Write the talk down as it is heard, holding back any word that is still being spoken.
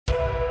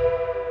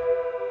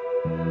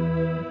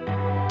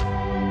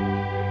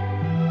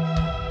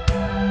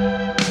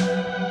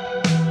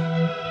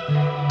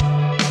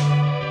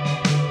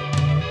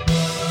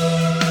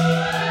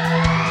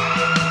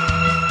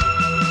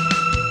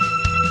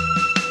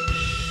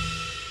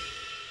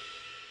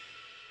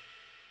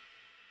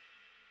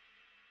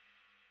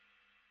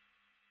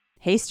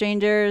Hey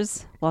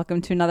strangers,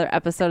 welcome to another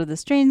episode of the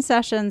Strange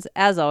Sessions.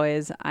 As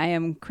always, I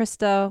am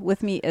Krista.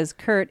 With me is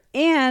Kurt,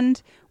 and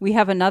we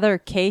have another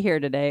K here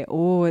today.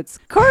 Oh, it's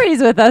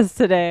Kory's with us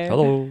today.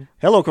 Hello.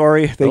 Hello,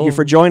 Kory. Thank you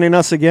for joining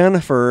us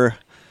again for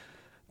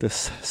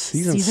this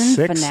season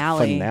 6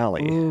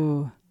 finale.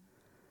 Ooh,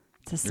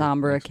 it's a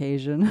somber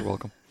occasion. You're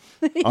welcome.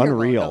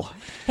 Unreal.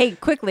 Welcome. Hey,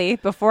 quickly,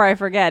 before I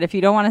forget, if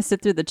you don't want to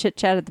sit through the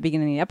chit-chat at the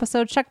beginning of the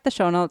episode, check the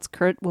show notes.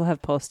 Kurt will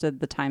have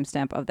posted the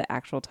timestamp of the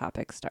actual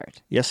topic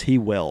start. Yes, he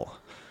will.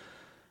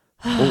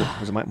 Oh,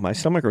 was it my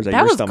stomach or was that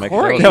your was stomach?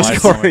 Kory. That was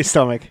Kory's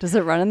stomach. Does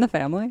it run in the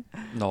family?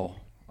 No,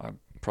 I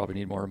probably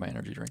need more of my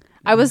energy drink.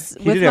 I was.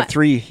 He did have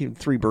three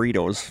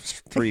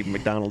burritos, 3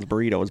 McDonald's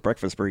burritos,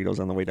 breakfast burritos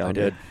on the way down. I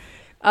did.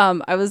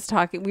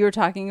 We were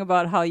talking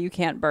about how you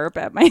can't burp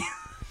at my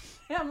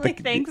family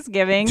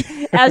Thanksgiving,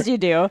 as you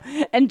do.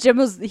 And Jim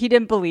he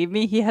didn't believe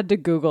me. He had to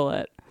Google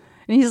it.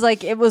 And he's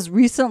like, it was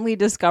recently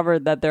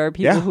discovered that there are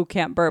people who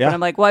can't burp. Yeah. And I'm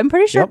like, well, I'm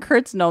pretty sure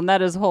Kurt's known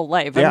that his whole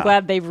life. I'm Yeah.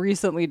 glad they've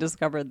recently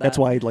discovered that. That's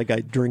why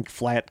I drink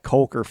flat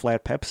Coke or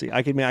flat Pepsi.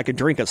 I can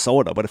drink a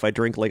soda, but if I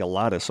drink like a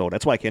lot of soda,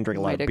 that's why I can't drink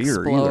a lot of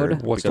beer either.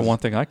 What's the one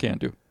thing I can't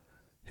do?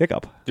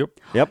 Hiccup.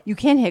 Yep. You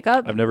can't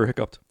hiccup? I've never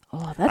hiccuped.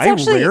 Oh, that's I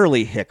actually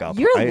rarely hiccup.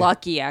 You're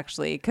lucky,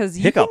 actually, because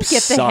you can Hiccups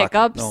get the suck.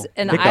 hiccups, No.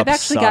 and Hiccups I've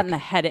actually suck. gotten a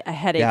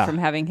headache from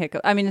having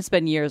hiccups. I mean, it's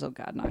been years. Oh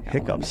God, not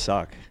Hiccups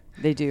suck.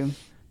 They do.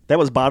 That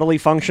was bodily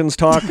functions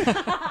talk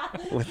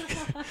with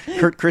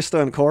Kurt,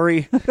 Krista, and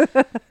Kory.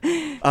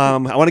 I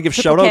want to give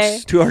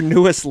shout-outs to our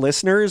newest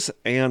listeners,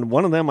 and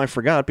one of them I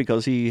forgot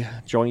because he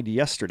joined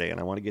yesterday, and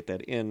I want to get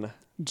that in.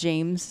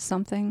 James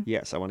something?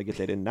 Yes, I want to get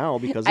that in now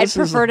because I'd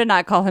prefer to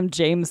not call him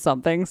James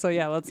something, so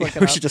yeah, let's look it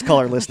up. We should just call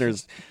our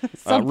listeners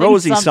Something,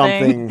 Rosie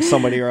something.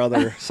 somebody or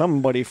other,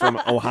 somebody from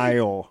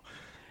Ohio.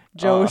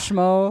 Joe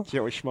Schmo.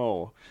 Joe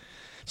Schmo.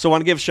 So I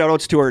want to give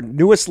shout-outs to our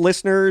newest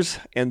listeners,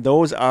 and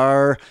those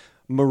are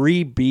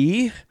Marie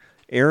B.,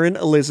 Aaron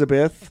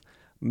Elizabeth,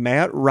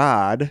 Matt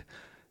Rod,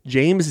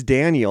 James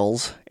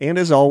Daniels, and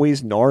as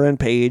always, Nora and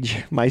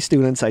Paige, my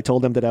students. I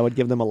told them that I would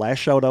give them a last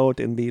shout-out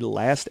in the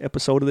last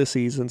episode of the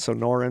season. So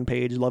Nora and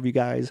Paige, love you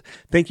guys.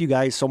 Thank you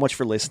guys so much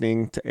for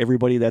listening. To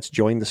everybody that's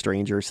joined the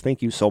Strangers,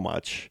 thank you so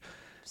much.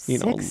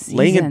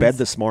 Laying in bed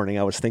this morning,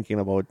 I was thinking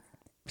about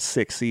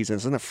 6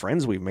 seasons and the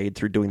friends we've made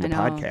through doing the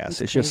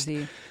podcast. It's just,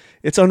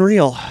 it's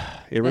unreal.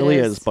 It really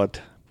is.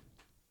 But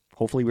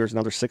hopefully there's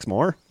another 6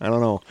 more. I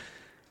don't know.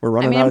 We're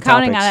running out of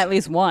topics. I'm counting on at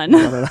least one.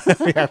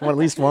 At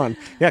least one.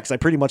 Yeah, because I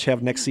pretty much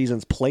have next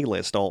season's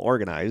playlist all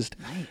organized.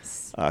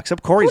 Nice.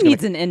 Except Kory's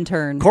needs an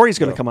intern? Kory's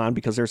going to come on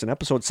because there's an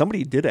episode.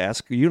 Somebody did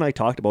ask. You and I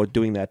talked about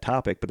doing that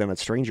topic, but then a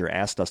stranger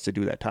asked us to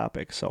do that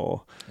topic.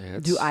 So,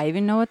 do I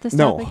even know what this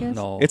topic is?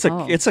 No.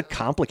 It's a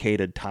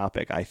complicated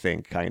topic, I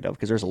think, kind of,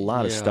 because there's a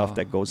lot of stuff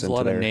that goes into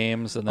there. A lot of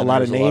names, and a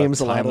lot of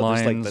names, a lot of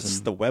timelines,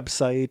 there's the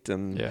website,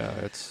 and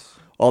it's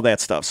all that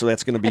stuff. So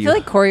that's going to be. I feel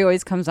like Kory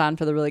always comes on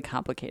for the really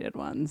complicated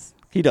ones.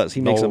 He does.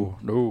 He makes them.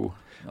 No.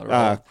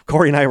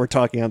 Kory and I were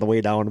talking on the way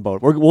down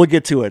about, we'll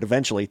get to it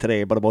eventually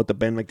today, but about the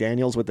Ben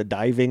McDaniels with the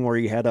diving where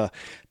you had to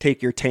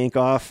take your tank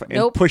off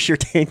and push your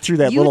tank through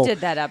that little. You did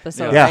that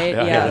episode, right?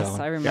 Yes,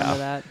 I remember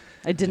that.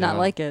 I did not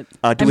like it.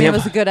 It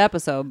was a good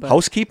episode. But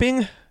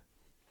housekeeping?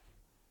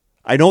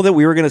 I know that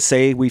we were going to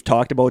say, we've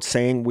talked about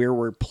saying where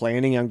we're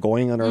planning on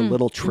going on our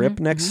little trip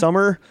next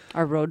summer.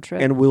 Our road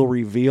trip. And we'll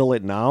reveal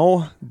it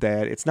now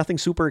that it's nothing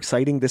super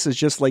exciting. This is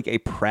just like a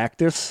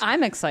practice.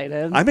 I'm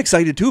excited. I'm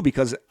excited too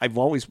because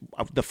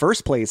the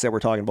first place that we're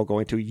talking about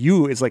going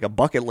to, is like a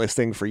bucket list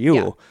thing for you.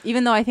 Yeah.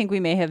 Even though I think we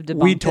may have debunked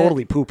it. We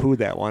totally poo-pooed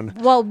that one.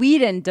 Well, we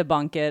didn't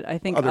debunk it. I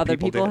think other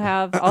people did.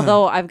 have.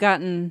 Although I've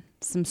gotten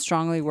some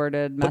strongly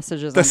worded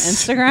messages on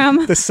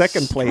Instagram. The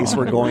second place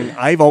we're going,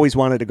 I've always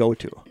wanted to go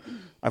to.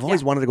 I've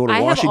always wanted to go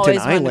to Washington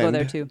Island. To go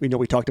there too.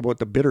 We talked about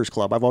the Bitters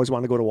Club. I've always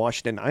wanted to go to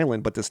Washington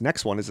Island, but this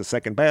next one is the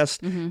second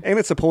best, and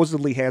it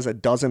supposedly has a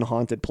dozen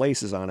haunted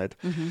places on it.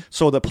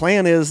 So the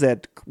plan is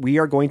that we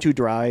are going to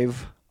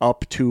drive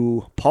up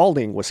to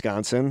Paulding,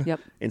 Wisconsin,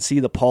 and see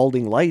the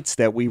Paulding lights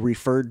that we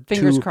referred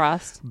Fingers to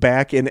crossed.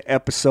 back in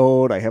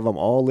episode. I have them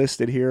all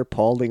listed here.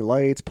 Paulding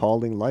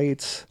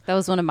lights. That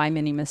was one of my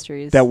mini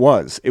mysteries. It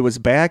was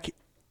back.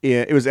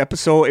 It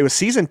was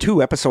season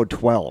 2, episode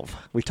 12.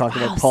 We talked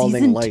about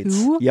Paulding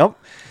lights. 2? Yep.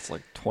 It's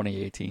like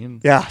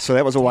 2018. Yeah, so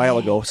that was a while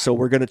ago. So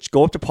we're going to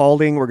go up to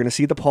Paulding. We're going to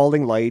see the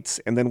Paulding lights,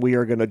 and then we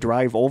are going to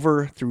drive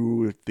over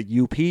through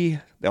the UP, the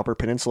Upper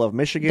Peninsula of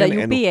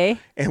Michigan. The UP,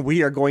 and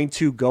we are going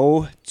to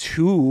go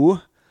to,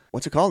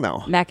 what's it called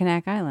now?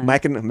 Mackinac Island.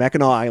 Mackinac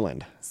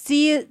Island.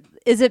 See,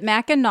 is it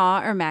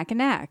Mackinac or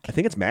Mackinac? I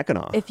think it's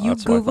Mackinac. If you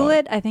Google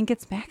it, I think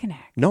it's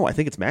Mackinac. No, I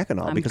think it's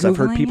Mackinac because Googling I've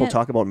heard people it.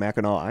 talk about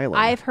Mackinac Island.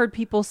 I've heard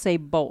people say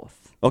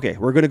both. Okay,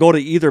 we're going to go to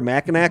either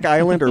Mackinac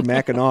Island or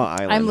Mackinac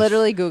Island. I'm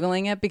literally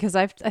Googling it because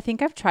I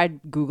think I've tried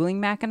Googling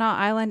Mackinac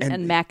Island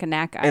and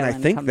Mackinac Island. And I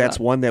think that's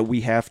one that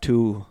we have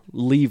to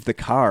leave the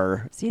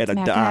car at a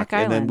dock,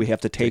 and then we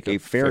have to take a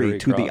ferry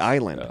to the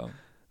island. Yeah.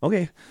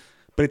 Okay.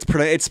 But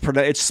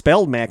it's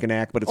spelled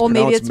Mackinac, but it's pronounced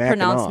maybe it's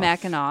Mackinac. pronounced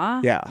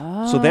Mackinac. Yeah.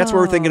 Oh. So that's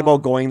where we're thinking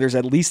about going. There's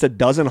at least a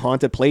dozen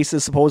haunted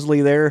places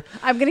supposedly there.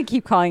 I'm gonna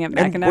keep calling it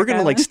Mackinac. And we're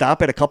gonna Island.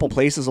 stop at a couple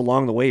places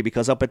along the way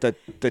because up at the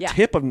Yeah.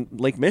 tip of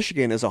Lake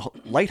Michigan is a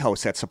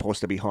lighthouse that's supposed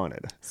to be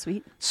haunted.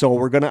 Sweet.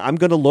 So I'm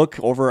gonna look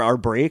over our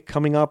break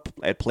coming up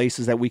at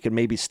places that we can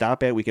maybe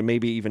stop at. We can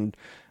maybe even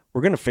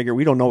we're gonna figure.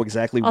 We don't know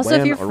exactly Also,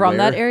 when if you're or from where.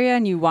 that area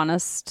and you want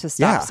us to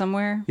stop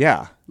somewhere,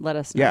 Yeah. let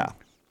us know. Yeah.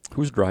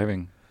 Who's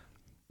driving?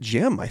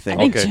 Jim, I I think.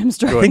 think Okay, Jim's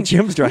good. driving. I think Jim's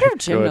I wonder driving. if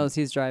Jim Good. knows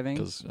he's driving.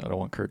 Because I don't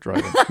want Kurt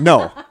driving.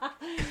 No,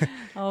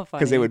 Oh, funny.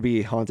 because they would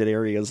be haunted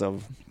areas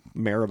of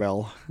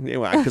Maribel.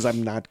 Because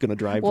I'm not gonna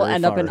drive. We'll very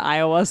end up far. in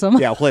Iowa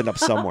somewhere. Yeah, we'll end up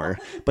somewhere.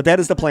 But that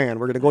is the plan.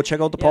 We're going to go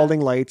check out the Yeah.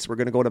 Paulding Lights. We're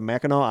going to go to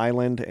Mackinac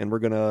Island, and we're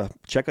going to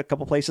check a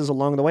couple places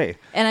along the way.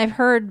 And I've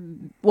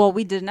heard, well,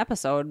 we did an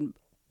episode.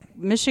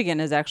 Michigan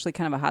is actually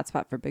kind of a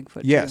hotspot for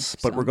Bigfoot. Yes, too,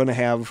 but so. we're going to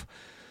have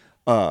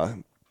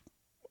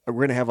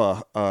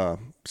a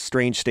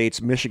Strange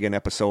States Michigan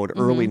episode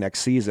early Mm-hmm. next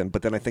season.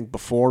 But then I think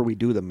before we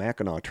do the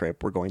Mackinac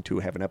trip, we're going to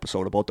have an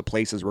episode about the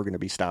places we're going to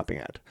be stopping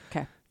at.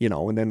 Okay.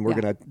 And then we're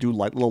Yeah. going to do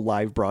little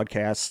live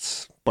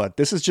broadcasts. But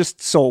this is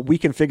just so we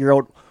can figure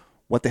out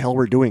what the hell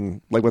we're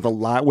doing, like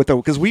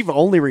because we've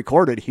only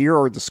recorded here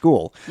or at the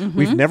school. Mm-hmm.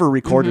 We've never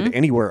recorded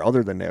anywhere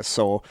other than this.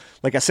 So,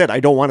 like I said, I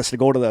don't want us to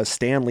go to the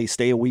Stanley,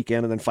 stay a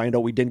weekend, and then find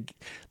out we didn't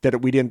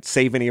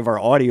save any of our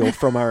audio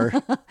from our.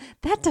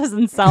 That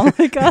doesn't sound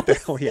like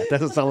us. Oh yeah,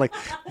 doesn't sound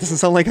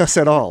like us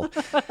at all.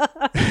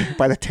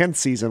 By the 10th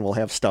season, we'll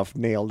have stuff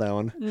nailed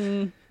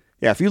down.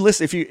 Yeah,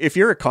 if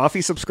you're a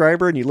coffee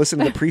subscriber and you listen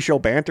to the pre-show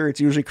banter,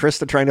 it's usually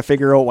Krista trying to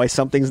figure out why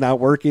something's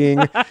not working.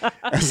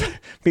 As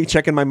me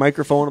checking my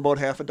microphone about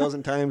half a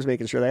dozen times,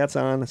 making sure that's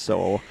on.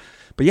 So,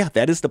 but yeah,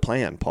 that is the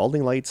plan.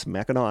 Paulding Lights,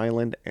 Mackinac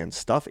Island, and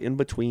stuff in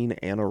between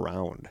and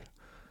around.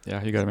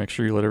 Yeah, you got to make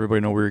sure you let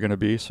everybody know where you're going to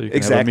be so you can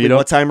Exactly have a meetup.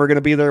 what time we're going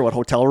to be there, what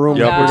hotel room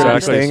Yep, we're going to be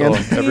exactly. staying in.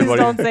 So- Please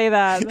Everybody- don't say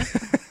that.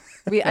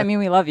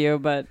 We love you,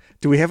 but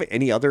Do we have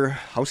any other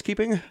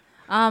housekeeping?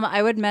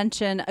 I would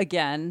mention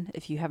again,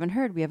 if you haven't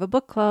heard, we have a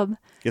book club.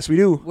 Yes, we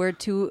do. We're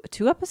two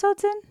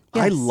episodes in.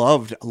 I Yes.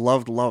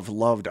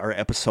 loved our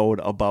episode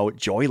about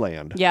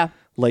Joyland. Yeah.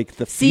 Like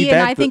the See, feedback.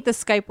 and I think the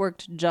Skype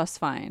worked just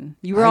fine.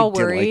 You were I all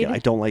didn't like worried. it. I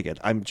don't like it.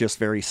 I'm just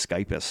very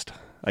Skypeist.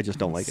 I just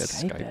don't like it.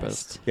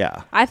 Skypeist.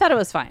 Yeah. I thought it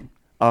was fine.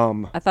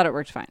 I thought it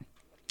worked fine.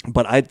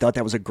 But I thought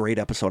that was a great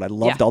episode. I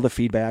loved Yeah. all the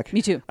feedback.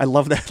 Me too. I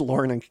love that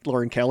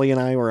Lauren Kelly and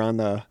I were on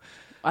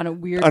On a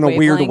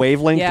weird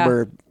wavelength yeah.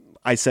 where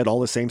I said all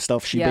the same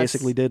stuff she Yes.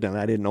 basically did, and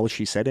I didn't know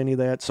she said any of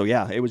that. So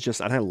yeah, it was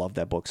just, and I love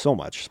that book so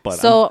much. But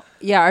So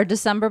yeah, our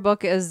December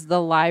book is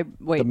the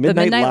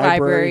Midnight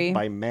Library,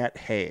 by Matt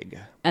Haig.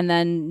 and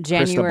then Krista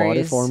bought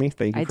January's it for me.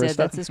 Thank you, I Krista. did.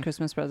 That's his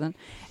Christmas present.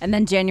 And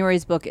then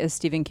January's book is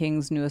Stephen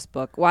King's newest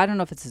book. Well, I don't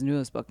know if it's his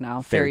newest book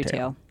now. Fairy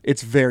Tale.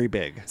 It's very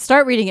big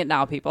Start reading it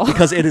now, people.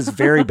 because it is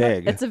very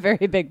big. It's a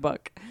very big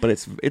book. But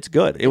it's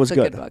good. It was a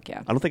good. good book,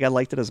 yeah. I don't think I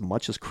liked it as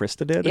much as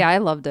Krista did. Yeah, I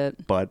loved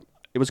it. But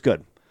it was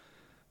good.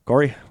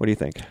 Kory, what do you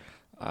think?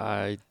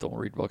 I don't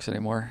read books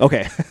anymore.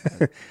 Okay.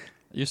 It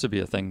used to be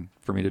a thing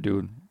for me to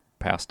do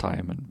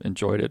pastime and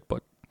enjoyed it,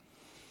 but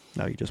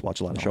Now you just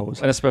watch a lot of no.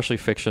 shows. And especially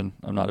fiction.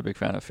 I'm not a big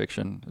fan of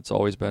fiction. It's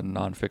always been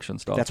nonfiction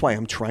stuff. That's why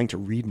I'm trying to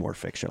read more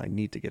fiction. I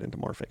need to get into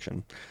more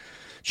fiction.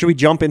 Should we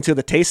jump into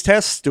the taste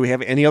tests? Do we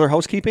have any other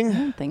housekeeping? I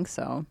don't think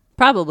so.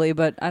 Probably,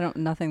 but I don't.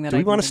 Nothing that. Do I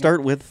we can want to think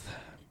start with?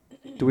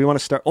 Do we want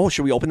to start? Oh,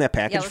 should we open that of.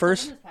 package let's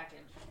first? open this package.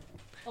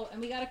 Oh, and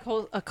we got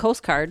a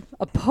postcard.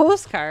 A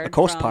postcard. A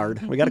Coast from-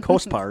 Pard. We got a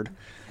Coast Pard.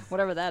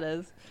 Whatever that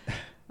is.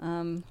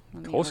 Let me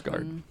Coast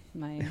Guard. open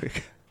my-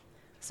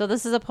 So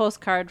this is a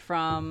postcard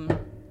from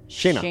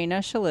Shayna.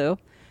 Shalou.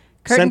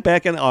 Sent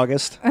back in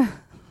August.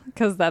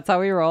 Because that's how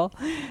we roll.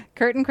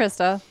 Kurt and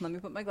Krista, let me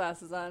put my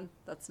glasses on.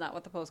 That's not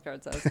what the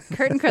postcard says.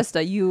 Kurt and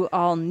Krista, you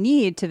all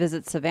need to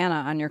visit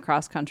Savannah on your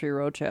cross-country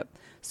road trip.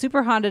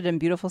 Super haunted and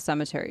beautiful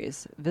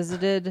cemeteries.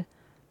 Visited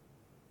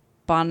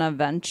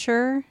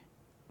Bonaventure.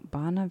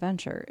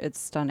 It's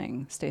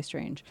stunning. Stay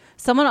strange.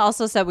 Someone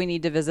also said we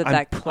need to visit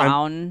that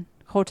clown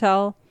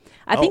hotel.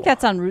 I think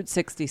that's on Route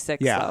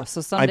 66, Yeah. though.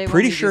 So someday I'm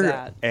pretty when we sure do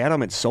that.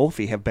 Adam and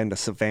Sophie have been to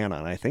Savannah,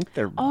 and I think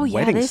their Oh, yeah,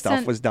 wedding they stuff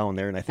sent- was down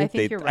there, and I think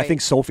you're I think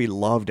right. Sophie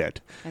loved it.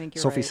 I think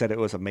you're Sophie right. said it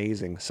was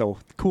amazing. So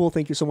cool.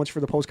 Thank you so much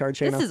for the postcard,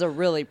 Shayna. This is a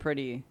really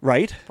pretty...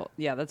 Right?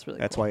 Yeah, that's really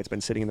That's cool. why it's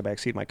been sitting in the back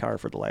seat of my car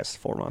for the last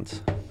 4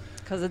 months.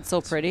 Because it's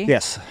so pretty?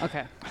 Yes.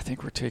 Okay. I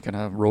think we're taking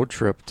a road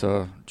trip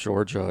to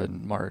Georgia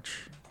in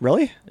March.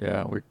 Really?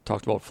 Yeah, we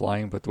talked about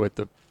flying, but with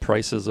the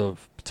prices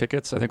of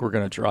tickets, I think we're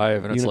going to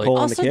drive, and it's Uniqlo like and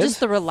the Also, kids? just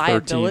the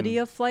reliability 13.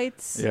 of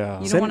flights.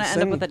 Yeah. You don't want to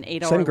end up with an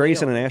 8-hour Send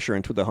Grayson layover. and Asher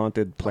into the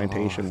haunted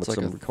plantation with it's like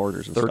some a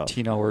recorders and stuff.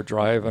 13-hour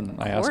drive,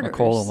 and I asked Quarters.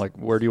 Nicole, I'm like,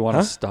 where do you want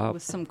Huh? to stop?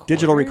 With some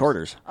Digital quarters?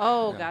 recorders.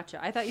 Oh,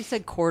 gotcha. I thought you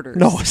said quarters.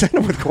 No, send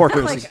them with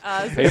quarters. Like, is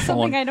Payphone. there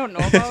something I don't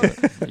know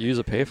about? Use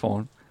a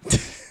payphone.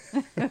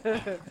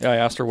 Yeah, I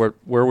asked her where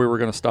we were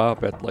going to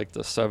stop at like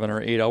the 7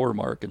 or 8 hour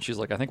mark, and she's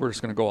like, I think we're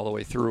just going to go all the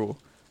way through.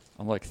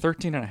 I'm like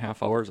 13 and a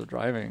half hours of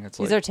driving. It's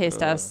These like, are taste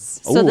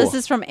tests. So Ooh. this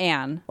is from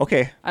Anne.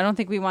 Okay. I don't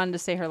think we wanted to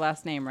say her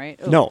last name, right?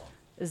 Ooh. No.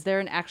 Is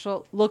there an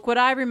actual... Look what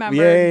I remember.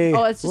 Yay.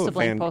 Oh, it's just Ooh, a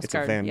blank It's a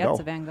postcard. Van Yeah, it's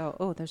Gogh. a Van Gogh.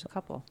 Oh, there's a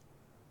couple.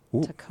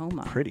 Ooh,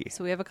 Tacoma. pretty.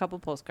 So we have a couple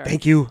postcards.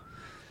 Thank you.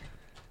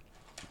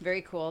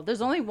 Very cool.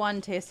 There's only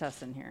one taste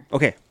test in here.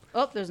 Okay.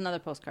 Oh, there's another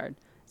postcard.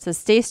 It says,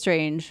 stay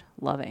strange,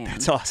 love Anne.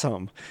 That's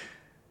awesome.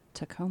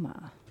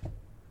 Tacoma.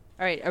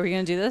 All right, are we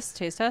going to do this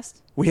taste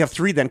test? We have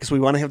 3 then because we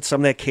want to have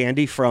some of that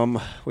candy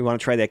from... We want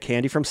to try that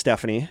candy from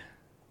Stephanie.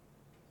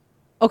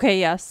 Okay,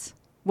 yes.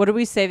 What are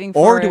we saving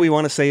for? Or do we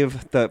want to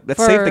save the...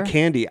 Let's save the for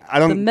candy. I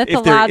don't... the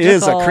If there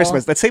is a mythological-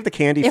 Christmas... Let's save the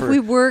candy If for... we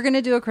were going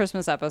to do a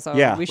Christmas episode,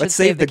 Yeah, we should let's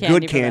save the good for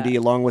that. candy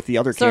along with the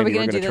other So are we candy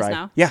we're gonna going do to this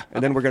try. now? Yeah,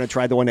 and then we're going to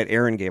try the one that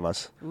Aaron gave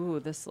us. Ooh,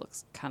 this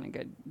looks kind of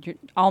good.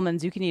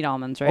 Almonds, you can eat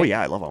almonds, right? Oh,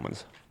 yeah, I love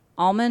almonds.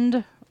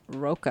 Almond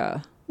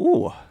roca.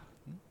 Ooh.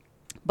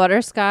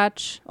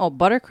 Butterscotch. Oh,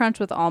 butter crunch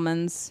with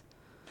almonds.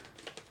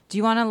 Do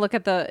you want to look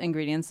at the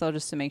ingredients, though,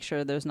 just to make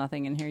sure there's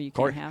nothing in here you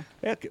Corey. can't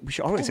have? Yeah, we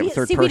should always have a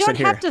third See, person we don't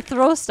here. have to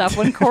throw stuff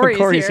when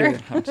Corey's, here.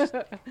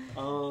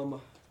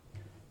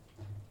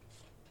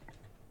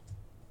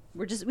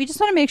 We just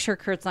want to make sure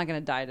Kurt's not going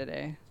to die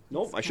today.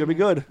 Nope, I should be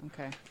good.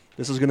 Okay.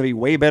 This is going to be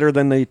way better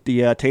than the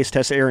taste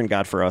test Aaron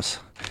got for us.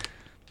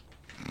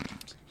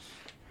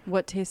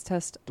 What taste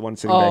test? The one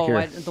sitting back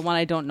here. The one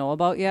I don't know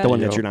about yet? The one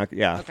that Yep. you're not...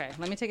 Yeah. Okay,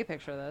 let me take a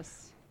picture of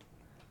this.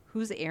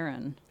 Who's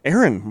Aaron?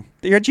 Aaron,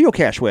 you're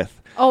geocache with.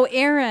 Oh,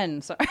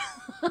 Aaron. Sorry.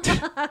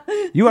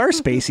 You are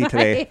spacey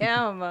today. I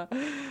am. Are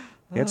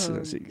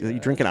you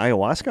drinking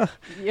ayahuasca?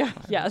 Yeah.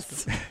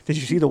 Yes. Did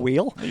you see the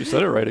wheel? You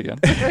said it right again.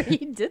 He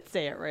did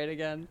say it right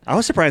again. I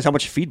was surprised how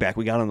much feedback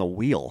we got on the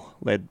wheel.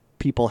 That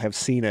people have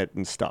seen it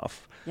and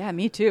stuff. Yeah,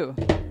 me too.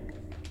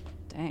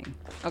 Dang.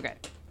 Okay.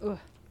 Ugh.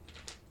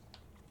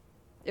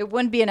 It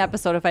wouldn't be an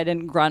episode if I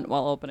didn't grunt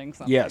while opening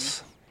something.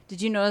 Yes.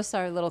 Did you notice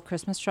our little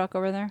Christmas truck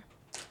over there?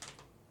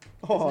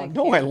 Oh, Isn't that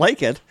no, cute? I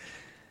like it.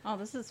 Oh,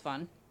 this is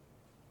fun.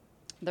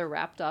 They're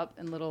wrapped up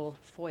in little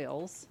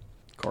foils.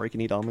 Corey can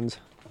eat almonds.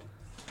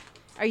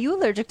 Are you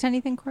allergic to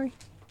anything, Corey?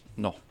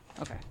 No.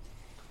 Okay.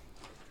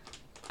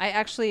 I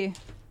actually,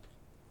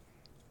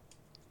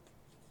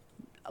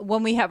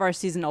 when we have our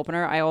season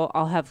opener,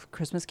 I'll have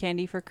Christmas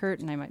candy for Kurt,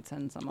 and I might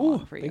send some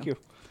along for you. Thank you.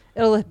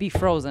 It'll be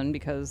frozen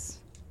because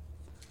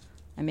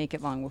I make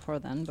it long before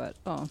then. But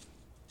I'm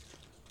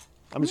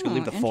just going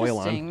to leave the foil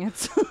on.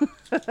 Interesting.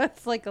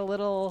 It's like a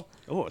little.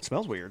 Oh, it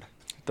smells weird.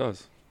 It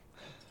does.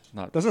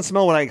 Not. Doesn't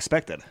smell what I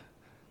expected.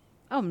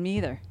 Oh, me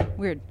either.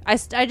 Weird. I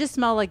just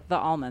smell like the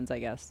almonds, I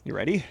guess. You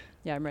ready?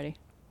 Yeah, I'm ready.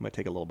 I'm going to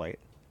take a little bite.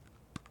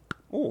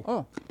 Oh.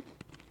 Oh.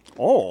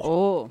 Oh.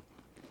 Oh.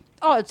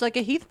 Oh, it's like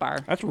a Heath bar.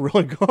 That's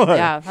really good.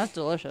 Yeah, that's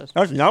delicious.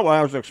 That's not what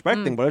I was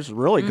expecting, but it's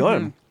really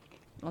good.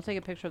 I'll take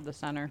a picture of the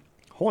center.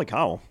 Holy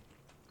cow.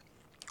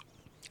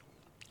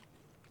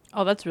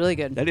 Oh, that's really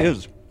good. That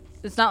is.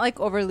 It's not like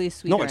overly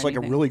sweet. No, or it's like a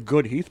anything. really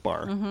good Heath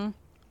bar.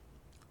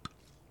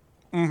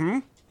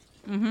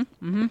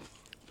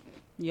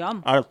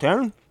 Yum. Out of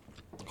 10?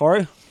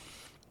 Corey?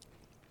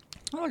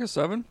 I like a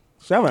 7.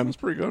 7. That's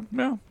pretty good.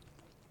 Yeah.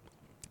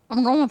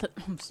 I'm going with it.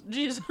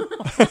 Jeez.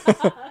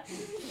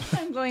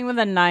 I'm going with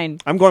a 9.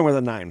 I'm going with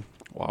a 9.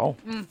 Wow.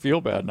 Feel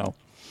bad now.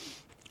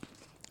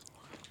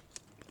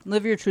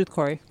 Live your truth,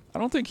 Corey. I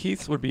don't think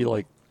Heath's would be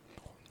like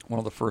one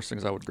of the first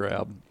things I would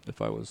grab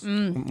if I was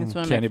It's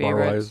one of candy my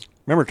bar favorites. wise.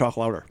 Remember, talk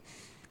louder.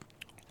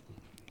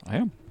 I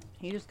am.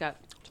 He just got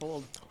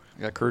told.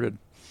 I got curded.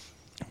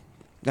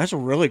 That's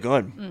really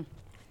good.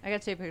 I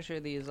got to take a picture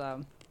of these.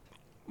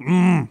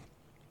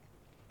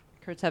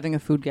 Kurt's having a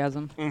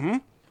foodgasm. Mm-hmm.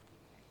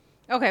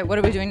 Okay, what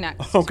are we doing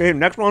next? Okay,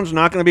 next one's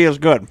not going to be as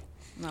good.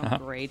 Oh,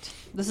 great.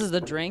 This is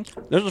the drink.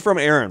 This is from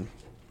Aaron.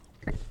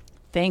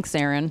 Thanks,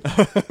 Aaron.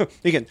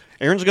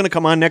 Aaron's going to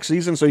come on next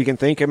season so you can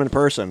thank him in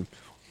person.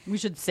 We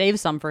should save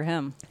some for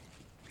him.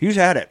 He's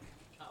had it.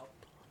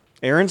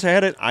 Aaron's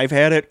had it. I've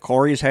had it.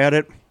 Corey's had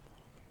it.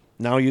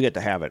 Now you get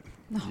to have it.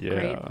 Oh, Yeah.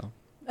 great.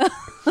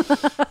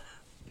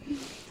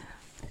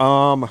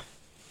 I'm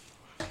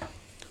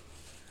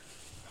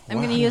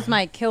going to use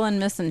my Kill and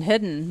Miss and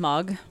Hidden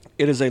mug.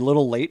 It is a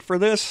little late for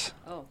this,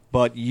 Oh.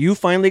 but you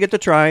finally get to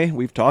try.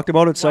 We've talked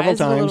about it several Why is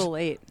it times. a little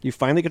late? You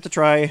finally get to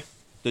try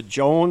the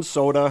Jones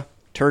soda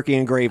turkey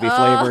and gravy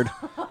flavored.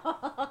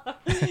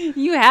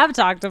 You have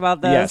talked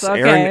about this. Yes,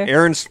 Okay.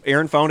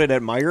 Aaron found it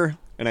at Meijer,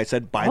 and I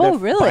said, buy Oh, that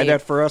really? buy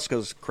that for us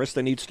because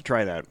Krista needs to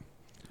try that.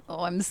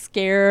 Oh, I'm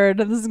scared.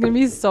 This is going to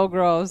be so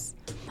gross.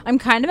 I'm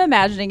kind of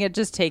imagining it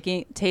just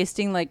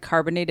tasting like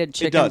carbonated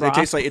chicken It does.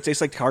 broth. It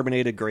tastes like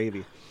carbonated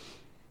gravy.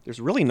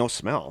 There's really no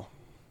smell.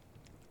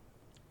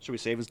 Should we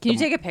save it? Can you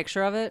take a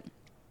picture of it?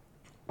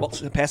 Well,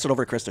 pass it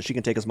over to Krista. She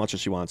can take as much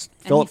as she wants.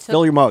 And Fill he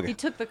fill your mug. He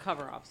took the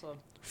cover off, so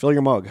Fill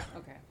your mug.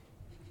 okay.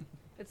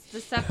 It's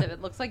deceptive.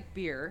 It looks like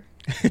beer.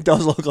 It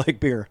does look like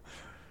beer.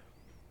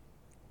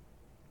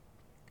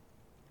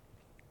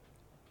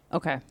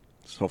 Okay.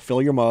 So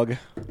fill your mug.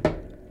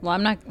 Well,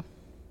 I'm not.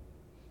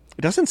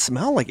 It doesn't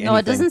smell like anything. No,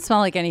 it doesn't smell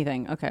like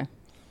anything. Okay.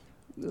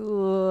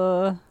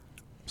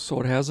 So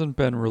it hasn't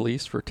been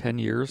released for 10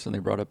 years, and they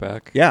brought it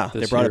back. Yeah,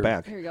 they this brought year. it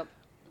back. Here you go.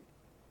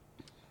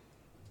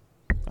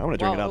 I want to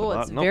drink it out of the It's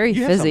bottle. No, very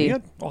you have some. fizzy.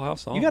 I'll have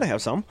some. You got to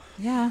have some.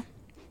 Yeah.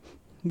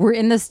 We're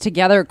in this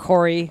together,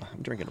 Kory.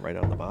 I'm drinking it right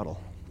out of the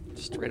bottle.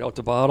 Straight out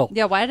the bottle.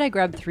 Yeah, why did I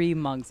grab 3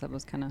 mugs? That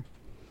was kind of...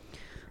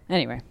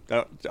 Anyway.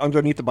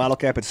 Underneath the bottle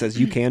cap, it says,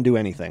 "You can do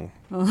anything."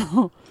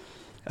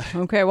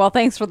 Okay, well,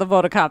 thanks for the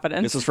vote of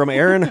confidence. This is from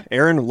Aaron.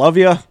 Aaron, love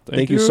you.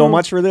 Thank you so you.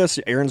 much for this.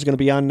 Aaron's going to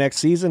be on next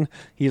season.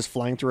 He is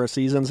flying through our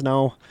seasons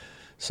now.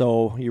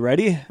 So, you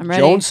ready? I'm ready.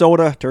 Jones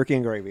Soda, turkey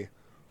and gravy.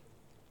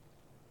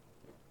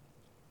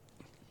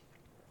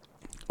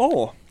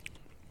 Oh,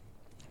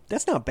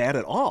 that's not bad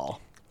at all.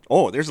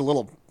 Oh, there's a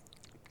little.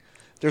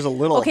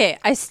 Okay,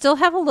 I still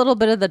have a little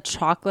bit of the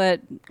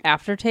chocolate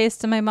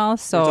aftertaste in my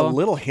mouth, so... There's a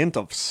little hint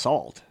of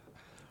salt.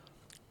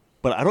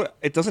 But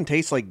it doesn't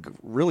taste like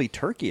really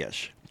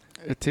turkey-ish.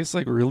 It tastes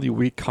like really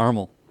weak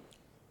caramel.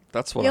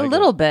 That's what Yeah, I a get.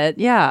 little bit,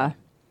 yeah.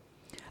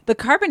 The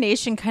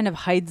carbonation kind of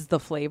hides the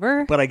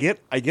flavor. But I get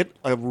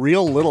a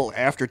real little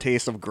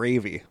aftertaste of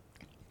gravy.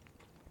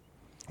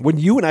 When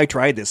you and I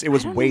tried this, it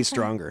was way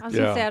stronger. I was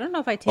going to Yeah. say, I don't know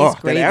if I taste Oh,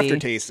 gravy. that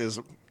aftertaste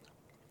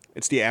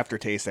it's the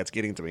aftertaste that's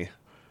getting to me.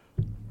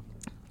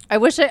 I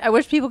wish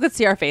people could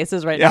see our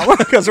faces right Yeah, now.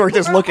 because we're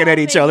just looking at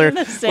each other.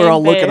 making the same We're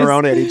all looking face.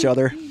 around at each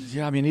other.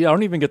 Yeah, I mean, I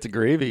don't even get the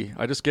gravy.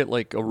 I just get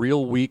like a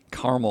real weak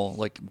caramel,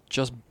 like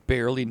just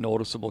barely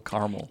noticeable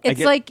caramel.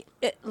 It's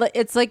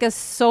like a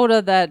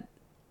soda that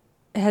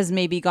has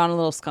maybe gone a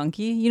little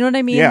skunky. You know what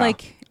I mean? Yeah.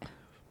 Like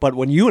But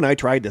when you and I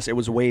tried this, it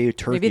was way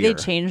turkier. maybe they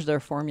changed their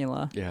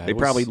formula. Yeah, They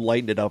probably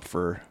lightened it up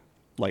for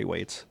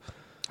lightweights.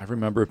 I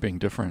remember it being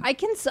different.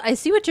 I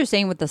see what you're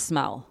saying with the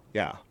smell.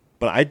 Yeah.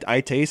 But I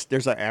taste,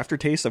 there's an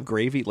aftertaste of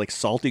gravy, like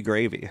salty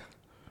gravy.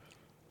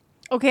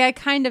 Okay, I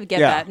kind of get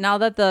Yeah. that. Now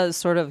that the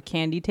sort of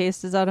candy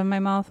taste is out of my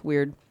mouth,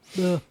 weird.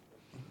 I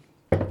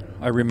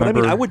But remember.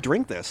 I mean, I would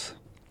drink this.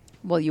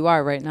 Well, you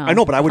are right now. I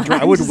know, but I would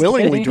I'm would just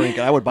willingly kidding. drink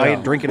it. I would buy it Yeah.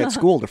 and drink it at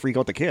school to freak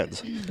out the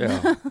kids.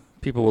 Yeah,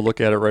 people would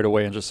look at it right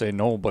away and just say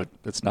no, but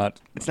it's not.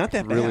 It's not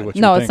that really bad. what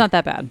you No, think. it's not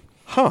that bad.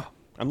 Huh.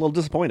 I'm a little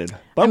disappointed.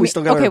 But I we mean,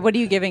 still got okay, what are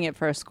you giving it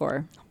for a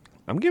score?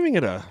 I'm giving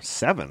it a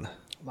 7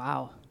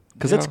 Wow.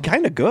 because it's Yeah.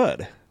 kind of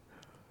good.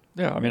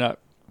 Yeah, I mean,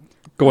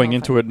 going Oh,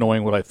 into it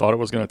knowing what I thought it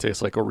was going to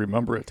taste like or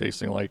remember it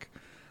tasting like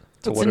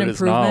to It's what an it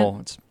is now,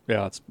 improvement.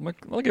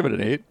 I'll give it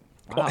an 8.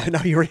 Wow.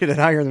 Now you rated it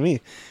higher than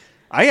me.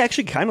 I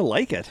actually kind of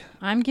like it.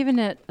 I'm giving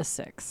it a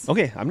 6.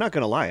 Okay, I'm not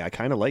going to lie. I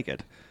kind of like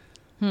it.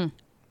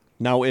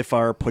 Now, if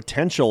our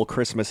potential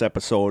Christmas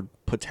episode,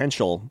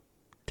 potential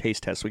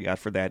taste test we got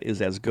for that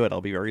is as good,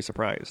 I'll be very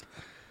surprised.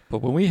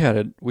 But when we had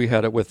it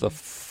with a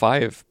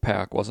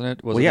 5-pack, wasn't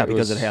it? Well, yeah,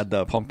 because was it had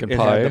the pumpkin it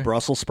pie. had the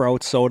Brussels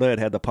sprout soda. It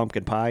had the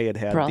pumpkin pie. It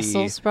had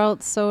Brussels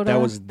sprout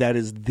soda. that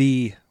is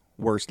the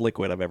worst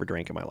liquid I've ever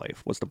drank in my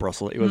life. Was the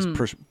Brussels? It was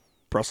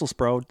Brussels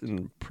sprout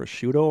and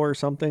prosciutto or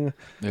something,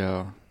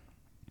 Yeah.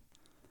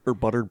 or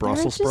buttered There are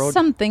Brussels just sprout.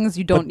 some things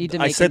you don't But need to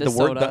I make said into the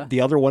word. soda.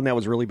 The other one that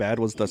was really bad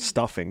was the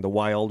stuffing, the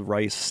wild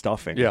rice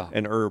stuffing. Yeah.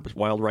 And herbs,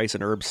 wild rice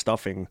and herb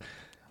stuffing.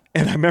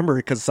 And I remember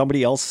because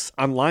somebody else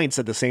online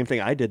said the same thing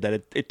I did, that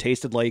it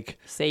tasted like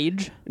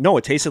Sage. no,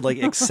 it tasted like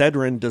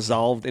Excedrin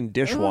dissolved in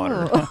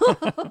dishwater.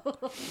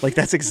 Like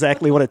that's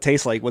exactly what it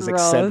tastes like was Gross.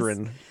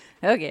 Excedrin.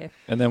 Okay.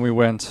 And then we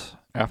went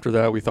after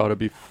that. We thought I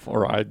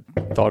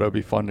thought it'd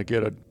be fun to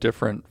get a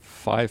different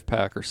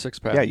 5-pack or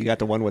 6-pack. Yeah, you got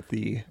the one with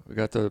the We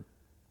got the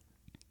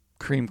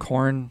cream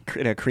corn,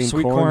 it had cream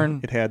Sweet corn. corn.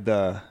 It had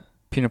the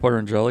peanut butter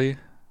and jelly.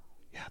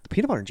 the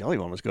peanut butter and jelly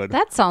one was good.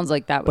 That sounds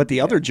like that would But be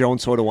the other good.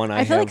 Jones soda one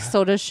I feel have like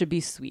sodas should be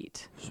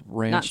sweet. Not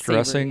Ranch savory.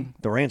 dressing,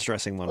 the ranch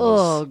dressing one Oh,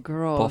 was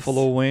gross.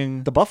 buffalo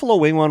wing, the buffalo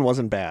wing one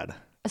wasn't bad.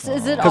 So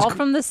is it 'Cause all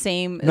from the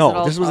same? Is it No,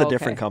 all, this was a oh,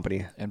 different okay.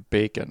 company. and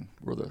bacon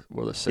were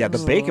the 6. Yeah, the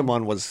Ugh. bacon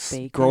one was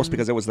Bacon. gross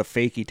because it was the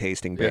fakey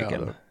tasting Yeah,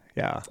 bacon.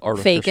 Yeah.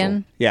 artificial.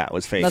 Fakin'. Yeah, it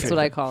was fake. That's what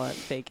I call it.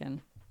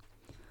 Bacon.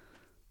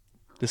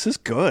 This is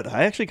good.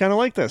 I actually kind of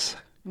like this.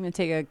 I'm gonna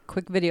take a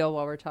quick video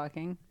while we're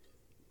talking.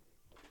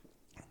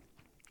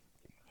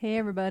 Hey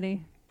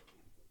everybody!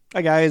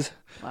 Hi, guys.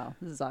 Wow,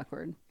 this is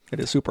awkward. It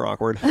is super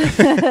awkward.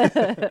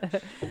 I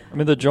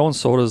mean, the Jones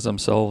sodas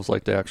themselves,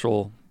 like the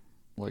actual,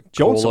 like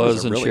Jones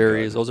sodas colas are and really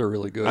cherries, good. those are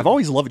really good. I've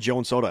always loved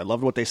Jones Soda. I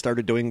loved what they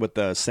started doing with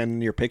the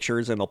send your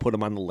pictures and they'll put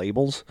them on the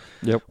labels,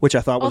 Yep. which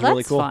I thought Oh, was really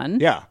that's cool. fun.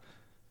 Yeah.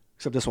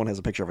 Except this one has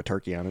a picture of a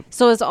turkey on it.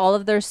 So is all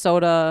of their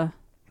soda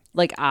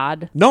like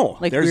odd? No,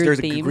 Like there's weird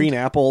a themed? green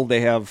apple.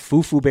 They have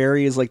foo-foo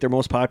berry is like their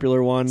most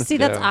popular one. See,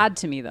 that's Yeah. odd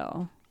to me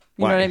though.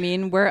 You Why? know what I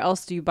mean? Where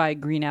else do you buy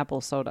green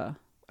apple soda?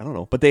 I don't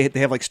know, but they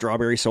have like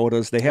strawberry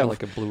sodas. They Yeah, have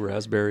like a blue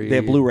raspberry. They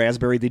have blue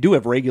raspberry. They do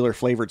have regular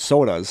flavored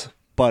sodas,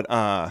 but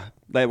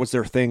that was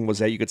their thing, was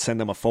that you could send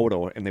them a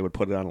photo and they would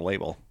put it on a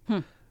label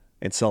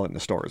and sell it in the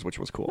stores, which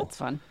was cool. That's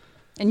fun.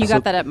 And you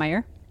got that at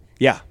Meyer?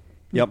 Yeah.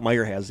 Yep,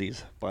 Meyer has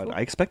these, but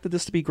I expected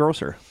this to be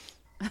grosser.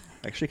 I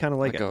actually kind of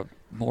like like it.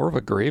 a more of a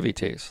gravy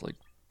taste. Like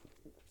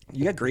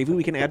You got gravy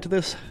we can add to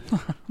this?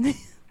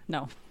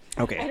 No.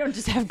 Okay. I don't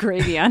just have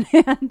gravy on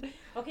hand.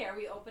 Okay, are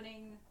we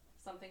opening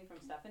something from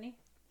Stephanie?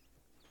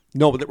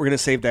 No, but we're going to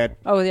save that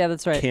Oh, yeah,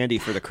 that's right. candy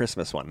for the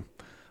Christmas one.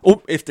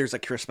 Oh, if there's a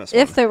Christmas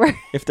one. If there were,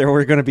 If there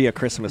were going to be a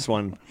Christmas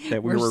one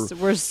that we're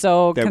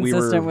so that we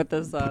consistent were with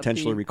this.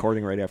 potentially theme.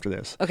 recording right after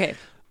this. Okay.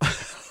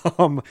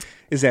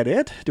 Is that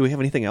it? Do we have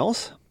anything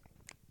else?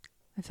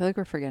 I feel like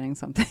we're forgetting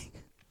something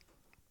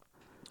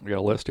We got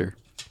a list here.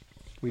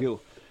 We do.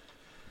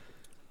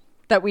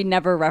 that we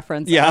never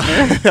reference. Yeah,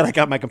 that I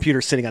got my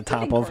computer sitting on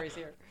top of.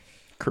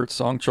 Kurt's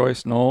song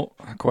choice, no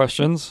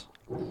questions.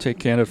 Take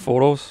candid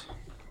photos.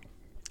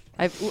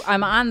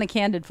 I'm on the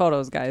candid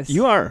photos, guys.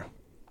 You are.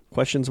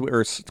 Questions we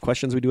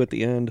do at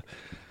the end.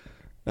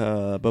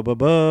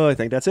 I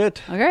think that's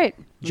it. All right.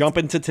 Jump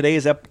into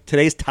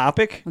today's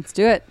topic. Let's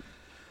do it.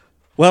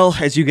 Well,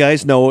 as you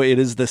guys know, it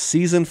is the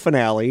season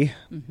finale.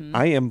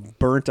 I am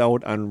burnt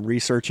out on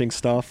researching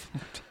stuff.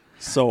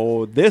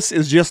 So this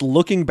is just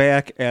looking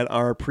back at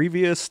our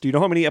previous... Do you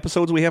know how many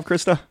episodes we have,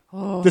 Krista?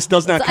 Oh, This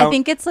does not count... I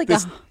think it's like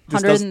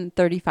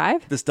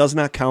 135. This does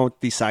not count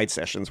the side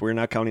sessions. We're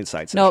not counting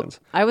side No, sessions.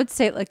 I would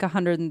say like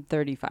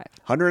 135.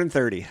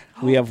 130.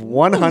 We have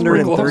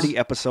 130 close.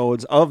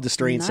 episodes of the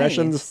Strange Nice.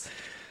 Sessions,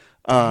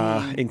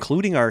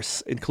 including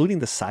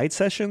the side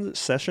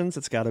sessions.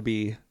 It's got to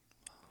be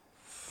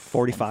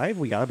 45.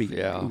 We got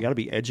to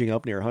be edging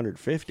up near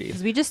 150.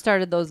 Because we just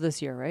started those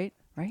this year, right?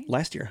 Right?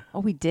 Last year. Oh,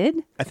 we did?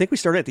 I think we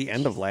started at the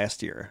end of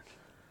last year.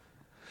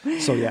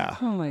 So yeah.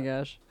 Oh my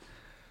gosh.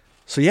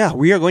 So yeah,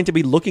 we are going to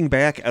be looking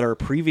back at our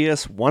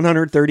previous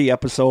 130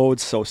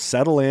 episodes. So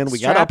settle in. We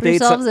got Strap updates.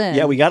 yourselves in.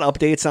 Yeah, we got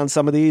updates on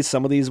some of these.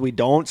 Some of these we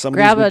don't. Some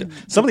Grab of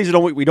these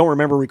we don't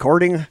remember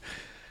recording.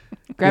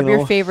 Grab You your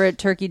know, favorite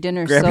turkey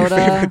dinner Grab soda.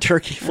 your favorite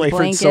turkey flavored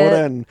blanket.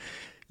 soda, and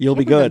you'll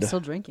be good. I'm still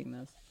drinking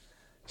this.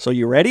 So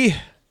you ready?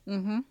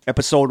 Mm-hmm.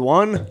 Episode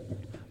 1,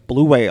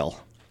 Blue Whale.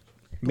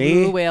 May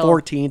Blue Whale.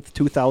 14th,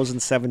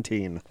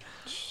 2017.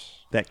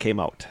 That came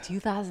out.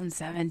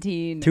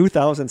 2017.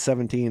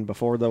 2017,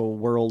 before the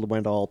world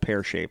went all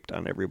pear-shaped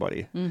on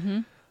everybody.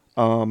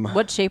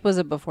 What shape was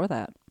it before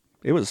that?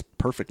 It was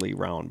perfectly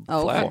round.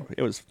 Oh, flat. okay.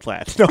 It was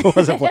flat. No, it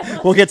wasn't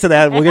flat. We'll get to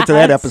that. We'll get to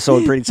that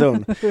episode pretty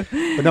soon.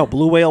 But no,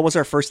 Blue Whale was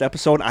our first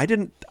episode.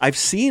 I've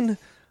seen,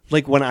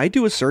 like, when I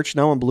do a search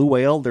now on Blue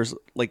Whale, there's,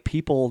 like,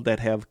 people that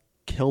have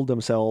killed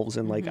themselves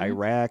in, like,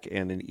 Iraq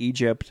and in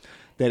Egypt,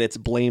 that it's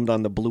blamed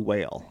on the blue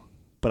whale.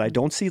 But I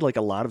don't see, like,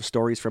 a lot of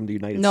stories from the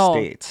United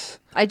States.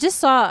 I just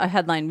saw a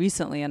headline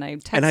recently, and I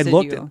texted And I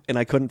looked you. and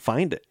I couldn't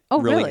find it.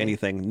 Oh, really?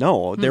 Anything.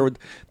 No,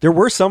 there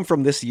were some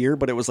from this year,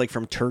 but it was like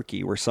from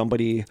Turkey where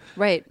somebody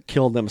Right.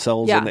 killed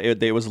themselves, Yeah.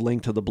 and it was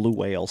linked to the blue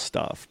whale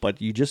stuff.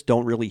 But you just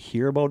don't really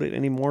hear about it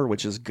anymore,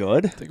 which is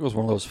good. I think it was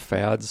one of those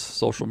fads,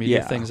 social media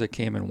Yeah. things that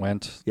came and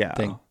went. Yeah.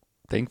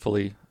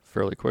 Thankfully,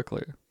 fairly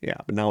quickly. Yeah,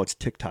 but now it's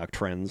TikTok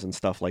trends and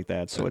stuff like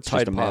that. So it's Tide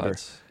just a matter.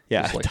 Pods,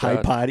 Yeah, just like Tide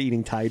that. Pod,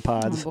 eating Tide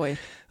Pods. Oh, boy.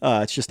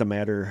 It's just a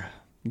matter,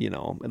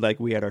 like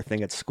we had our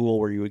thing at school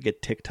where you would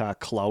get TikTok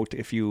clout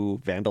if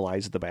you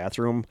vandalized the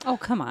bathroom. Oh,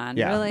 come on.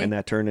 Yeah, Really? and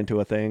that turned into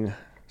a thing.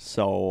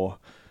 So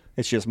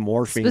it's just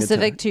morphing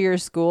Specific into, to your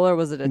school, or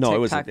was it a no,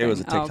 TikTok it was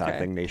a thing? TikTok Oh, okay.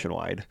 thing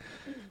nationwide.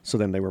 So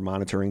then they were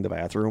monitoring the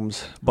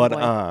bathrooms. But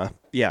boy.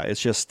 yeah,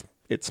 it's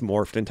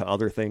morphed into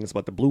other things.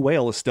 But the blue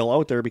whale is still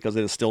out there because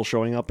it is still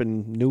showing up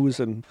in news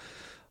in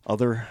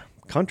other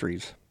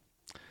countries.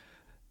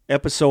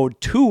 Episode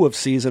 2 of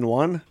season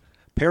 1,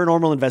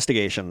 Paranormal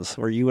Investigations,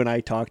 where you and I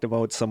talked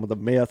about some of the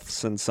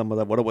myths and some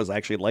of what it was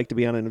actually like to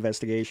be on an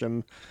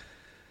investigation.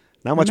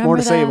 Not much more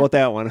to say about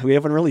that one. We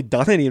haven't really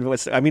done any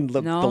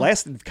the No.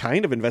 last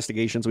kind of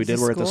investigations we did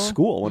were at the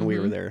school when we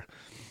were there.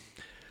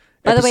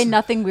 By the way,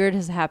 nothing weird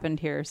has happened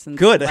here since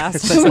Good. last,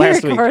 Since we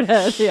last week.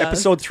 recorded. Yeah.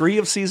 Episode 3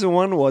 of season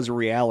 1 was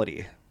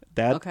reality.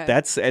 Okay.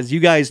 That's, as you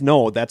guys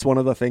know, that's one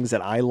of the things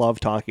that I love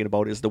talking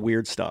about is the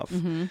weird stuff.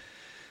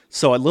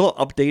 So a little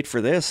update for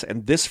this,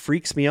 and this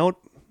freaks me out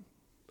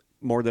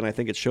more than I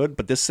think it should,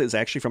 but this is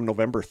actually from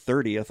November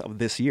 30th of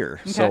this year.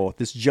 Okay. So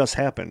this just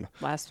happened.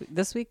 Last week,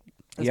 this week,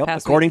 Yep.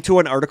 past According week? to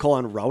an article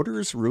on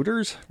Reuters.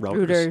 Right?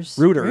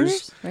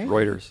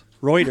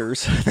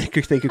 Reuters.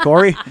 Thank you,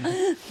 Kory.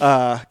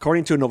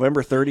 According to a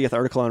November 30th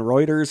article on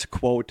Reuters,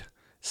 quote,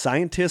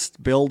 scientists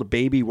build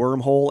baby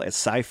wormhole as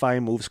sci-fi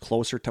moves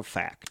closer to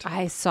fact.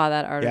 I saw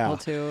that article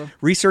too.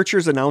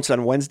 Researchers announced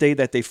on Wednesday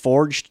that they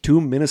forged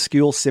 2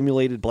 minuscule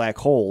simulated black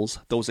holes,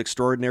 those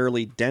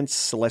extraordinarily dense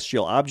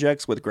celestial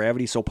objects with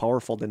gravity so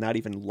powerful that not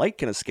even light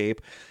can escape,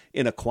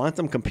 in a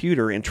quantum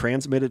computer and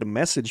transmitted a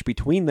message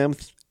between them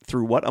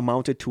through what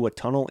amounted to a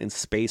tunnel in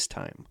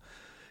space-time.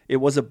 It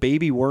was a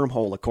baby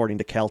wormhole, according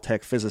to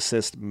Caltech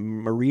physicist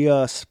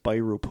Maria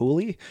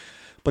Spiropouli.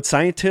 But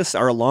scientists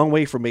are a long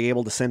way from being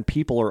able to send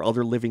people or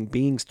other living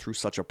beings through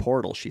such a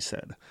portal, she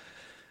said.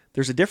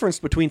 There's a difference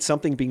between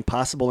something being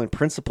possible in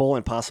principle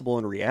and possible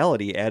in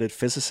reality, added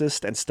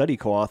physicist and study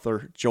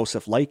co-author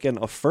Joseph Liken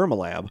of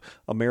Fermilab,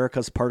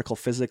 America's particle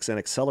physics and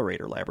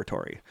accelerator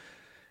laboratory.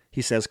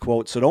 He says,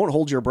 quote, "So don't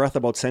hold your breath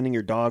about sending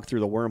your dog through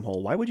the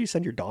wormhole." Why would you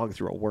send your dog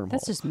through a wormhole?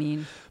 That's just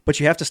mean. But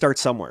you have to start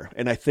somewhere.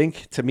 And I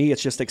think, to me,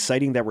 it's just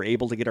exciting that we're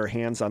able to get our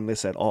hands on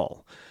this at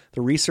all.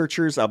 The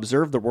researchers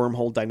observed the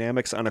wormhole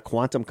dynamics on a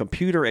quantum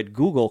computer at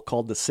Google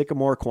called the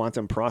Sycamore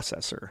Quantum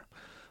Processor.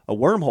 A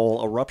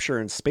wormhole, a rupture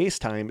in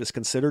space-time, is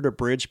considered a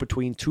bridge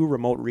between two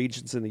remote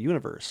regions in the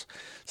universe.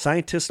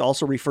 Scientists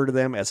also refer to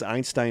them as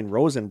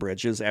Einstein-Rosen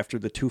bridges after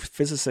the two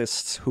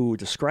physicists who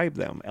described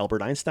them,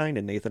 Albert Einstein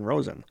and Nathan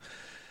Rosen.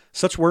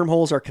 Such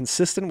wormholes are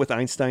consistent with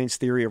Einstein's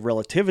theory of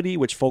relativity,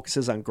 which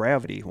focuses on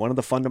gravity, one of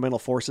the fundamental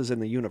forces in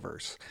the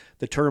universe.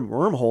 The term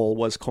wormhole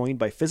was coined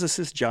by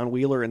physicist John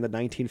Wheeler in the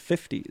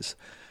 1950s.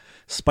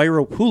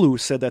 Spyro Pulu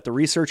said that the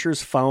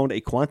researchers found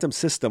a quantum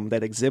system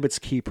that exhibits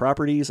key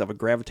properties of a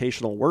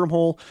gravitational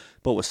wormhole,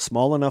 but was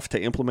small enough to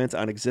implement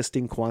on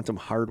existing quantum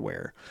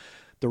hardware.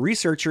 The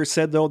researchers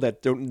said, though,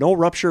 that no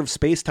rupture of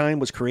space-time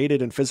was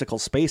created in physical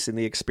space in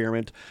the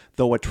experiment,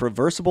 though a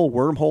traversable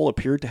wormhole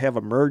appeared to have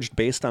emerged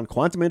based on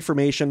quantum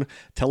information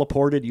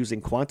teleported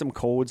using quantum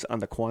codes on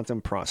the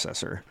quantum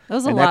processor.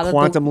 That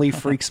quantumly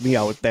freaks me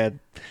out that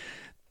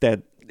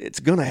it's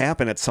going to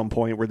happen at some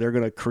point where they're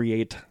going to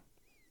create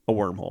a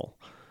wormhole.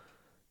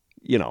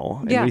 You know,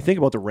 and when you think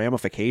about the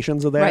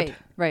ramifications of that.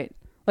 Right.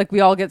 Like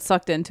we all get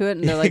sucked into it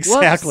and they're like,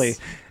 whoops.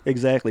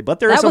 Exactly. But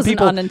there are some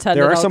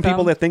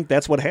people that think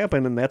that's what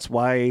happened, and that's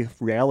why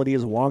reality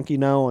is wonky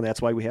now, and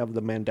that's why we have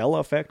the Mandela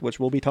effect, which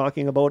we'll be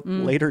talking about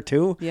later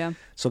too. Yeah.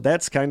 So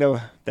that's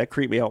that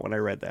creeped me out when I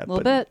read that. A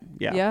little bit.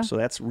 Yeah. So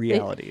that's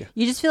reality.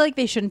 You just feel like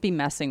they shouldn't be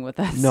messing with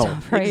that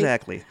stuff, right?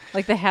 Exactly.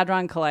 Like the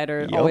Hadron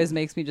Collider always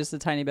makes me just a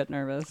tiny bit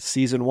nervous.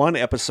 Season 1,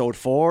 Episode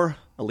 4,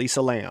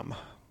 Elisa Lamb.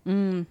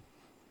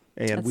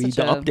 And we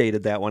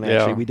updated that one,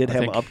 actually. We did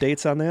have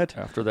updates on that.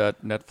 After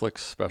that Netflix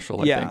special,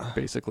 I think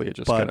basically it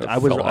just kind of I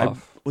fell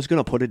off. was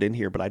going to put it in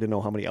here, but I didn't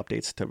know how many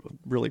updates to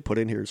really put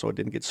in here, so it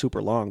didn't get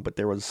super long. But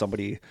there was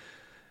somebody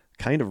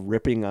kind of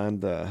ripping on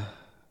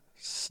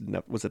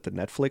was it the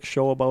Netflix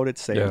show about it,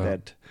 saying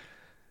that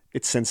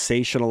it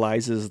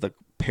sensationalizes the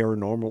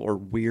paranormal or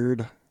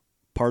weird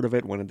part of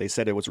it when they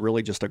said it was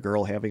really just a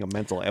girl having a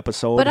mental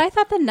episode. But I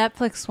thought the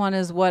Netflix one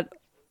is what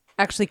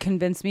actually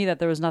convinced me that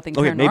there was nothing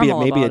paranormal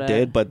maybe about it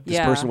did, but this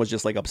person was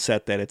just like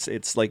upset that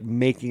it's like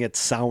making it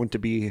sound to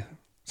be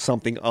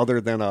something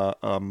other than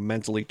a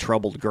mentally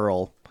troubled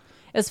girl.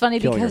 It's funny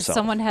because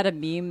someone had a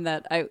meme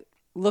that I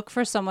look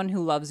for someone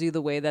who loves you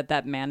the way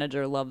that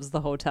manager loves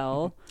the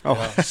hotel.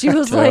 Oh, she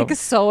was like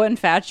so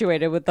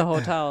infatuated with the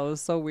hotel. It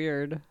was so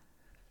weird.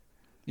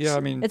 Yeah,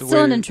 I mean, it's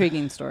still an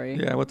intriguing story.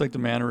 Yeah, with like the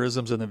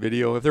mannerisms in the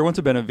video. If there wouldn't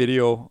have been a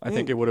video, I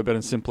think it would have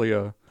been simply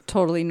a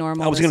totally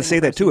normal. I was going to say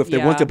that too. If there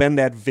wouldn't have been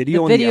that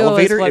video in the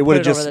elevator, it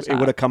would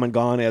have come and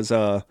gone as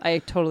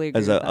I totally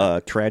agree as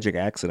a tragic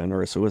accident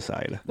or a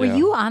suicide. Were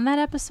you on that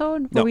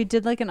episode where we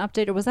did like an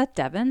update, or was that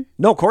Devin?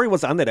 No, Kory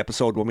was on that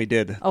episode when we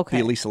did the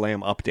Elisa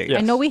Lamb update. Yes.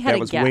 I know we had that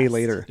was way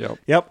later.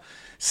 Yep.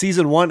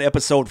 Season 1,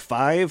 Episode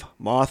 5,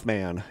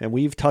 Mothman. And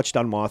we've touched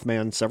on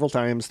Mothman several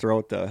times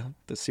throughout the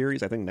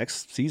series. I think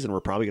next season we're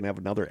probably going to have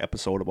another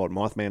episode about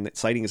Mothman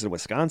sightings in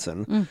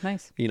Wisconsin.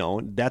 Nice. You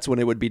know, that's when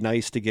it would be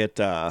nice to get...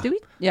 Do we?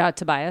 Yeah,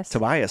 Tobias.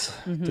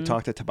 To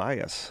talk to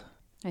Tobias.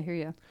 I hear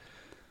you.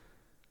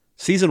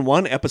 Season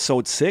 1,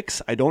 Episode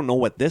 6. I don't know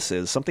what this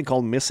is. Something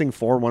called Missing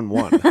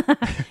 411.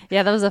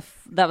 Yeah, that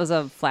was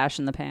a flash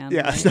in the pan.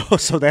 Yeah, right?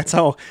 so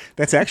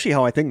that's actually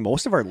how I think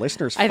most of our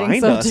listeners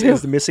find us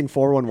is the Missing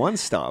 411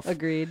 stuff.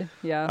 Agreed.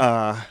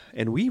 Yeah.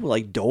 And we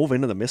like dove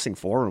into the Missing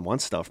 411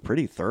 stuff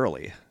pretty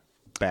thoroughly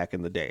back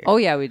in the day. Oh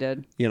yeah, we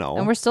did. You know,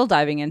 and we're still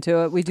diving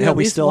into it. We do at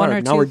least one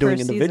or two. Now we're doing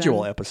per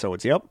individual season.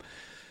 episodes. Yep.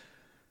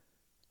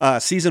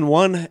 Season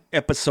 1,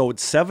 Episode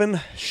 7,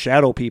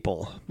 Shadow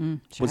People.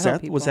 Was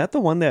that the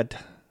one that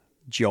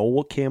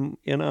Joe came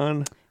in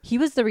on? He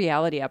was the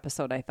reality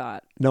episode, I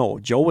thought. No,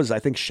 Joe was, I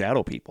think,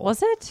 Shadow People.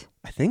 Was it?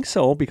 I think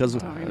so, because... I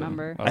don't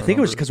remember. I think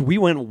it was because we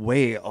went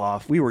way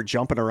off. We were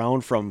jumping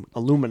around from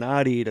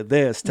Illuminati to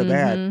this, to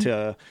that,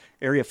 to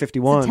Area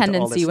 51, it's a tendency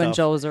to all this when stuff.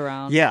 Joe's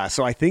around. Yeah,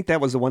 so I think that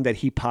was the one that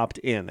he popped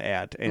in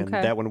at, and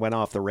that one went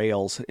off the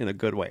rails in a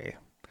good way.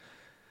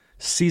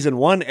 Season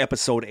 1,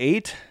 Episode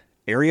 8...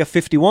 Area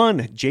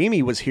 51.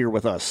 Jamie was here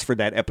with us for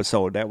that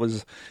episode.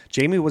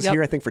 Jamie was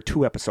here, I think, for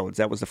 2 episodes.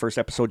 That was the first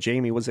episode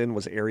Jamie was in,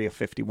 was Area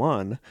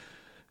 51.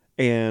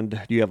 And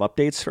do you have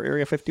updates for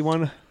Area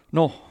 51?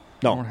 No. I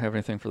don't have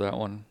anything for that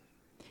one.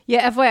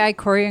 Yeah, FYI,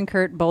 Kory and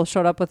Kurt both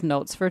showed up with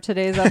notes for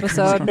today's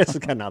episode. This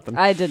got nothing.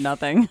 I did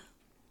nothing.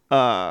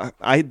 The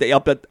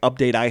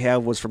update I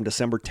have was from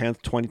December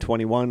 10th,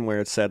 2021,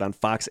 where it said on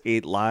Fox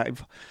 8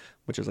 Live,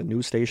 which is a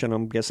news station,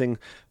 I'm guessing.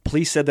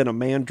 Police said that a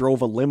man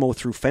drove a limo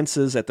through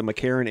fences at the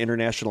McCarran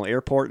International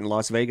Airport in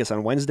Las Vegas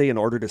on Wednesday in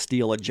order to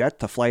steal a jet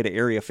to fly to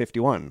Area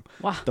 51.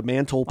 Wow. The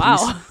man told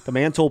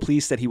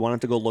police that he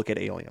wanted to go look at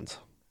aliens.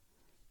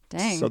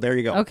 Dang. So there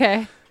you go.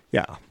 Okay.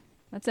 Yeah.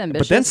 That's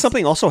ambitious. But then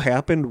something also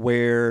happened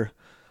where,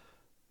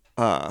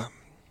 of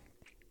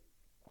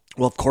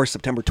course,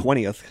 September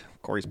 20th,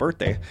 Kory's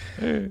birthday,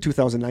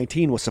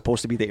 2019 was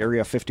supposed to be the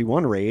Area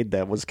 51 raid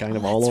that was kind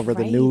of all over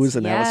the news,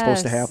 and that was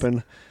supposed to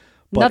happen.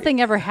 But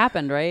Nothing ever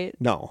happened, right?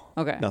 No.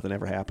 Okay. Nothing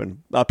ever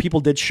happened. People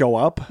did show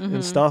up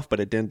and stuff, but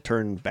it didn't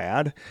turn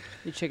bad.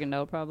 You chickened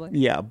out, probably.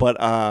 Yeah, but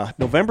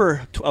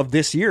November of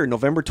this year,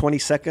 November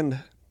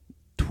 22nd,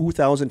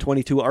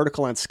 2022,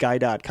 article on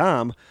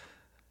sky.com,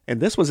 and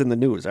this was in the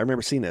news. I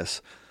remember seeing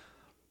this.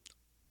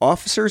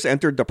 Officers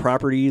entered the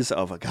properties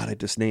of, I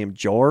just named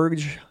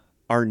George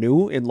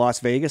Arnoux in Las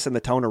Vegas and the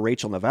town of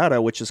Rachel,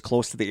 Nevada, which is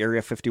close to the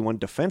Area 51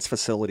 defense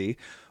facility,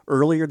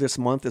 earlier this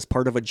month as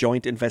part of a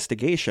joint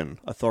investigation.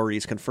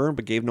 Authorities confirmed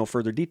but gave no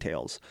further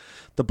details.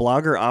 The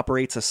blogger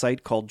operates a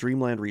site called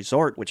Dreamland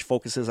Resort, which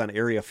focuses on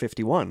Area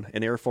 51,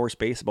 an Air Force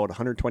base about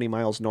 120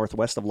 miles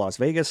northwest of Las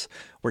Vegas,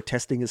 where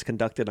testing is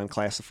conducted on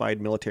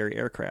classified military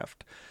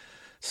aircraft.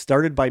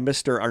 Started by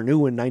Mr.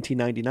 Arnoux in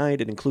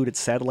 1999, it included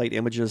satellite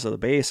images of the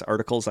base,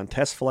 articles on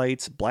test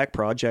flights, black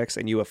projects,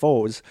 and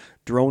UFOs,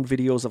 drone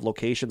videos of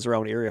locations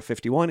around Area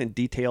 51, and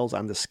details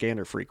on the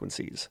scanner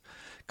frequencies.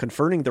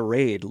 Confirming the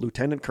raid,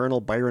 Lieutenant Colonel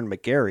Byron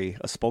McGarry,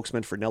 a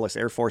spokesman for Nellis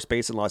Air Force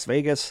Base in Las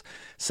Vegas,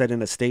 said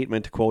in a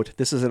statement, quote,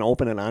 "This is an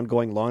open and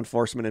ongoing law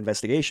enforcement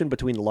investigation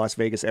between the Las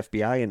Vegas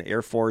FBI and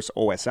Air Force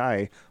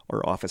OSI,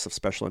 or Office of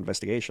Special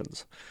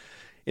Investigations."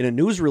 In a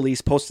news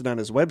release posted on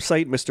his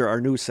website, Mr.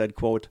 Arnoux said,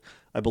 quote,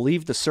 "I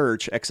believe the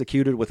search,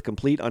 executed with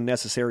complete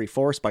unnecessary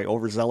force by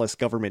overzealous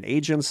government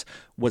agents,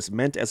 was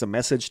meant as a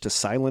message to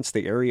silence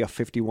the Area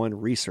 51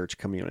 research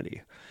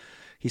community."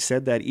 He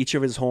said that each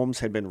of his homes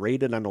had been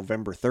raided on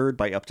November 3rd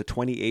by up to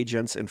 20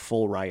 agents in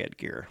full riot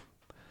gear.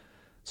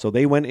 So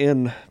they went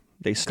in,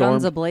 they stormed.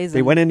 Guns a-blazing.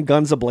 They went in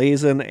guns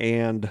a-blazing,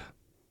 and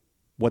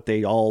what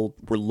they all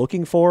were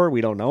looking for,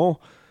 we don't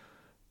know.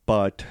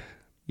 But,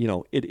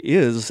 it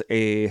is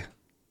a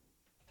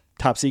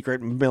top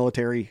secret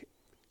military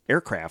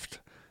aircraft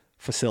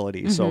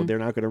facility. So they're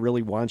not going to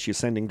really want you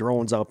sending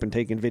drones up and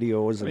taking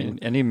videos. I mean,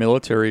 any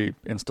military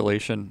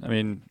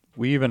installation,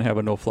 we even have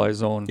a no-fly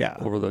zone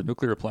over the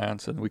nuclear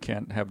plants, and we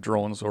can't have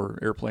drones or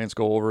airplanes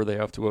go over. They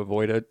have to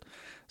avoid it.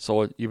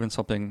 So even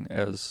something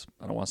as,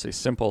 I don't want to say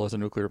simple as a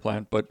nuclear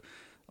plant, but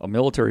a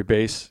military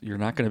base, you're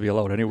not going to be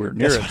allowed anywhere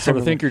near it. So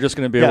to think you're just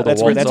going to be able to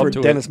waltz up to it. That's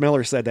where Dennis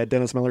Miller said that.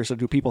 Dennis Miller said,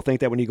 do people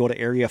think that when you go to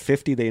Area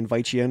 50, they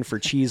invite you in for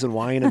cheese and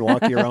wine and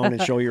walk you around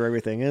and show you where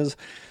everything is?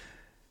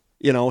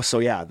 So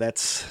yeah,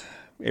 that's...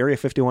 Area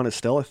 51 is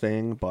still a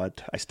thing,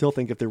 but I still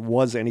think if there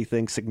was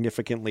anything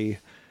significantly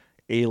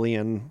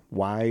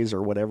alien-wise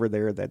or whatever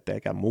there, that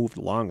got moved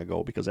long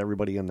ago, because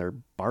everybody and their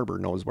barber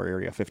knows where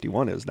Area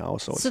 51 is now.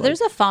 So there's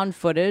a found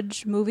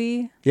footage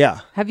movie.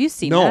 Yeah. Have you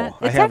seen No, that?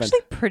 I It's haven't.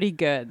 actually pretty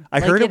good. I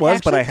heard it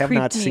was, but I have actually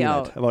not creeped seen me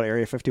out. it. About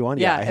Area 51?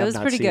 Yeah, I have it was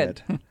not pretty seen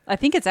good. it. I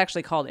think it's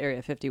actually called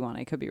Area 51.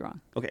 I could be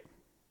wrong. Okay.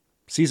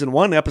 Season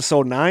 1,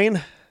 Episode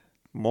 9,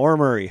 More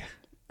Murray.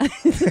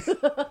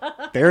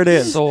 There it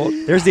is. So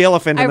there's the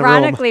elephant in the room.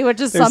 Ironically, which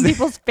is some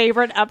people's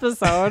favorite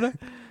episode.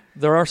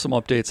 there are some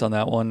updates on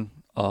that one.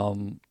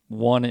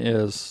 One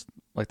is,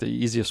 like the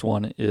easiest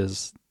one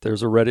is,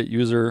 there's a Reddit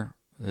user.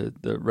 The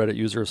Reddit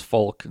user is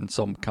Fulk, and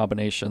some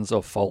combinations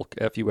of Fulk,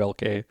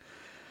 F-U-L-K.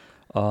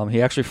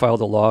 He actually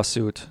filed a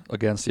lawsuit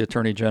against the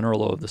Attorney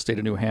General of the state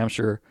of New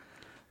Hampshire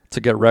to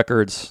get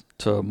records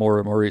to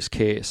Maura Murray's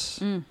case.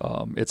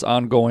 It's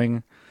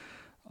ongoing.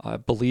 I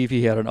believe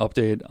he had an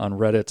update on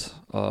Reddit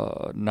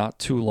not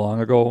too long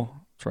ago. I'm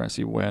trying to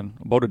see when.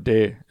 About a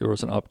day, there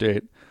was an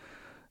update.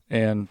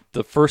 And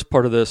the first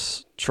part of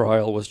this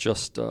trial was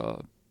just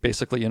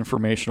basically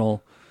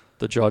informational.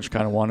 The judge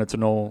kind of wanted to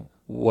know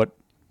what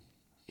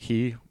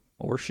he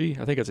or she,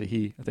 I think it's a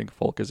he, I think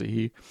Fulk is a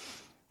he,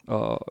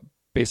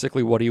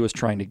 basically what he was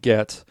trying to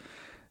get.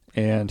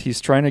 And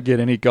he's trying to get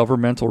any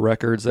governmental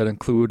records that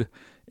include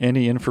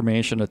any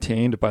information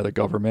attained by the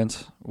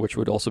government, which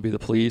would also be the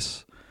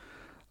police.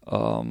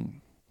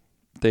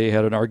 They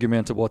had an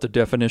argument of what the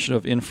definition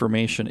of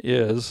information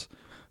is,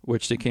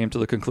 which they came to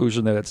the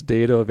conclusion that it's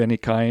data of any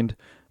kind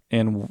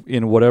and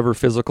in whatever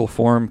physical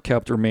form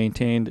kept or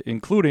maintained,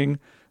 including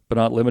but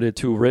not limited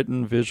to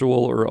written,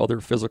 visual, or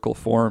other physical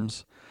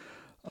forms.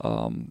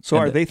 So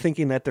are they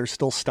thinking that there's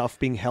still stuff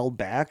being held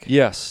back?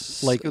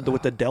 Yes. Like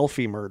with the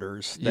Delphi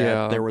murders,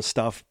 that there was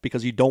stuff,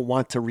 because you don't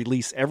want to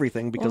release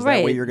everything, because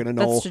that way you're going to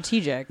know. That's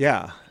strategic.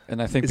 Yeah.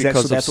 And I think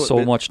because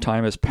so much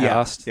time has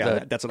passed,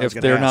 that's what I was if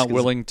gonna they're ask, not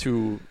willing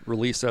to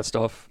release that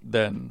stuff,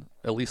 then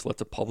at least let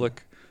the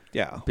public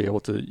be able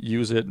to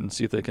use it and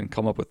see if they can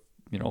come up with,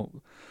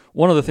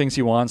 one of the things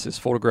he wants is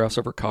photographs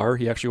of her car.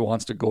 He actually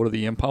wants to go to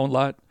the impound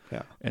lot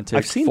and take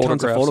I've seen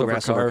tons of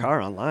photographs of her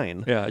car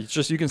online. Yeah, it's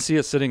just, you can see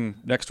it sitting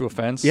next to a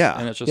fence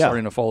and it's just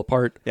starting to fall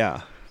apart.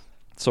 Yeah.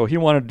 So he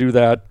wanted to do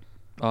that.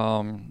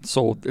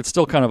 So it's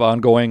still kind of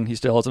ongoing. He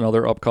still has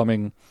another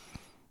upcoming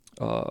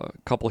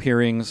couple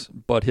hearings,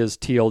 but his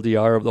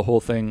TLDR of the whole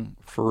thing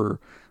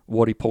for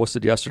what he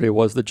posted yesterday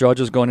was, the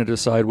judge is going to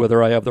decide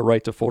whether I have the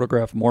right to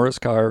photograph Maura's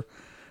car,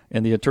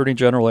 and the Attorney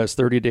General has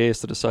 30 days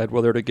to decide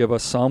whether to give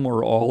us some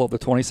or all of the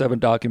 27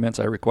 documents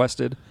I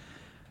requested.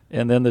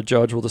 And then the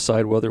judge will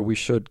decide whether we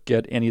should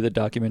get any of the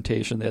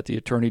documentation that the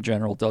Attorney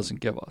General doesn't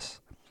give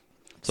us.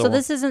 So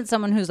this isn't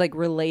someone who's like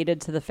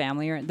related to the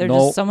family, or they're No.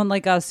 just someone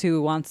like us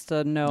who wants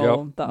to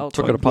know the outcome.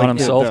 Took it upon Like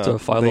himself to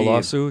file a the-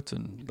 lawsuit,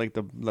 and Like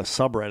the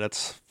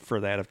subreddits for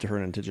that have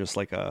turned into just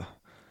like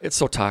it's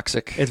so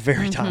toxic. it's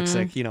very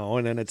toxic,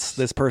 and then it's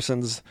this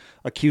person's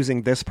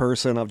accusing this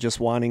person of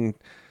just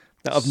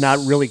of not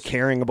really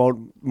caring about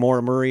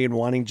Maura Murray and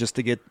wanting just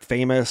to get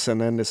famous, and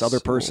then this other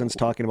person's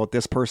talking about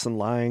this person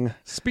lying.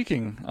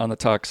 Speaking on the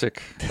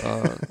toxic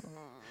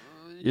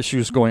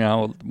issues going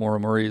on with Maura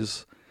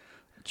Murray's,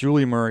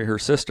 Julie Murray, her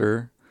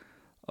sister,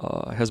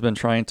 has been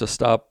trying to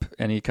stop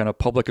any kind of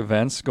public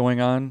events going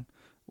on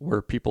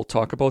where people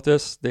talk about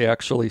this. They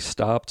actually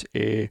stopped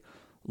a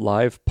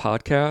live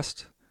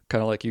podcast,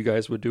 kind of like you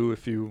guys would do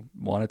if you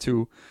wanted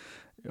to.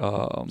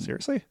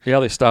 Seriously? Yeah,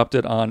 they stopped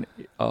it on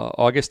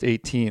August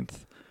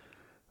 18th.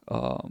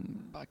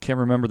 I can't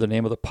remember the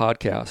name of the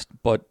podcast,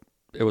 but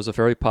it was a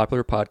very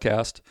popular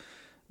podcast.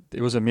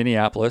 It was in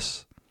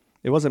Minneapolis.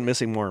 It wasn't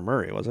Missing Maura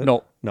Murray, was it?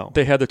 No.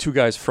 They had the two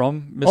guys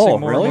from Missing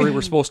Maura really? Murray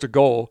were supposed to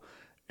go,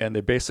 and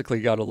they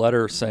basically got a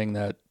letter saying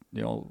that,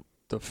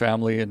 the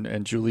family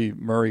and Julie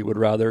Murray would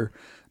rather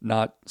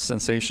not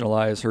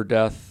sensationalize her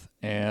death,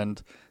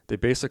 and they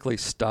basically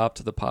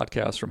stopped the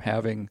podcast from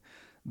having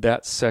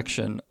that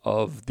section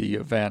of the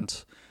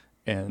event,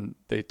 and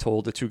they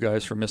told the two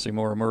guys from Missing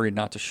Maura Murray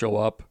not to show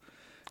up.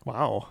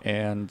 Wow.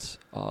 And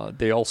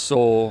they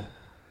also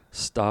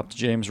stopped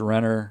James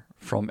Renner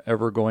from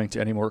ever going to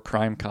any more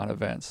CrimeCon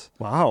events.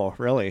 Wow,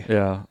 really?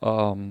 Yeah.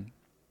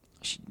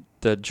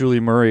 That Julie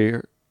Murray,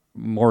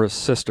 Maura's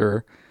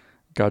sister,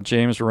 got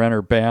James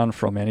Renner banned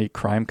from any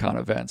CrimeCon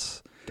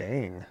events.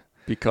 Dang.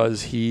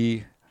 Because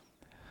he,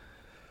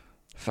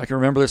 if I can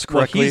remember this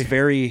correctly, he's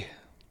very...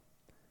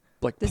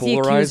 like Does he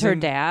polarizing. accuse her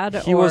dad?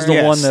 He was the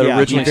Yes, one that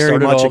originally he very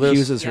started much all this.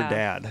 accuses her Yeah.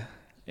 dad.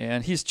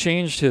 And he's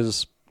changed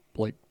his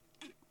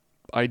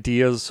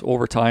ideas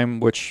over time,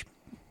 which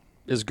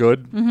is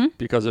good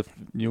because if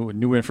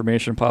new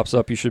information pops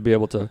up, you should be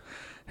able to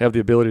have the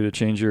ability to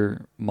change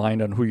your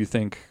mind on who you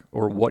think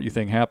or what you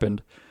think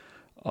happened.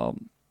 I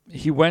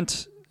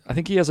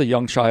think he has a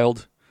young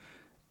child,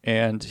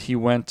 and he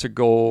went to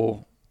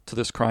go to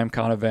this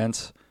CrimeCon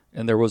event,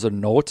 and there was a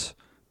note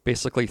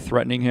basically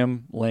threatening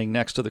him laying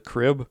next to the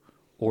crib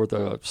or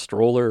the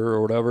stroller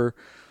or whatever.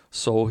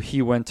 So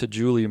he went to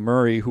Julie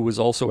Murray, who was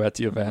also at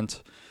the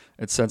event,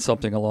 and said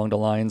something along the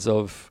lines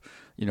of,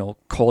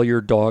 call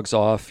your dogs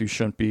off. You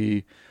shouldn't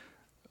be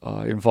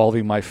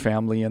involving my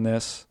family in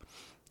this.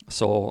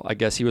 So I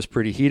guess he was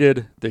pretty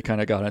heated. They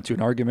kind of got into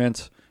an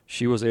argument.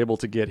 She was able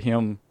to get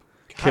him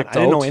kicked out. I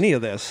didn't know any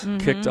of this.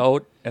 Kicked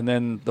out. And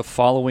then the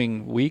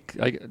following week,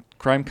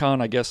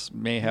 CrimeCon, I guess,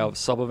 may have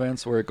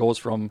sub-events where it goes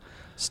from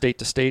state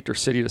to state or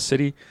city to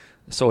city.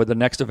 So at the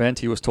next event,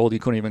 he was told he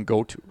couldn't even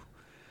go to.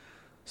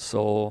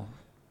 So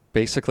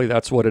basically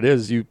that's what it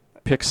is. You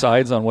pick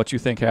sides on what you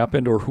think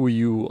happened or who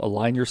you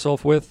align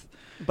yourself with.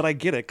 But I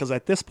get it, because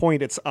at this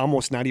point, it's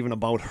almost not even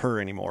about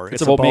her anymore.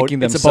 It's about making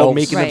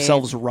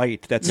themselves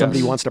right. That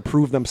somebody wants to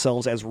prove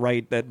themselves as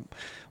right, that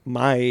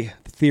my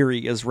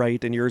theory is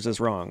right and yours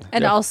is wrong.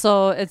 And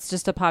also, it's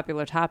just a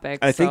popular topic.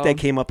 I think that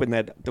came up in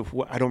that.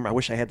 I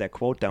wish I had that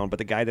quote down, but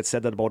the guy that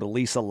said that about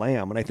Elisa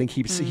Lam, and I think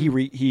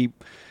he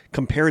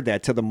compared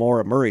that to the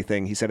Maura Murray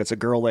thing. He said it's a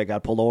girl that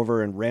got pulled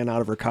over and ran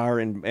out of her car,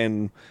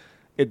 and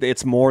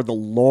it's more the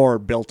lore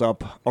built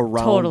up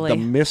around the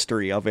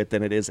mystery of it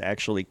than it is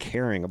actually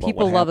caring about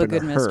people what love a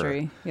happened good to her.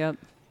 mystery. Yep.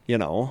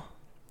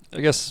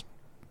 I guess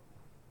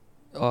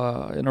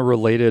in a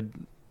related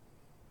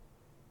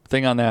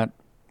thing on that,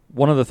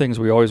 one of the things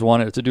we always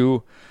wanted to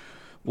do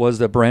was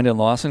the Brandon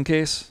Lawson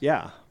case.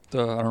 Yeah. I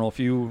don't know if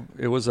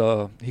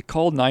he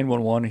called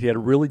 911. He had a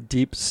really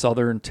deep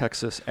Southern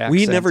Texas accent.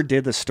 We never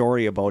did the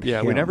story about him.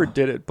 Yeah, we never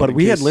did it. But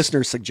we had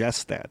listeners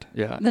suggest that.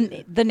 Yeah.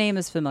 The name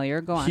is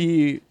familiar. Go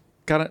on.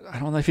 I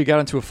don't know if he got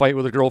into a fight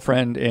with a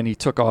girlfriend and he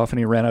took off and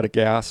he ran out of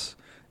gas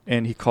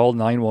and he called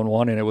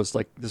 911, and it was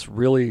like this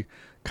really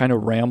kind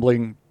of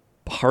rambling,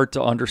 hard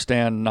to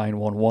understand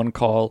 911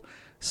 call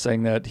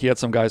saying that he had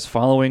some guys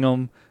following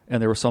him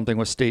and there was something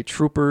with state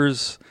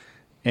troopers,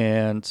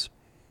 and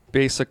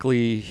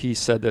basically he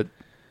said that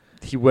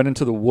he went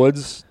into the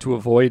woods to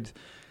avoid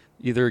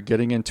either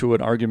getting into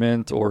an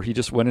argument or he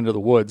just went into the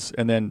woods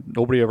and then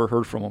nobody ever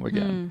heard from him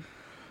again.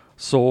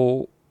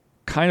 So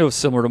kind of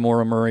similar to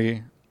Maura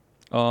Murray.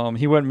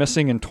 He went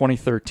missing in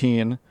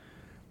 2013,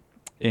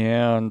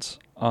 and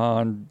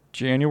on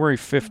January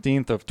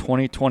 15th of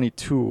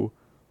 2022,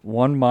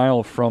 1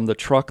 mile from the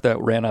truck that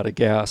ran out of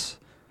gas,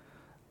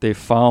 they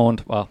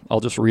found, I'll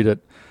just read it.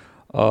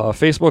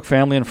 Facebook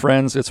family and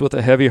friends, it's with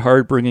a heavy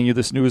heart bringing you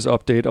this news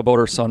update about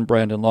our son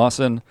Brandon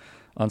Lawson.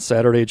 On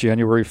Saturday,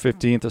 January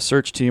 15th, a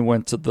search team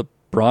went to the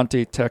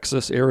Bronte,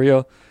 Texas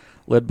area,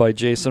 led by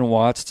Jason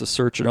Watts, to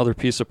search another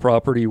piece of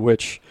property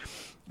which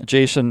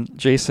Jason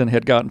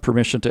had gotten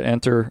permission to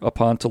enter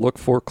upon to look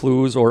for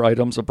clues or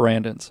items of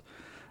Brandon's.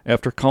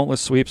 After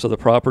countless sweeps of the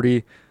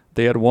property,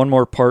 they had one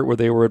more part where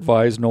they were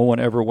advised no one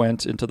ever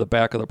went into the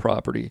back of the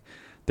property.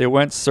 They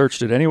went,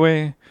 searched it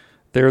anyway.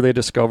 There the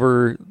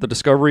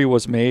discovery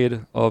was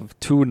made of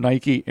 2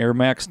 Nike Air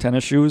Max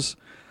tennis shoes,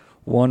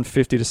 one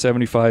 50 to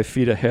 75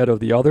 feet ahead of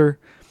the other,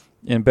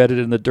 embedded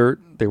in the dirt.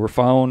 They were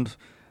found,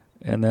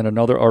 and then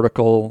another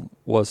article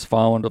was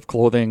found of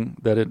clothing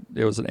that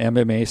it was an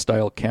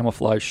MMA-style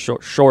camouflage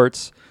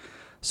shorts.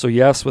 So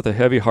yes, with a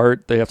heavy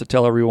heart, they have to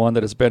tell everyone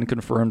that it's been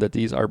confirmed that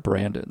these are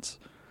Brandon's.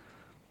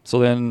 So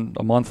then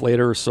a month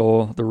later or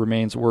so, the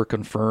remains were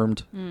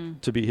confirmed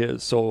to be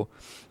his. So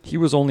he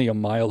was only a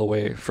mile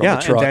away from the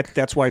truck. And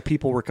that's why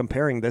people were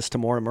comparing this to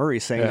Maura Murray,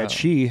 saying that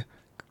she,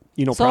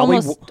 so probably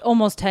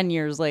almost 10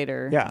 years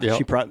later. Yeah, Yep.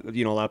 she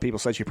probably, a lot of people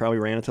said she probably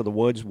ran into the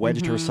woods,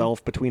 wedged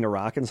herself between a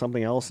rock and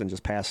something else, and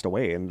just passed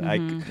away. And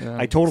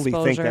I totally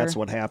think that's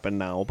what happened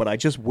now. But I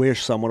just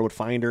wish someone would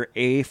find her,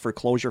 A, for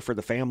closure for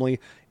the family,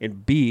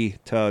 and B,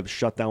 to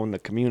shut down the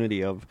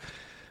community of.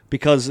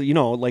 Because,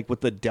 like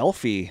with the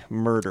Delphi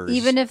murders.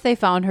 Even if they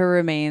found her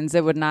remains,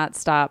 it would not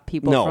stop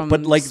people from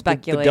but like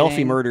speculating. the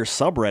Delphi murders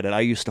subreddit, I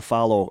used to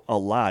follow a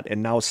lot.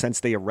 And now since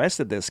they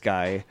arrested this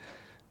guy,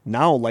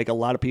 now like a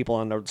lot of people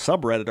on the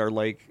subreddit are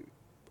like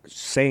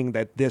saying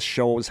that this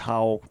shows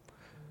how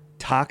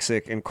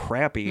toxic and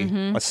crappy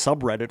a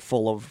subreddit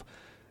full of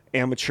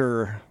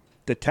amateur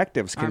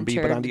detectives can be.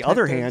 But on the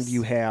other hand,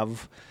 you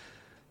have,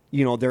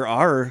 there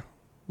are...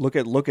 Look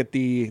at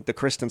the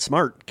Kristen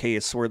Smart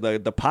case where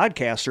the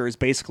podcaster is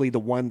basically the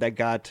one that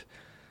got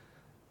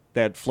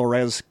that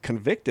Flores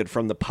convicted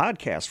from the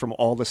podcast, from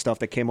all the stuff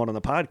that came out on the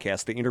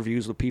podcast, the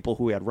interviews with people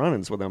who had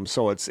run-ins with him.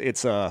 So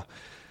it's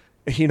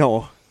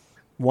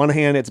one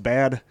hand it's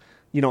bad,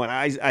 and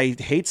I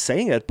hate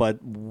saying it, but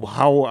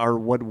how are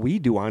what we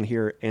do on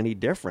here any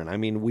different? I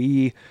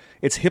mean,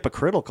 it's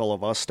hypocritical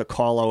of us to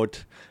call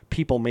out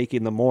people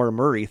making the Maura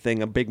Murray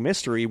thing a big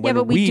mystery. When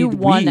but we do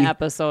one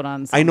episode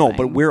on something. I know,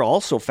 but we're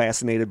also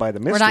fascinated by the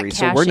mystery,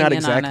 so we're not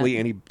exactly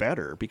any any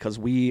better because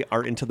we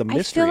are into the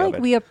mystery I feel of like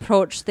it. we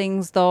approach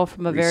things, though,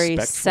 from a very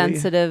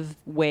sensitive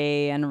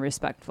way and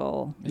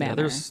respectful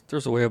manner.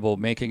 There's a way about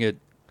making it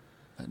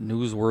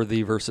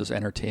newsworthy versus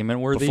entertainment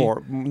worthy.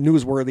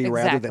 Newsworthy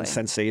rather than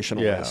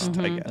sensationalist,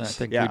 I guess. And I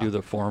think we do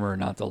the former,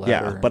 not the latter.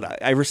 Yeah,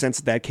 but ever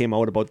since that came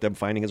out about them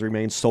finding his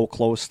remains so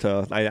close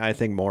to, I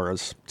think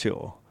Maura's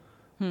too.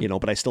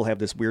 But I still have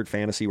this weird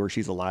fantasy where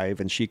she's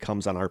alive and she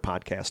comes on our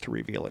podcast to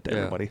reveal it to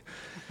everybody.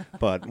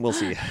 But we'll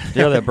see.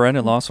 That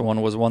Brandon Lawson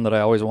one was one that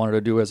I always wanted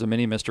to do as a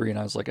mini mystery, and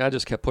I was like, I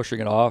just kept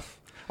pushing it off.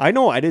 I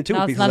know, I did too,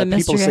 because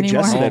people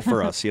suggested it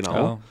for us,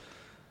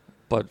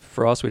 But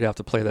for us, we'd have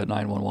to play that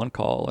 911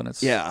 call, and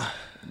it's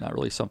not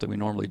really something we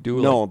normally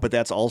do. No, but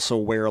that's also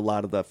where a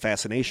lot of the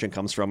fascination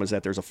comes from, is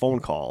that there's a phone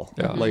call,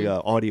 like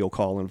an audio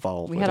call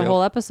involved. We had a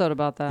whole episode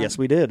about that. Yes,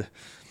 we did.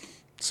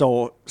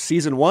 So,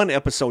 Season 1,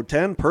 Episode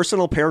 10,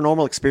 Personal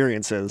Paranormal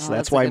Experiences.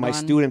 That's why my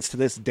students to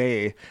this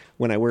day,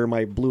 when I wear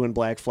my blue and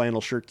black flannel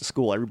shirt to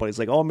school, everybody's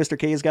like, oh, Mr.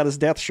 K's got his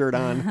death shirt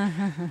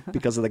on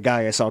because of the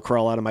guy I saw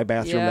crawl out of my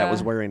bathroom that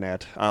was wearing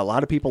that. A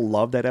lot of people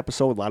loved that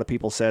episode. A lot of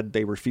people said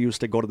they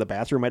refused to go to the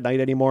bathroom at night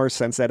anymore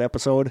since that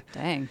episode.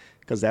 Dang.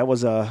 Because that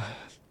was a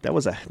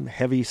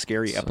heavy,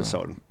 scary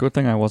episode. Good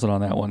thing I wasn't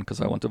on that one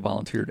because I wouldn't have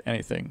volunteered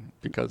anything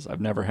because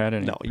I've never had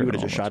any. No, you would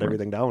have just shot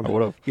everything down. I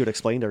would have. You would have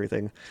explained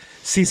everything.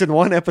 Season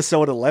 1,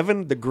 Episode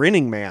 11, The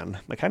Grinning Man.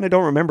 I kind of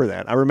don't remember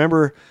that. I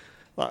remember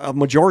a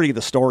majority of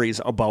the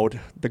stories about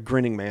The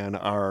Grinning Man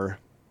are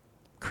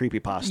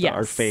creepypasta,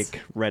 are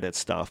fake Reddit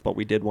stuff, but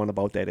we did one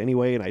about that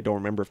anyway, and I don't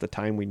remember if the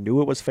time we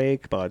knew it was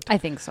fake, but... I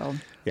think so.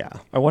 Yeah.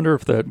 I wonder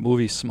if that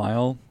movie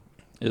Smile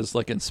is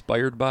like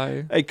inspired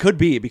by. It could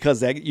be,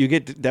 because you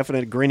get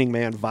definite Grinning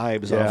Man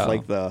vibes off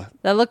like the.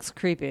 That looks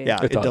creepy.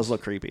 Yeah, it does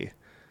look creepy.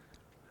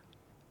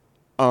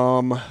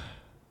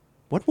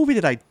 What movie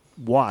did I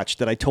watch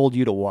that I told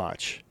you to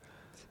watch?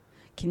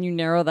 Can you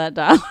narrow that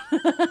down?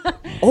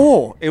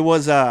 Oh, it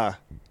was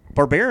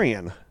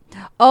Barbarian.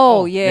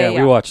 Oh, yeah.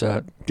 We watched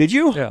that. Did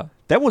you? Yeah.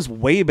 That was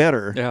way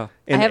better. Yeah.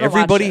 And I haven't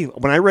everybody, watched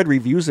it. when I read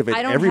reviews of it,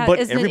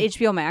 Isn't it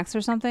HBO Max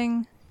or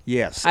something?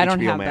 Yes, I don't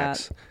HBO have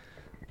Max. that.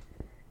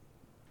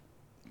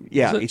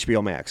 Yeah,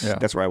 HBO Max. Yeah.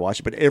 That's where I watched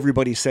it. But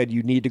everybody said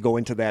you need to go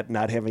into that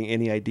not having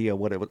any idea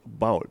what it was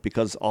about,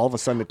 because all of a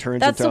sudden it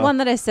turns That's into... the one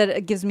that I said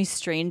it gives me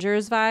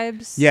Strangers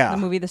vibes. Yeah. The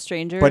movie The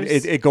Strangers. But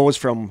it goes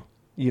from,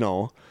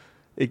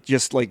 it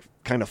just like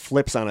kind of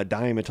flips on a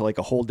dime into like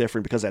a whole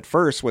different, because at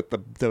first with the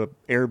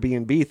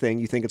Airbnb thing,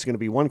 you think it's going to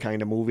be one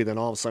kind of movie, then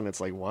all of a sudden it's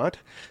like, what?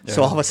 Yeah.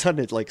 So all of a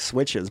sudden it like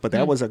switches, but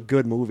that was a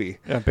good movie.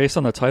 Yeah, based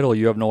on the title,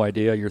 you have no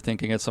idea. You're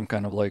thinking it's some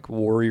kind of like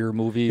warrior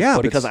movie. Yeah,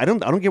 because I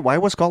don't get why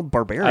it was called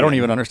Barbarian. I don't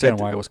even understand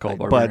why it was called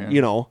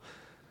Barbarian. But,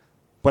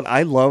 but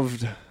I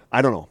loved,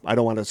 I don't know, I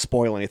don't want to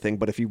spoil anything,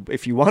 but if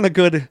you want a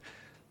good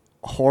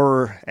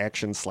horror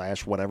action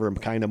 / whatever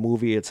kind of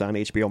movie, it's on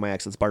HBO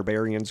Max. It's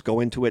Barbarians. Go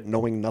into it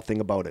knowing nothing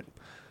about it.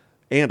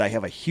 And I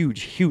have a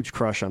huge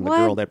crush on the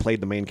girl that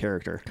played the main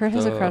character. Kurt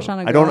has a crush on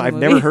a girl. I've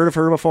never heard of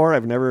her before.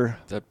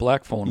 That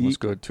Black Phone was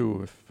good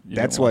too. If you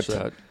that's what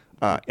that.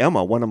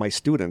 Emma, one of my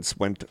students,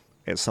 went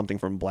as something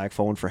from Black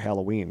Phone for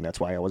Halloween. That's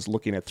why I was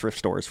looking at thrift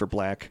stores for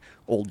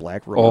old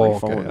black rotary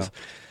phones.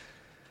 Yeah.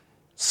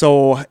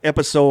 So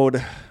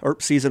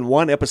season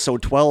 1,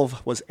 episode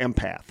 12 was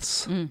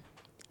empaths. And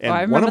I one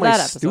of remember my that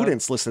episode.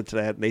 students listened to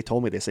that, and they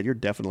told me, they said, you're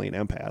definitely an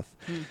empath.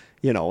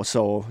 You know,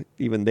 so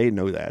even they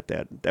knew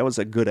that was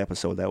a good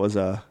episode. That was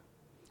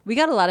We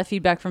got a lot of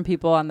feedback from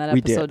people on that We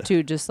episode did.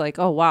 too. Just like,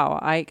 oh wow,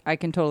 I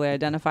can totally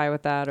identify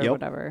with that or Yep.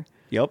 whatever.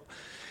 Yep.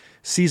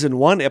 Season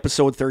 1,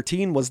 episode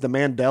 13 was the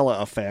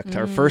Mandela Effect,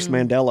 our first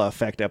Mandela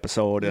Effect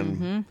episode.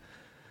 And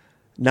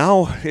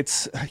now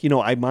it's, you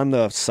know, I'm on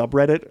the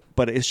subreddit,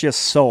 but it's just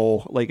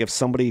so, like, if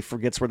somebody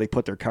forgets where they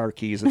put their car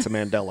keys, it's a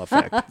Mandela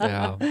Effect.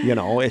 Yeah. You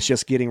know, it's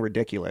just getting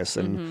ridiculous.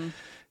 And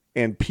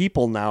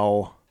people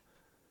now,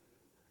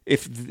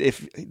 if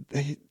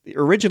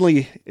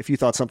originally, if you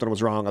thought something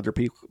was wrong, other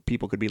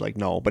people could be like,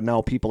 no. But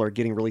now people are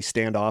getting really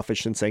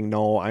standoffish and saying,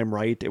 no, I'm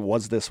right. It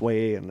was this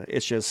way. And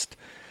it's just,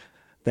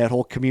 that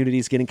whole community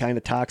is getting kind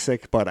of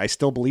toxic. But I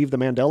still believe the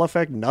Mandela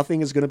Effect.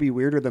 Nothing is going to be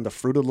weirder than the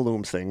Fruit of the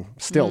Looms thing.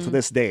 Still to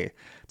this day,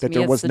 that me,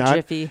 there it's was the not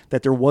Jiffy.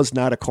 that there was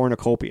not a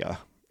cornucopia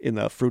in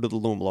the Fruit of the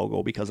Loom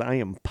logo, because I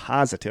am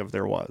positive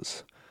there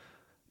was.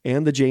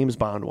 And the James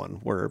Bond one,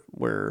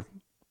 where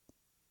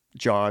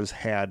Jaws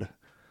had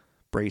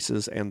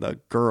braces and the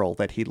girl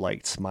that he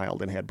liked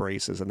smiled and had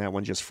braces, and that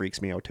one just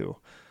freaks me out too.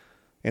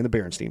 And the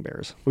Berenstein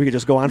Bears. We could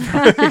just go on.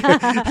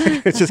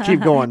 Let's just keep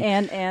going.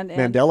 And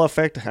Mandela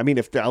Effect. I mean,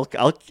 if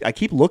I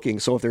keep looking,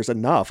 so if there's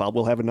enough,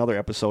 we'll have another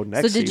episode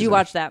next. So did season. you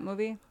watch that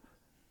movie?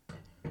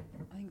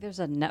 I think there's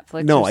a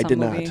Netflix. No, or I some did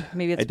movie. not.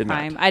 Maybe it's I did not.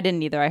 Prime. I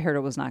didn't either. I heard it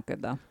was not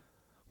good though.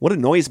 What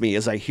annoys me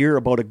is I hear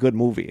about a good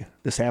movie.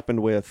 This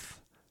happened with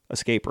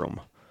Escape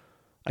Room.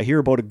 I hear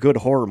about a good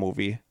horror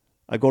movie.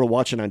 I go to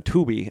watch it on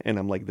Tubi, and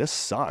I'm like, this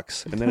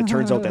sucks. And then it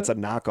turns out that's a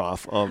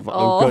knockoff of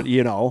a good,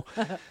 you know.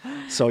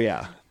 So,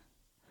 yeah.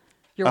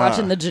 You're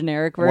watching the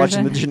generic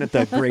version. Watching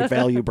the Great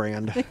Value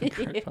brand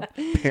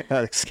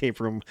Escape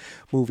Room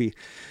movie.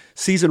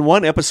 Season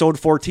 1, episode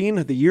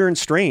 14, The Year in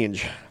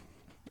Strange.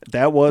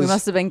 That was... We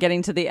must have been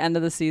getting to the end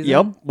of the season.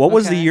 Yep. What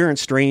was The Okay. Year in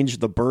Strange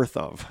the birth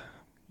of?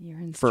 Year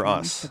in for Strange,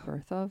 us? The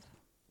birth of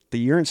The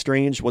Year in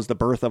Strange was the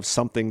birth of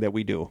something that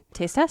we do.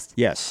 taste test.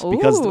 Yes,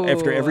 because Ooh.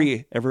 after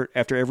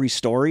every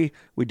story,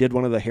 we did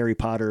one of the Harry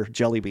Potter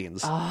jelly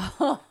beans.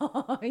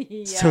 Oh,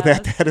 yes. So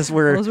that is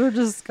where Those were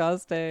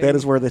disgusting. that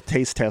is where the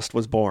taste test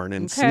was born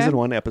in Okay. season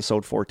 1,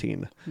 episode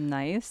 14,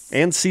 nice.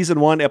 and season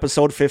 1,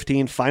 episode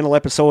 15, final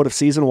episode of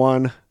season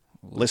 1,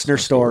 listener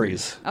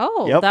stories.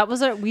 Oh, Yep. that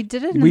was we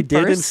did it. In We the did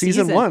in first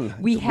season season. 1.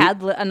 We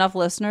had enough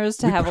listeners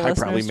to have a I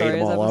listener probably made stories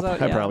them all episode.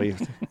 up. I Yeah. probably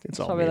it's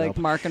all Probably made like up.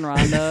 Mark and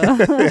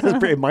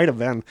Rhonda. It might have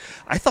been.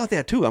 I thought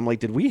that too. I'm like,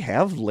 did we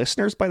have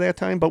listeners by that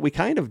time? But we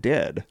kind of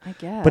did. I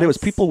guess. But it was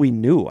people we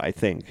knew, I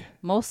think.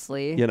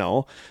 mostly. You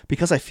know,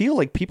 because I feel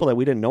like people that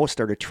we didn't know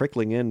started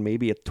trickling in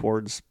maybe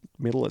towards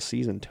middle of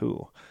season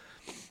 2,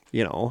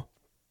 you know.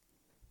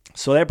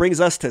 So that brings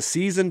us to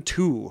season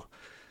 2.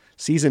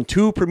 Season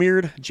 2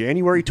 premiered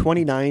January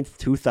 29th,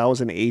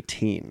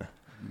 2018.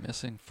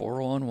 Missing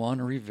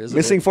 411 revisited.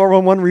 Missing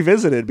 411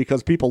 revisited,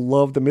 because people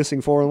love the Missing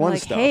We're 411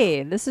 like, stuff.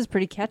 hey, this is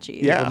pretty catchy.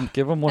 Yeah.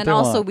 Give them what And they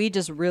also, want. we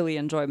just really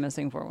enjoy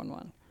Missing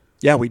 411.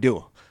 Yeah, we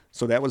do.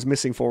 So that was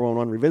Missing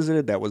 411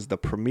 revisited. That was the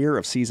premiere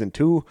of season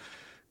 2.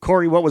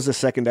 Corey, what was the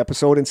second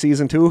episode in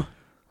season 2?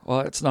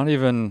 Well, it's not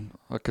even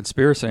a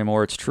conspiracy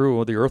anymore. It's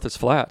true. The Earth is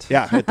flat.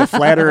 Yeah, the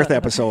Flat Earth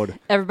episode.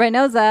 Everybody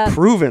knows that.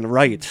 Proven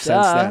right since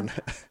Duh. then.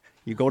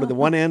 You go to the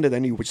one end, and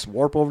then you just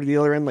warp over to the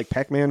other end like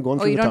Pac-Man going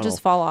Oh, through you the don't tunnel.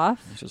 just fall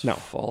off? You just No.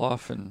 fall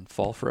off and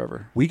fall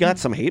forever. We got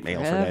some hate mail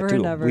for Forever that, too.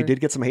 and ever. We did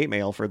get some hate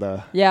mail for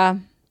the... Yeah.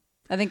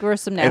 I think there were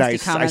some And nasty I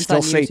comments still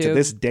on say YouTube. to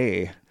this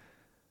day,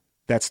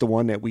 that's the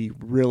one that we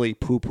really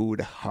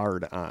poo-pooed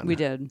hard on. We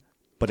did.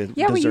 But it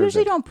Yeah, we deserves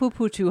usually it. don't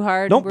poo-poo too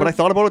hard. No, but I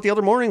thought about it the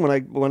other morning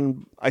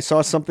when I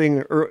saw something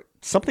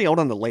out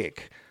on the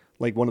lake,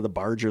 like one of the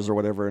barges or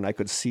whatever, and I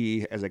could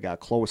see as it got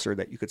closer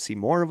that you could see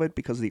more of it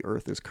because the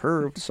Earth is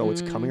curved, so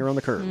it's coming around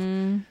the curve.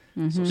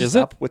 So Is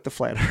stop it? with the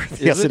flat Earth?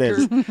 Is Yes, it it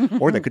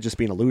is. Or that could just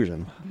be an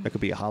illusion. That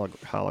could be a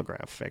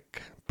holographic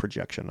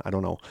projection. I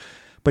don't know.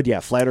 But yeah,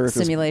 flat Earth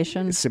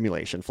Simulation? is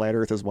simulation. Flat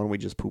Earth is one we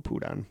just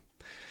poo-pooed on.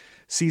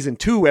 Season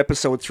 2,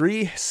 episode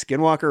 3,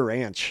 Skinwalker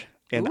Ranch.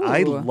 And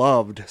I Ooh.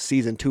 loved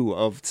season 2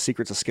 of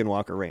Secrets of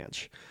Skinwalker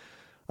Ranch.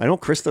 I know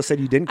Krista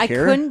said you didn't I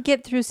care. couldn't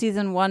get through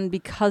season 1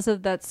 because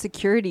of that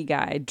security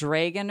guy,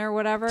 Dragon or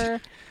whatever.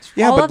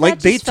 Yeah, All but of like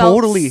that they just felt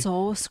totally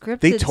so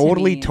scripted. they to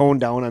totally me. toned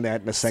down on that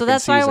in the second So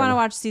that's season. why I want to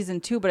watch season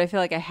 2, but I feel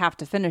like I have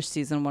to finish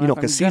season 1. You know,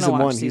 because because season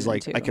 1 he's season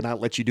like, 2. I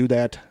cannot let you do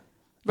that.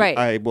 Right.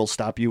 I will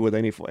stop you with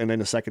any. And then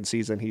the second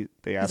season,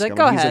 they ask like, him.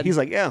 "Go he's, ahead." he's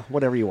like, yeah,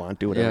 whatever you want,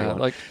 do whatever Yeah, you want.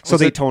 like, So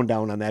was they it- toned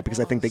down on that because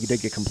I think they did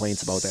get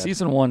complaints about that.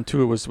 Season 1,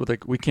 2, it was with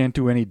like, we can't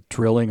do any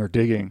drilling or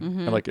digging. Mm-hmm.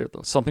 And like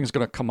something's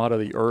going to come out of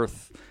the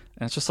earth.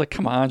 And it's just like,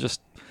 come on,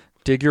 just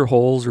dig your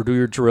holes or do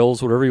your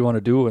drills, whatever you want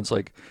to do. And it's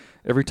like,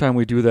 every time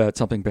we do that,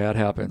 something bad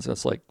happens.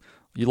 It's like,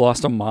 you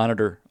lost a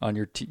monitor on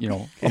your,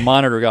 a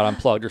monitor got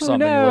unplugged or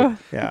something. no. Like,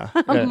 Yeah.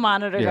 A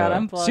monitor got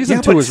unplugged.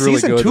 Season 2 was really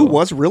season good. Season 2 though.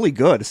 was really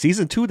good.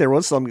 Season 2, there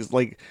was some,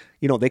 like,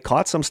 they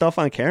caught some stuff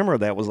on camera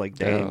that was like,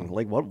 dang, Yeah.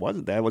 like, what was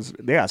it? That was,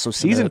 yeah. So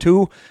season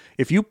 2,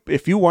 if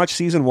you watch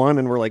season 1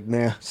 and we're like,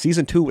 nah,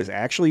 season 2 was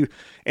actually,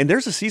 and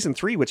there's a season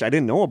 3, which I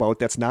didn't know about,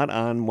 that's not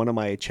on one of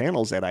my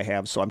channels that I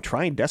have. So I'm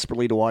trying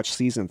desperately to watch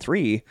season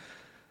 3.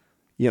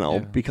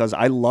 Because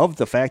I love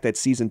the fact that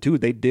season 2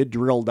 they did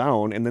drill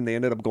down and then they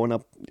ended up going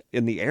up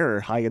in the air,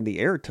 high in the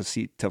air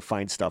to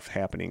find stuff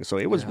happening. So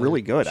it was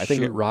really good. I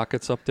think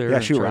rockets up there. Yeah,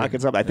 shoot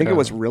rockets up. I think it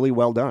was really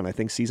well done. I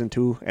think season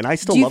 2, and I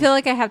still. Do you love, feel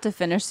like I have to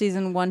finish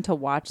season 1 to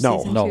watch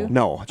season 2?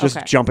 No. Just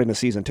Okay. jump into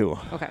season 2.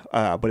 Okay.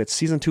 But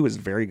season 2 is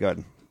very good.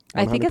 100%.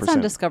 I think it's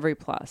on Discovery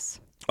Plus.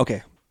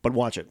 Okay. But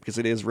watch it because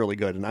it is really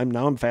good. And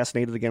I'm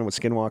fascinated again with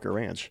Skinwalker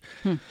Ranch.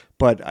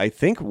 But I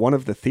think one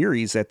of the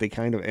theories that they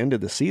kind of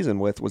ended the season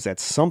with was that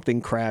something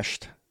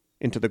crashed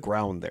into the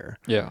ground there.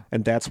 Yeah.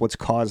 And that's what's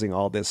causing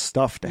all this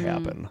stuff to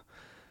happen.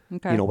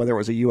 Okay. Whether it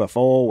was a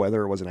UFO,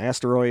 whether it was an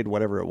asteroid,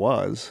 whatever it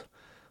was.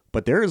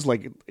 But there is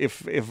like,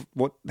 if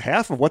what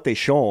half of what they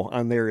show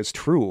on there is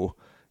true,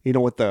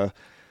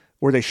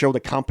 where they show the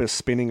compass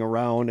spinning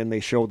around and they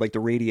show like the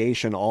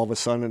radiation all of a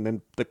sudden, and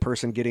then the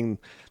person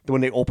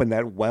when they opened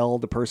that well,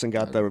 the person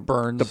got the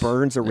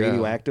burns, the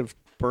radioactive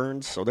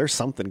burns. So there's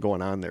something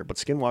going on there. But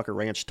Skinwalker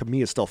Ranch to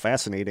me is still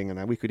fascinating,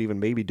 and we could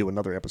even maybe do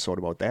another episode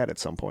about that at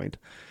some point.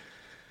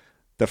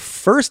 The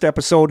first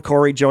episode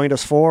Kory joined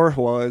us for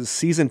was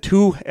season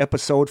 2,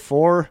 episode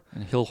 4.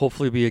 And he'll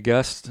hopefully be a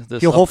guest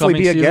this He'll hopefully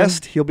be a season.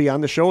 guest. He'll be on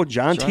the show.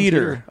 John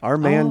Teeter, our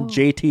man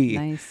JT.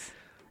 Nice.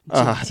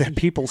 That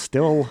people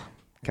still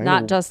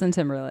not Justin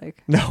Timberlake.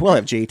 No, we'll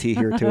have JT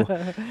here too.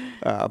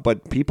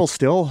 But people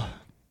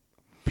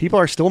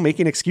are still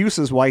making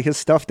excuses why his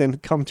stuff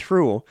didn't come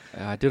true.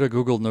 I did a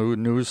Google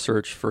News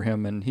search for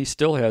him, and he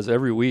still has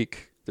every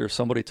week. There's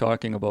somebody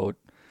talking about,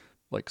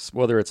 like,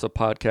 whether it's a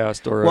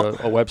podcast or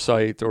a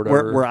website or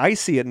whatever. Where I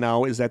see it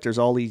now is that there's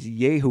all these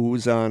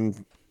yahoos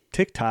on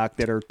TikTok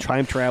that are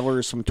time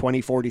travelers from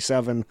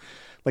 2047,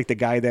 like the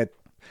guy that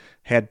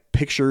had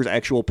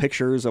actual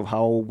pictures of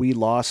how we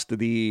lost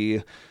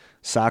the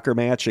soccer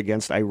match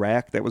against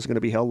Iraq that was going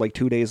to be held like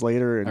 2 days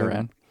later.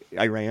 And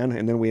Iran,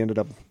 and then we ended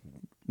up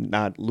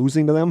not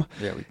losing to them.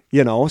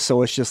 Yeah,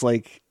 so it's just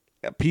like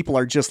people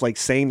are just like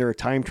saying they're a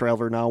time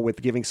traveler now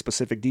with giving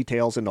specific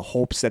details in the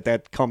hopes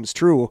that comes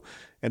true.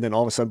 And then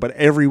all of a sudden, but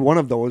every one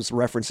of those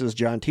references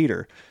John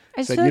Teeter.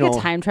 I just feel like a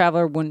time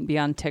traveler wouldn't be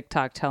on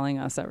TikTok telling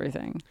us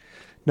everything.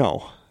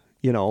 No,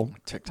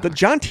 the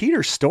John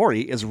Teeter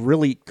story is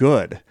really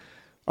good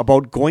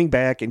about going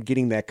back and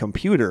getting that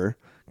computer,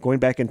 going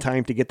back in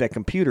time to get that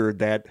computer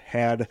that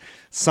had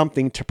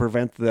something to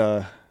prevent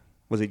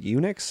was it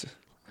Unix?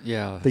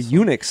 Yeah. The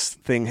Unix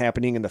thing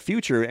happening in the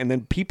future. And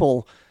then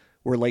people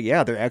were like,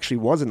 yeah, there actually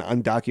was an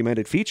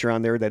undocumented feature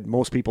on there that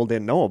most people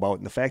didn't know about.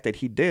 And the fact that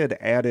he did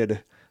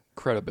added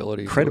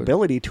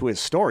credibility to his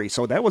story.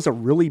 So that was a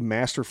really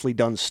masterfully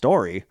done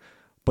story.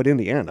 But in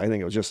the end, I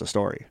think it was just a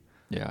story.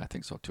 Yeah, I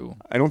think so too.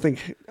 I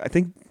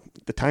think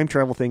the time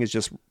travel thing is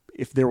just,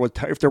 if there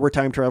were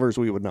time travelers,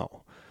 we would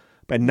know.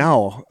 But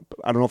now,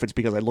 I don't know if it's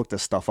because I looked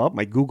this stuff up.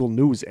 My Google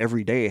News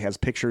every day has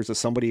pictures of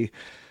somebody,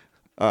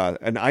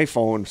 an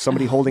iPhone,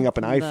 somebody holding up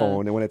an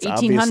iPhone, and when it's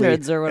 1800s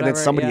obviously, or whatever, and then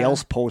somebody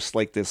else posts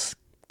like this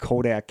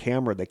Kodak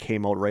camera that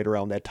came out right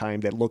around that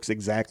time that looks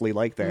exactly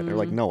like that. And they're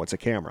like, no, it's a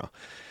camera.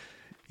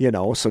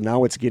 So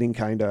now it's getting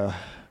kind of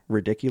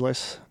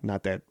ridiculous.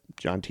 Not that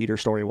John Teeter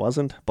story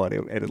wasn't, but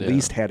it at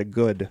least had a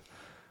good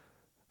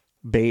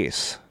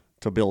base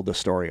to build the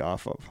story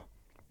off of.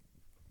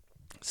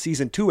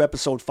 Season 2,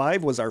 episode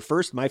 5 was our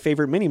first My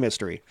Favorite Mini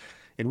Mystery.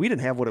 And we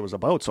didn't have what it was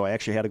about, so I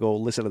actually had to go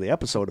listen to the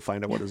episode to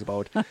find out what it was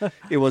about.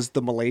 It was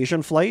the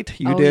Malaysian flight.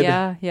 You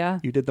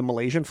did the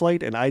Malaysian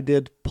flight, and I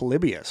did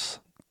Polybius,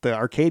 the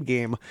arcade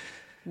game.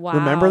 Wow.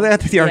 Remember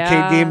that? The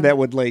arcade game that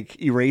would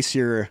like erase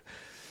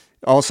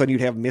all of a sudden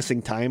you'd have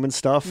missing time and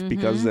stuff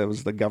because it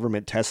was the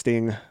government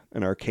testing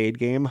an arcade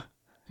game.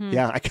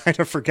 Yeah, I kind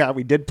of forgot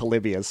we did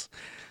Polybius.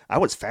 I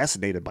was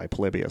fascinated by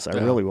Polybius. I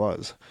really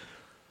was.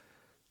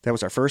 That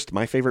was our first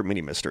My Favorite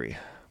Mini Mystery.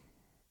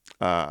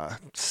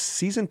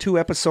 Season 2,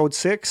 episode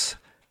 6.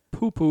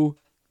 Poo-poo.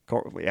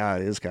 Yeah,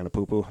 it is kind of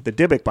poo-poo. The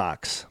Dybbuk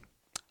box.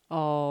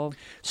 Oh.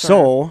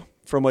 So,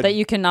 that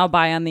you can now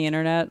buy on the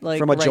internet. Like,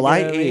 from a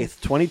July regularly.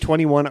 8th,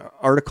 2021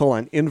 article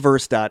on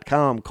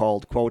Inverse.com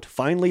called, quote,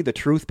 "Finally, the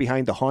truth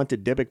behind the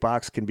haunted Dybbuk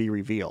box can be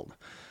revealed."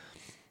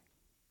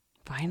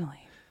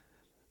 Finally.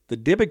 The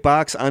Dybbuk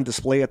box on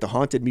display at the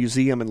Haunted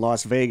Museum in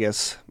Las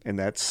Vegas, and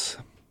that's...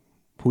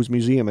 Whose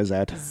museum is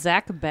that?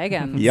 Zach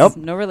Bagans. Yep.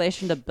 No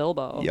relation to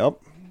Bilbo. Yep.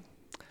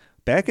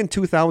 Back in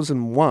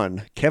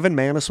 2001, Kevin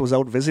Manis was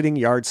out visiting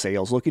yard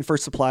sales looking for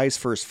supplies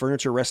for his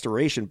furniture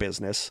restoration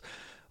business,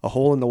 a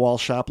hole-in-the-wall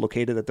shop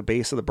located at the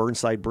base of the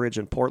Burnside Bridge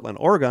in Portland,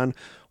 Oregon,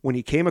 when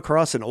he came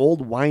across an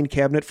old wine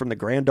cabinet from the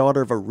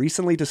granddaughter of a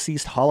recently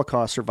deceased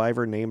Holocaust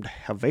survivor named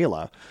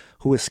Havela,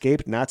 who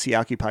escaped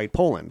Nazi-occupied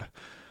Poland.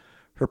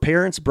 Her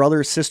parents,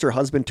 brother, sister,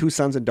 husband, 2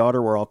 sons, and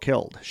daughter were all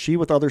killed. She,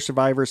 with other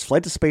survivors,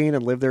 fled to Spain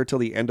and lived there till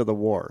the end of the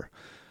war.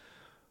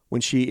 When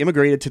she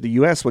immigrated to the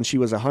U.S. when she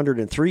was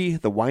 103,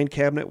 the wine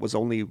cabinet was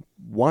only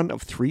one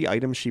of 3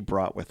 items she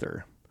brought with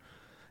her.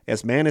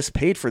 As Mannis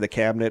paid for the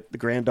cabinet, the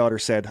granddaughter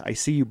said, "I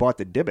see you bought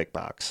the Dybbuk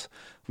box."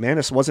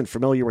 Mannis wasn't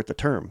familiar with the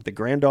term. The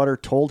granddaughter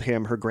told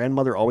him her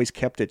grandmother always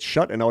kept it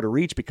shut and out of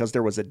reach because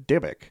there was a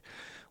Dybbuk,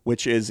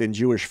 which is in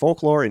Jewish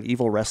folklore an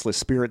evil, restless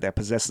spirit that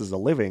possesses the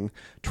living,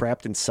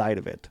 trapped inside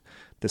of it.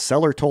 The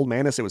seller told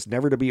Mannis it was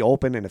never to be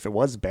opened, and if it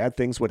was, bad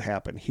things would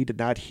happen. He did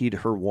not heed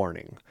her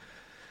warning.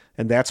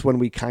 And that's when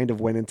we kind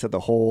of went into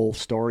the whole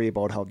story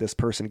about how this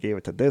person gave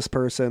it to this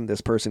person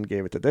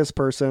gave it to this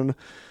person,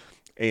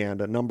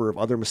 and a number of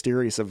other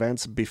mysterious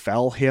events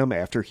befell him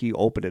after he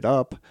opened it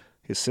up.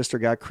 His sister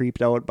got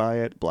creeped out by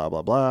it, blah,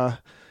 blah, blah.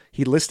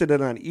 He listed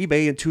it on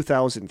eBay in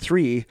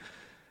 2003,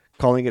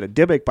 calling it a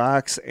Dybbuk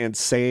box and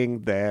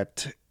saying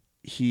that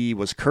he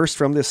was cursed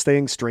from this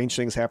thing. Strange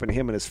things happened to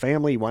him and his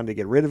family. He wanted to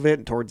get rid of it.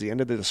 And towards the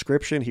end of the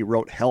description, he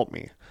wrote, "Help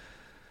me."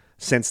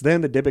 Since then,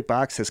 the Dybbuk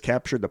box has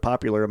captured the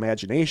popular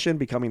imagination,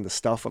 becoming the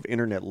stuff of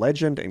internet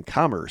legend and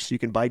commerce. You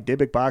can buy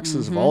Dybbuk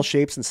boxes of all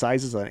shapes and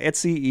sizes on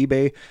Etsy,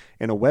 eBay,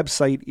 and a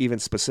website even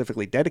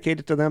specifically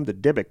dedicated to them, the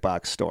Dybbuk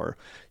Box Store.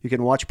 You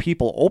can watch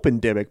people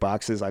open Dybbuk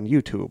boxes on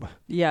YouTube.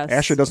 Yes.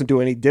 Asher doesn't do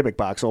any Dybbuk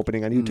box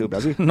opening on YouTube,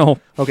 does he? No.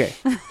 Okay.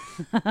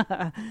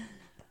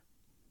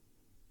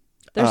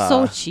 They're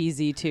so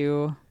cheesy,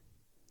 too.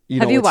 You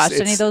Have you watched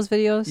any of those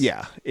videos?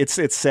 Yeah.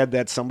 It's said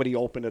that somebody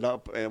opened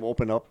up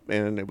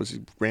and it was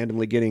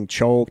randomly getting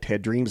choked,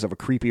 had dreams of a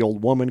creepy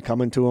old woman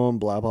coming to him,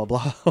 blah, blah,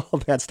 blah. All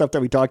that stuff that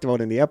we talked about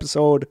in the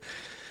episode.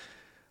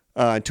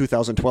 In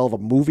 2012, a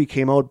movie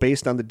came out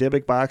based on the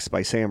Dybbuk box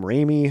by Sam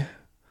Raimi.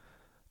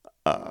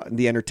 In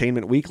the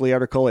Entertainment Weekly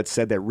article, it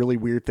said that really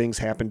weird things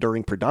happened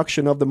during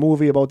production of the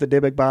movie about the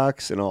Dybbuk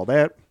box and all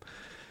that.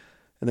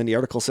 And then the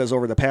article says,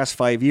 over the past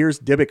 5 years,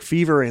 Dybbuk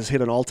fever has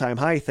hit an all-time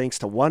high thanks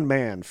to one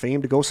man,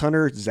 famed ghost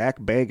hunter Zach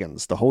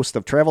Bagans, the host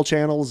of Travel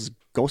Channel's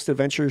Ghost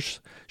Adventures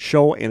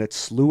show and its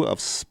slew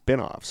of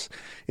spin-offs.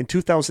 In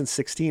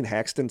 2016,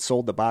 Haxton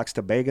sold the box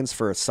to Bagans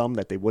for a sum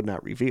that they would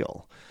not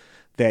reveal.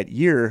 That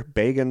year,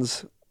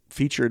 Bagans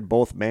featured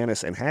both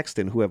Mannis and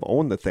Haxton, who have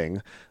owned the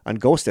thing, on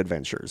Ghost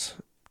Adventures.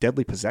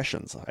 Deadly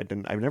Possessions.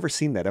 I've never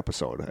seen that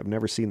episode. I've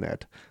never seen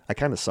that. I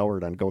kind of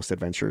soured on Ghost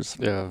Adventures.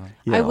 Yeah.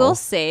 I will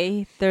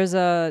say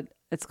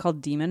it's called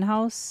Demon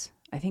House.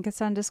 I think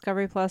it's on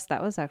Discovery Plus.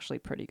 That was actually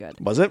pretty good.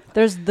 Was it?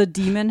 There's the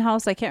Demon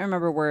House. I can't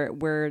remember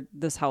where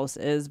this house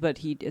is, but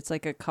it's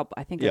like a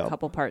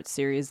couple part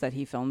series that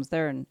he films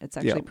there, and it's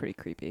actually pretty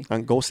creepy.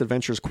 On Ghost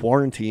Adventures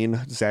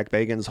Quarantine, Zach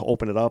Bagans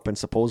opened it up and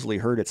supposedly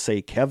heard it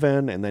say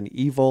Kevin and then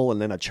evil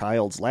and then a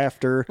child's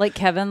laughter. Like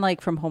Kevin, like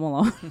from Home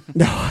Alone.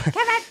 No.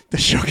 Kevin! The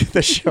show,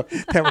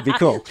 that would be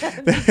cool.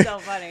 That's so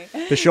funny.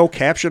 The show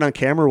captured on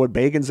camera what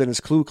Bagans and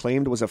his crew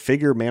claimed was a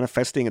figure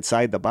manifesting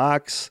inside the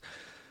box.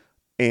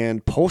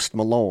 And Post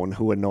Malone,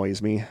 who annoys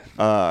me,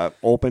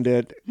 opened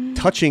it,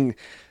 touching.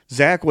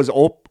 Zach was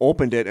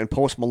opened it, and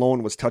Post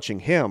Malone was touching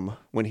him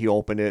when he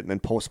opened it, and then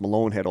Post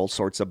Malone had all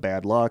sorts of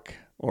bad luck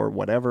or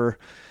whatever.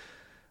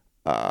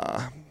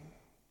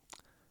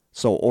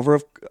 So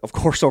of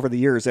course, over the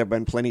years, there have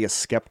been plenty of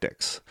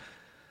skeptics.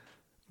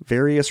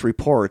 Various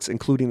reports,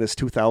 including this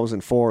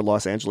 2004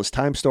 Los Angeles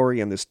Times story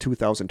and this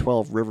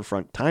 2012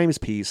 Riverfront Times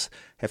piece,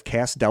 have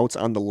cast doubts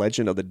on the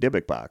legend of the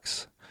Dybbuk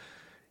box.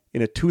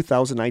 In a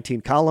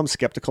 2019 column,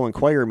 Skeptical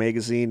Inquirer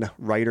magazine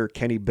writer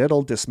Kenny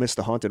Biddle dismissed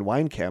the haunted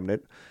wine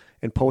cabinet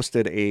and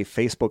posted a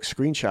Facebook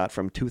screenshot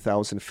from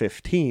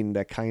 2015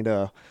 that kind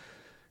of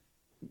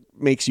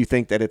makes you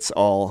think that it's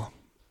all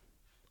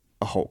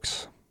a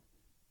hoax.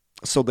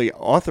 So the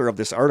author of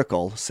this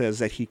article says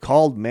that he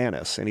called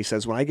Mannis, and he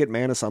says, when I get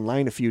Mannis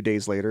online a few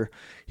days later,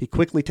 he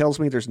quickly tells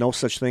me there's no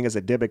such thing as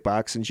a Dybbuk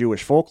box in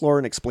Jewish folklore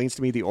and explains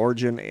to me the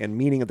origin and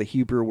meaning of the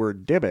Hebrew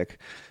word Dybbuk,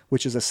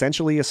 which is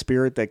essentially a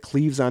spirit that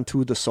cleaves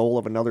onto the soul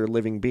of another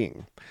living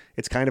being.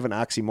 It's kind of an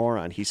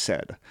oxymoron, he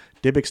said.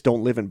 Dybbuks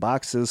don't live in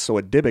boxes, so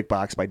a Dybbuk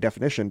box by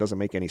definition doesn't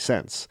make any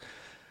sense.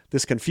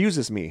 This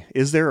confuses me.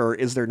 Is there or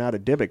is there not a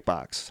Dybbuk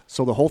box?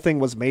 So the whole thing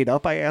was made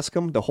up, I ask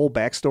him, the whole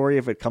backstory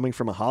of it coming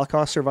from a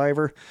Holocaust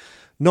survivor?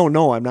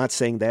 No, I'm not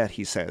saying that,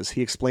 he says.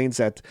 He explains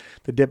that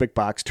the Dybbuk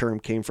box term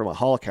came from a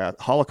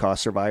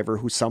Holocaust survivor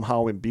who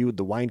somehow imbued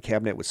the wine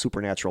cabinet with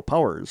supernatural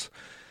powers.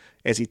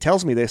 As he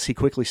tells me this, he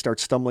quickly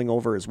starts stumbling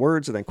over his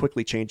words and then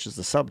quickly changes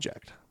the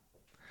subject.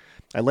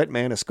 I let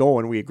Mannis go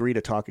and we agree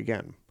to talk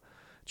again.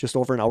 Just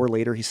over an hour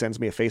later, he sends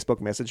me a Facebook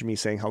message me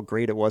saying how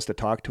great it was to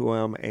talk to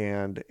him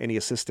and any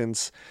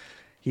assistance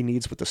he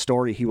needs with the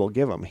story he will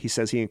give him. He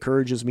says he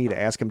encourages me to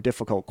ask him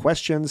difficult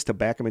questions, to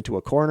back him into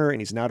a corner, and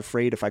he's not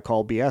afraid if I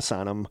call BS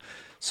on him.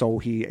 So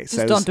he says...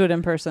 Just don't do it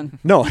in person.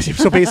 No,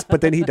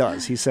 but then he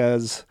does. He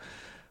says,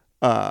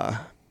 the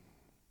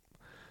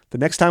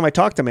next time I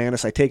talk to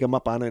Mannis, I take him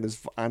up on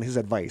his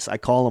advice. I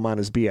call him on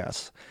his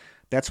BS.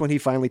 That's when he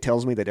finally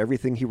tells me that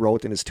everything he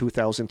wrote in his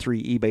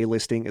 2003 eBay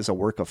listing is a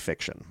work of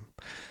fiction.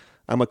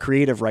 I'm a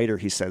creative writer,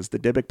 he says. The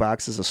Dybbuk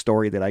box is a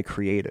story that I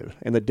created.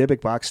 And the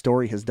Dybbuk box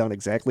story has done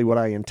exactly what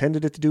I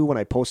intended it to do when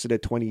I posted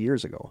it 20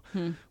 years ago.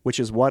 Which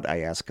is what,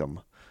 I ask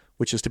him.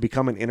 Which is to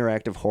become an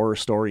interactive horror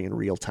story in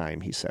real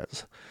time, he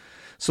says.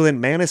 So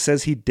then Manus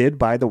says he did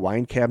buy the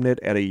wine cabinet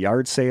at a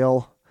yard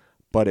sale,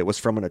 but it was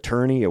from an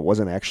attorney. It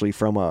wasn't actually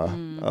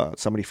from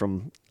somebody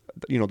from,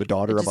 the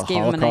daughter of a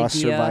Holocaust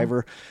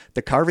survivor.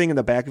 The carving in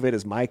the back of it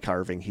is my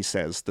carving, he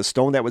says. The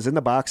stone that was in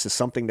the box is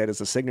something that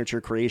is a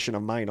signature creation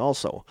of mine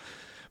also.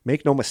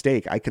 Make no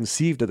mistake, I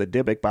conceived of the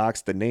Dybbuk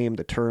box, the name,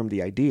 the term,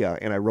 the idea,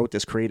 and I wrote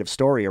this creative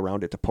story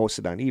around it to post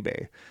it on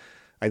eBay.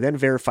 I then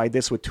verified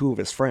this with two of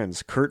his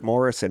friends, Kurt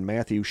Morris and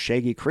Matthew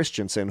Shaggy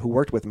Christensen, who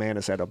worked with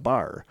Manus at a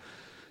bar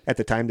at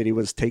the time that he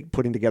was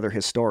putting together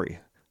his story.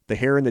 The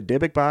hair in the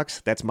Dybbuk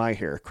box, that's my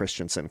hair,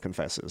 Christensen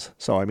confesses.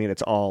 So, I mean,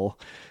 it's all,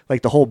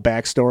 like the whole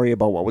backstory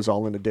about what was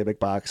all in the Dybbuk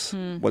box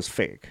was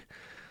fake.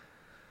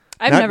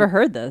 I've never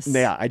heard this.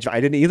 Yeah, I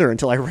didn't either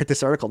until I read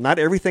this article. Not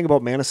everything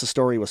about Manus'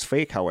 story was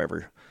fake,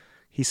 however.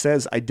 He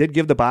says, I did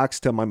give the box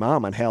to my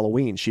mom on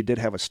Halloween. She did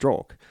have a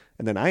stroke.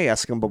 And then I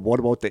asked him, but what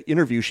about the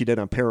interview she did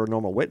on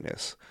Paranormal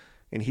Witness?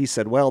 And he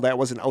said, well, that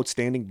was an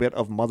outstanding bit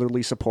of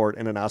motherly support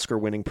and an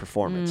Oscar-winning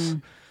performance.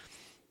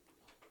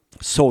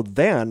 So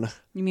then...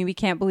 You mean we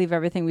can't believe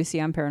everything we see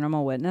on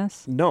Paranormal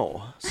Witness?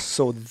 No.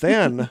 So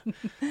then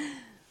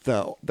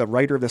the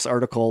writer of this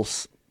article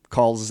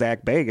calls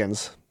Zach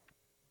Bagans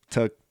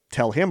to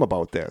tell him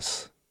about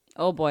this.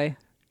 Oh, boy.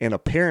 And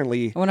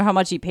apparently... I wonder how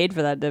much he paid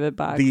for that Dybbuk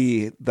box.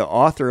 The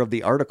author of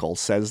the article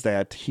says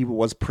that he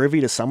was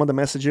privy to some of the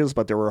messages,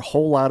 but there were a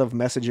whole lot of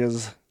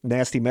messages,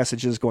 nasty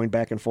messages going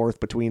back and forth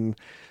between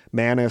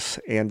Manus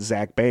and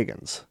Zach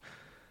Bagans.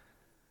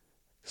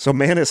 So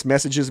Manus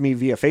messages me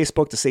via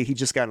Facebook to say he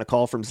just gotten a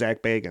call from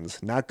Zach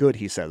Bagans. Not good,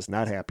 he says.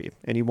 Not happy.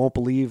 And he won't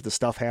believe the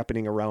stuff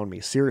happening around me.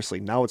 Seriously,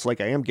 now it's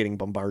like I am getting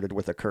bombarded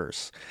with a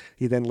curse.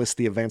 He then lists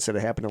the events that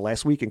had happened in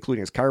last week,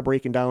 including his car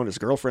breaking down, his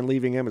girlfriend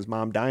leaving him, his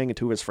mom dying, and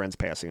two of his friends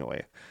passing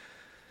away.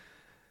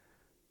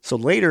 So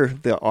later,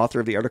 the author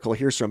of the article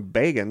hears from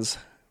Bagans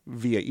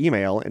via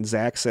email, and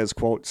Zach says,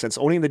 quote, since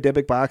owning the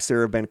Dybbuk box,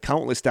 there have been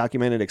countless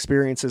documented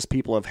experiences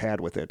people have had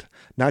with it.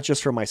 Not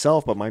just for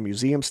myself, but my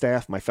museum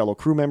staff, my fellow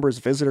crew members,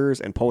 visitors,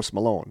 and Post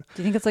Malone.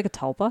 Do you think it's like a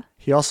tulpa?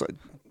 He also...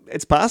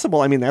 It's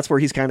possible. I mean, that's where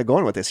he's kind of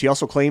going with this. He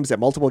also claims that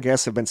multiple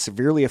guests have been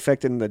severely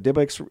affected in the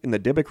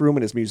Dybbuk room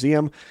in his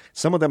museum,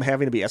 some of them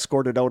having to be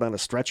escorted out on a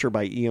stretcher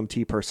by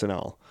EMT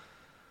personnel.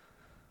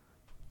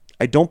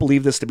 I don't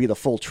believe this to be the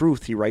full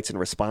truth, he writes in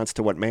response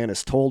to what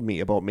Manus told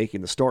me about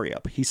making the story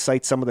up. He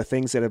cites some of the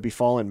things that have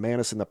befallen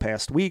Manus in the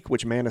past week,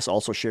 which Manus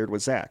also shared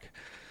with Zach.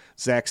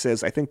 Zach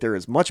says, I think there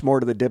is much more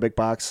to the Dybbuk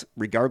box,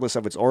 regardless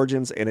of its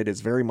origins, and it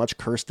is very much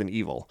cursed and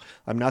evil.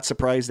 I'm not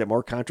surprised that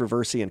more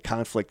controversy and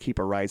conflict keep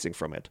arising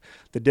from it.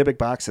 The Dybbuk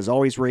box has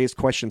always raised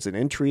questions and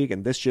intrigue,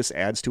 and this just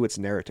adds to its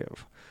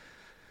narrative.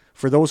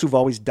 For those who've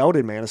always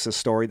doubted Manus'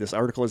 story, this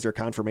article is their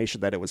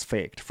confirmation that it was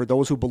faked. For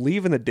those who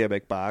believe in the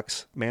Dybbuk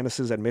box,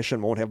 Manus'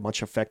 admission won't have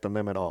much effect on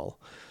them at all.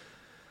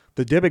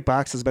 The Dybbuk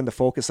box has been the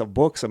focus of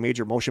books, a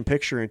major motion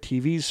picture, and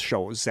TV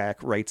shows,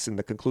 Zach writes in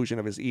the conclusion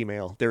of his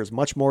email. There is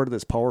much more to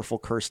this powerful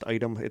cursed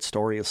item. Its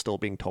story is still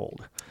being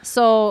told.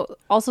 So,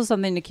 also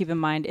something to keep in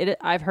mind,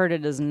 I've heard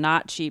it is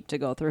not cheap to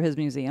go through his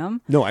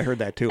museum. No, I heard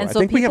that too. And I so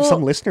think we have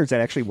some listeners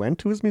that actually went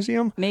to his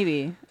museum.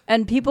 Maybe.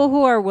 And people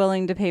who are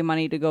willing to pay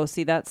money to go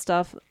see that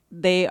stuff,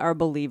 they are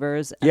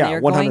believers. And they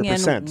are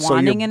 100%. going in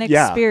wanting an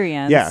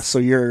experience. Yeah, so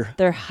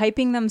they're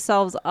hyping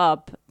themselves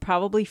up,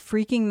 probably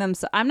freaking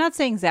themselves. I'm not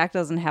saying Zach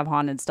doesn't have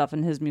haunted stuff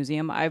in his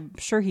museum. I'm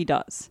sure he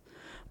does.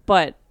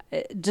 But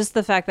just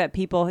the fact that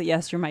people,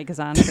 yes, your mic is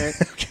on, Kurt.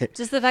 Okay.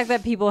 Just the fact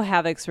that people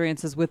have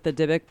experiences with the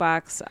Dybbuk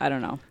box, I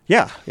don't know.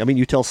 Yeah, I mean,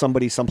 you tell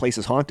somebody someplace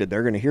is haunted,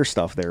 they're going to hear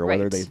stuff there,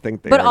 whether they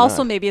think they But are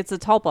also not. maybe it's a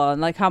tulpa,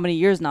 and like how many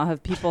years now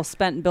have people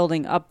spent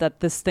building up that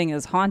this thing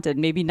is haunted?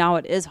 Maybe now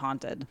it is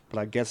haunted. But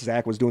I guess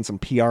Zach was doing some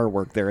PR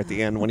work there at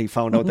the end when he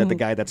found out that the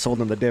guy that sold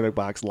him the Dybbuk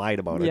box lied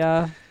about it.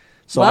 Yeah.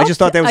 So I just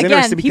thought that was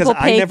interesting because people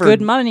pay I never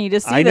good money to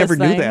see I never this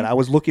knew thing. that. I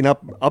was looking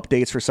up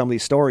updates for some of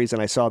these stories, and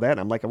I saw that,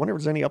 and I'm like, I wonder if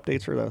there's any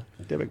updates for the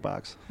Dybbuk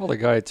box. Well, the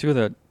guy too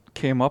that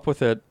came up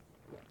with it,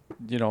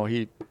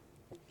 he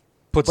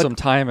put some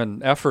time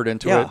and effort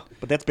into it.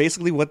 But that's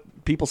basically what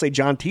people say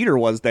John Teeter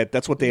was.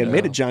 That's what they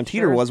admitted John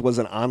Teeter was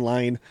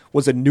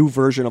a new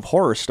version of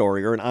Horror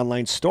Story or an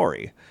online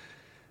story.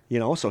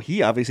 So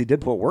he obviously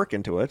did put work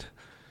into it.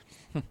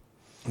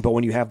 But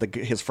when you have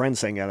his friend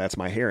saying, yeah, that's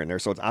my hair in there,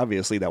 so it's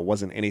obviously that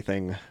wasn't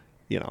anything,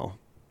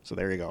 So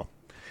there you go.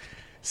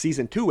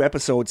 Season 2,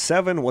 episode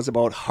 7 was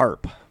about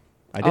HARP.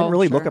 I didn't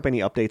really look up any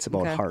updates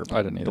about HARP.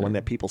 I didn't either. The one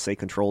that people say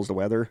controls the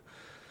weather.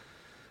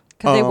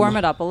 Because they warm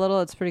it up a little.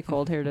 It's pretty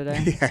cold here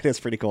today. Yeah, it is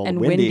pretty cold. And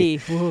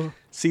windy.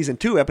 Season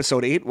 2,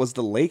 episode 8 was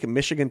the Lake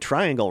Michigan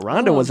Triangle.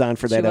 Rhonda was on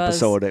for that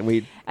episode.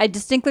 And I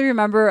distinctly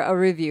remember a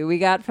review we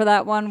got for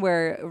that one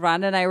where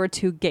Rhonda and I were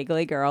two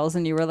giggly girls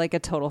and you were like a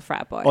total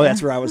frat boy. Oh,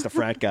 that's where I was the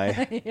frat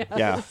guy. Yes.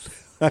 Yeah.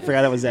 I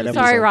forgot that was that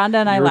episode. Sorry, Rhonda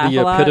and I You're laugh a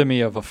the lot.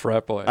 epitome of a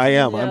frat boy. I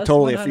am. I'm Yes,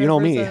 totally. You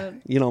know me.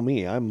 100%. You know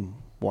me. I'm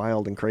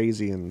wild and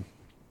crazy and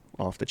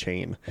off the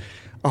chain.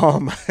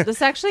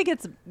 This actually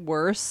gets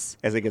worse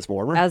As it gets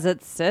warmer. as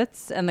it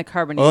sits and the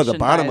carbonation Oh, the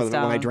bottom dies of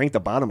when I down. drank the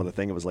bottom of the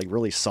thing, it was like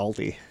really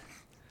salty,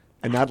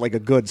 and not like a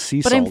good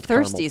sea But salt. I'm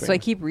thirsty, caramel so I thing.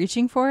 keep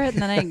reaching for it,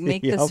 and then I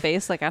make Yep. this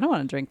face like I don't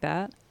want to drink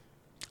that.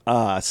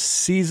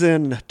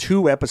 Season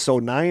 2,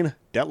 episode 9,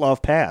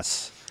 Dyatlov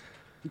Pass.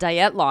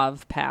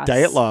 Dyatlov Pass.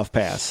 Dyatlov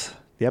Pass.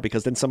 Yeah,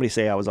 because didn't somebody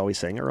say I was always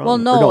saying it wrong? Well,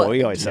 Or no,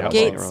 we always said I was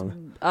saying it Gates.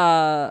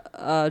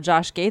 wrong.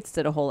 Josh Gates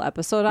did a whole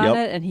episode on Yep.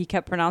 it, and he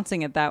kept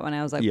pronouncing it that when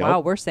I was like, Yep. "Wow,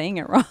 we're saying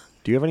it wrong."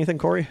 Do you have anything,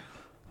 Kory?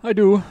 I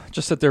do.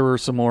 Just that there were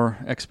some more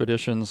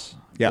expeditions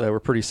Yeah. that were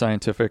pretty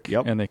scientific,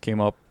 Yep. and they came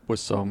up with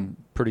some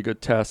pretty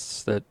good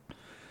tests that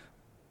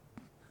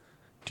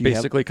Do you have-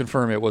 basically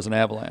confirm it was an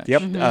avalanche.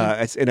 Yep.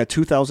 Mm-hmm. It's in a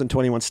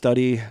 2021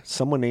 study,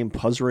 someone named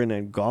Puzrin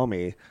and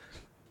Gaume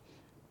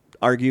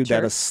argued that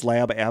Sure. a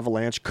slab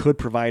avalanche could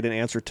provide an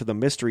answer to the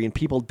mystery, and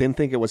people didn't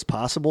think it was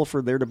possible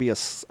for there to be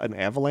an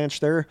avalanche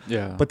there.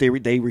 Yeah. But they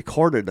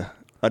recorded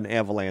an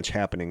avalanche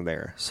happening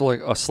there. So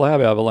like a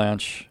slab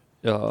avalanche,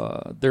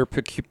 they're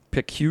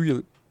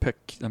peculiar.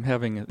 I'm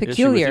having an issue with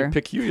Peculiar. you.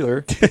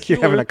 Peculiar.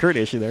 You're having a current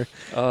issue there.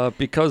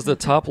 Because the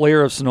top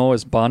layer of snow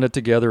is bonded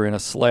together in a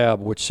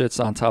slab which sits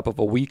on top of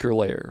a weaker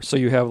layer. So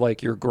you have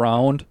like your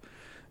ground,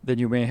 then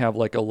you may have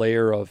like a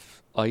layer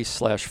of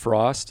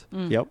ice/frost.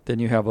 Yep. Then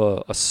you have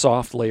a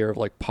soft layer of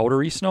like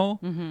powdery snow.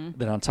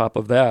 Then on top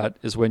of that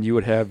is when you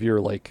would have your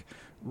like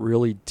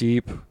really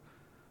deep,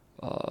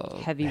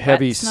 Heavy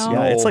wet snow. snow.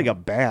 Yeah, it's like a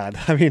bad.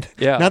 I mean,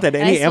 Yeah. not that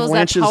And I any suppose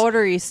avalanches. that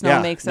powdery snow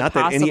makes it not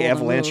that any possible to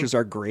avalanches move.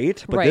 are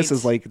great, but this Right.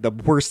 is like the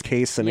worst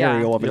case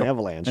scenario Yeah. of an Yep.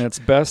 avalanche. And it's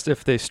best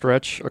if they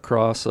stretch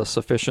across a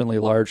sufficiently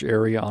large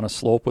area on a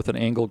slope with an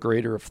angle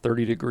greater of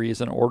 30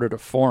 degrees in order to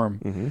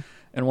form.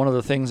 And one of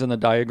the things in the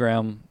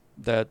diagram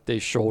that they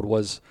showed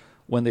was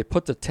when they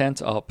put the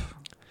tent up,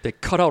 they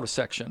cut out a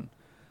section.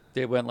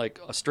 They went like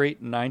a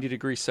straight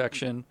 90-degree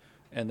section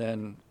and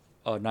then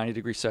a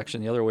 90-degree section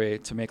the other way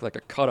to make like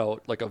a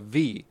cutout, like a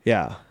V.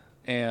 Yeah.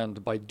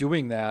 And by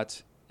doing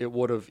that, it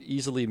would have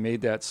easily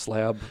made that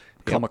slab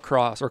come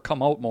across or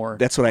come out more.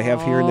 That's what I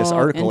have here in this Oh,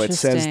 article. It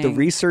says the interesting.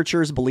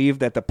 researchers believe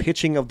that the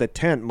pitching of the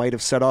tent might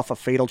have set off a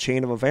fatal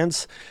chain of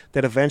events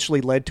that eventually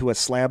led to a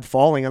slab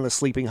falling on the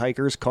sleeping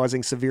hikers,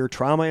 causing severe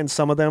trauma in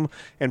some of them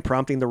and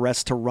prompting the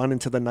rest to run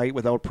into the night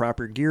without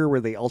proper gear,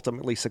 where they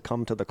ultimately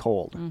succumb to the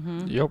cold.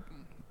 Yep.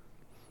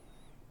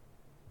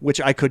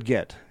 Which I could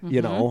get,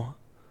 you know.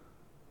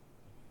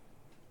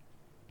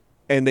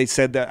 And they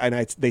said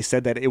that, they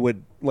said that it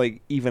would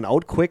like even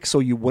out quick, so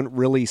you wouldn't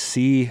really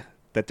see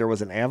that there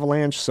was an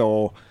avalanche.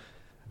 So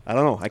I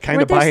don't know. I kind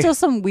Were of there buy. still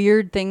some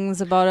weird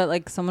things about it?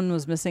 Like someone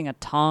was missing a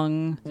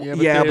tongue.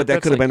 Yeah, but that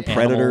that's could have like been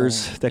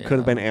predators. animal- That could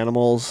have been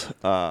animals.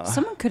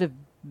 Someone could have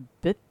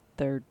bit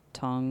their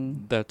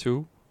tongue. that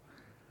too.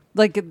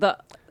 Like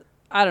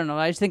I don't know.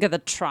 I just think of the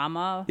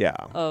trauma Yeah.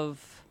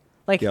 of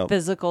like Yep.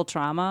 physical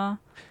trauma.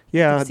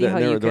 Yeah, see how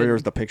there you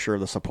was could- the picture of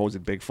the supposed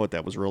Bigfoot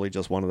that was really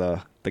just one of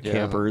the Yeah.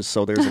 campers.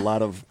 So there's a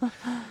lot of,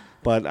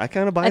 but I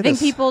kind of buy I think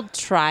this. people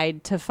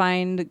tried to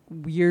find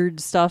weird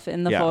stuff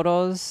in the Yeah.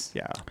 photos.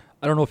 Yeah,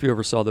 I don't know if you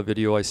ever saw the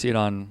video. I see it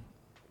on,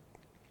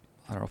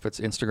 I don't know if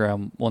it's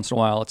Instagram once in a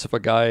while. It's of a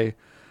guy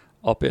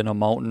up in a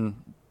mountain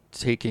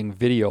taking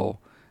video,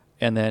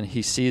 and then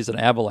he sees an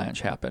avalanche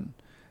happen.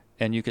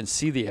 And you can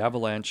see the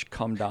avalanche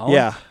come down.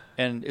 Yeah.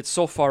 And it's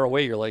so far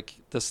away. You're like,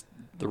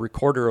 the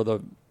recorder or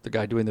the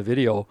guy doing the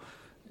video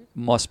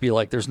must be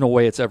like, there's no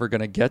way it's ever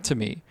going to get to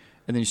me.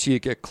 And then you see it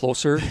get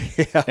closer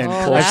and Oh,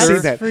 closer that's see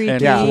that. freaky.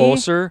 and Yeah.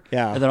 closer.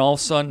 Yeah. And then all of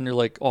a sudden you're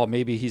like, oh,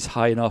 maybe he's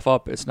high enough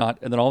up. It's not.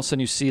 And then all of a sudden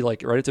you see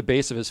like right at the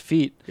base of his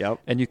feet. Yep.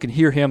 And you can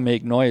hear him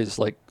make noise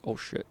like, oh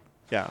shit.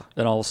 yeah.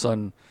 Then all of a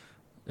sudden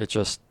it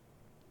just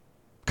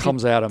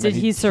comes at him. Did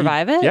and he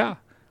survive it? Yeah.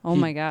 Oh He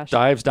my gosh.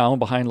 Dives down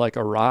behind like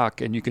a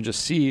rock, and you can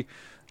just see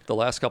the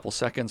last couple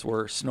seconds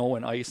where snow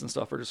and ice and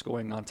stuff are just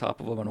going on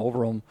top of him and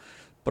over him.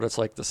 But it's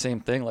like the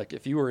same thing. Like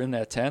if you were in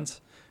that tent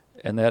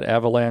and that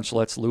avalanche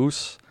lets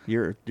loose,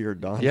 You're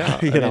done. Yeah,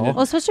 you I mean, know.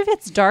 Well, especially if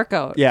it's dark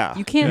out. Yeah.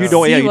 You can't You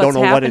don't. see Yeah, you what's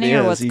don't know what it happening or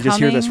is. what's You just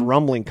hear this coming.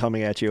 rumbling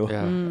coming at you.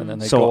 yeah, and then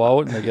they So, go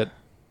out and they get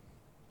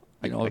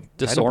I kinda buy it.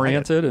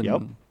 disoriented and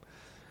Yep.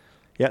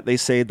 Yeah, they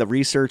say the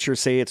researchers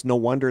say it's no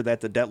wonder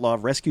that the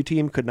Dyatlov rescue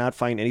team could not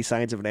find any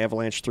signs of an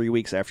avalanche 3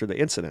 weeks after the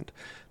incident.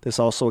 This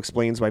also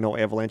explains why no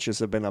avalanches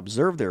have been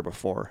observed there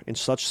before. In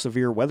such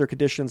severe weather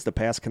conditions, the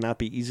pass cannot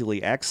be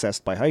easily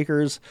accessed by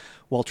hikers,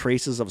 while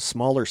traces of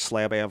smaller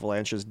slab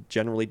avalanches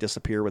generally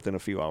disappear within a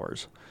few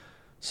hours.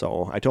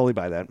 So I totally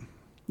buy that.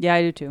 Yeah,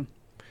 I do too.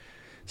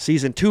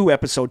 Season 2,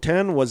 episode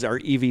 10 was our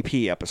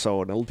EVP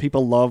episode.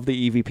 People love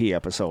the EVP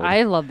episode.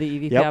 I love the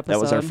EVP Yep, episode. that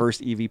was our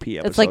first EVP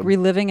episode. It's like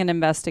reliving an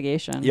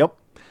investigation. Yep.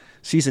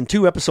 Season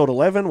 2, episode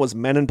 11 was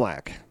Men in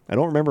Black. I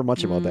don't remember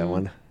much about that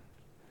one.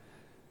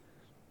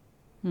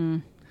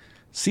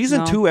 Season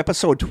No. 2,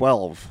 episode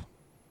 12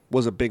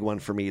 was a big one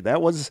for me.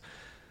 That was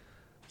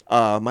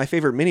My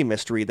favorite mini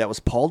mystery, that was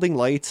Paulding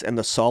Lights and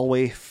the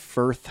Solway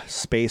Firth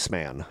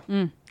Spaceman.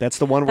 That's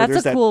the one where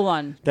That's a cool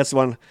one. That's the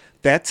one.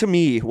 That to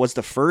me was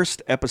the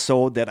first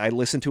episode that I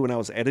listened to when I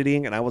was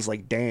editing, and I was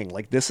like, dang,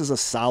 like this is a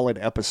solid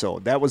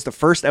episode. That was the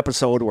first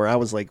episode where I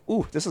was like,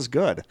 ooh, this is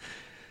good.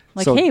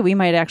 Like, so, hey, we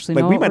might actually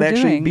know we what might we're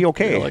actually doing. be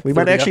okay. Like we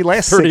might actually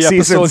last 30 6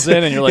 episodes seasons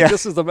in, and you're like,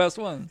 this is the best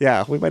one.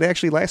 Yeah, we might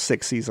actually last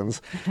 6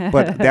 seasons.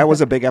 But that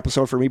was a big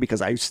episode for me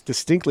because I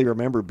distinctly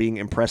remember being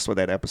impressed with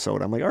that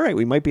episode. I'm like, all right,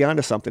 we might be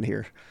onto something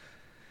here.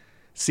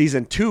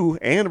 Season 2,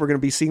 and we're going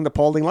to be seeing the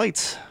Paulding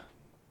Lights.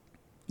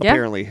 Yeah.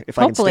 Apparently, if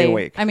I can stay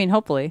awake. I mean,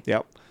 hopefully.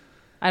 Yep.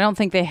 I don't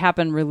think they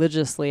happen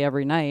religiously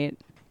every night.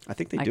 I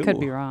think they do. I could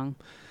be wrong.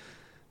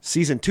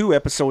 Season 2,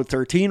 episode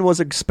 13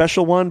 was a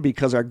special one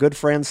because our good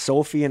friends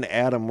Sophie and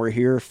Adam were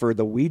here for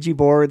the Ouija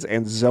boards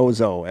and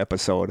Zozo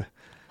episode.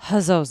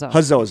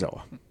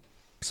 Hazozo.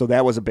 So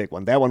that was a big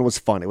one. That one was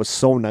fun. It was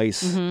so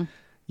nice,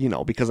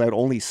 because I'd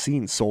only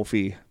seen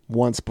Sophie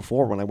once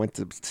before when I went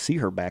to see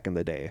her back in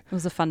the day. It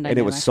was a fun dynamic. And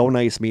it was so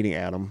nice meeting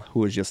Adam,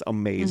 who was just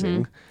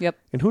amazing. Yep.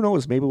 And who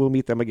knows, maybe we'll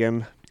meet them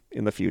again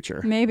in the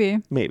future.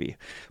 Maybe.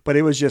 But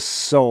it was just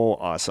so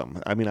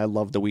awesome. I mean, I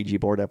love the Ouija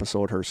board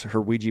episode.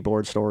 Her Ouija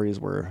board stories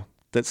were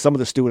that some of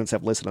the students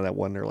have listened to that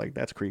one. They're like,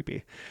 that's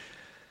creepy.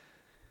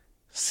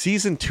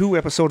 Season 2,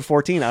 episode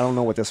 14. I don't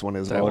know what this one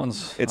is. That about.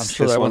 one's, I'm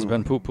sure that one's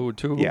been poo-pooed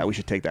too. Yeah, we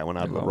should take that one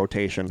out of the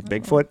rotation.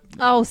 Bigfoot?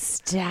 Oh,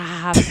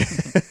 stop.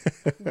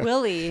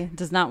 Willie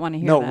does not want to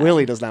hear that. No,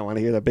 Willie does not want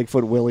to hear that.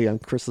 Bigfoot Willie on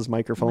Chris's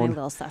microphone. My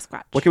little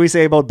Sasquatch. What can we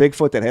say about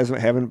Bigfoot that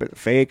haven't been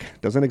fake?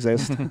 Doesn't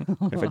exist.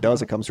 If it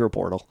does, it comes through a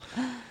portal.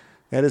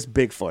 That is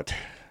Bigfoot.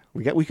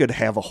 We could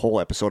have a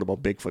whole episode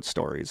about Bigfoot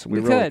stories. We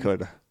really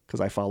could,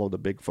 because I follow the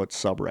Bigfoot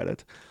subreddit.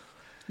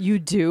 You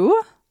do?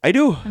 I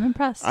do. I'm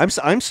impressed.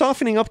 I'm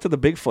softening up to the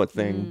Bigfoot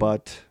thing,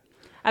 but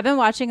I've been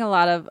watching a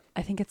lot of,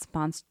 I think it's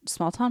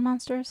Small Town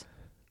Monsters?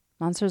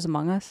 Monsters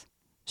Among Us?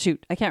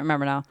 Shoot, I can't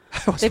remember now.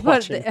 They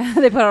put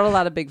out a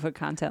lot of Bigfoot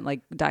content,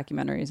 like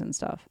documentaries and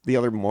stuff.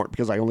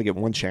 Because I only get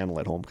one channel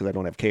at home because I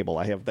don't have cable.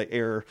 I have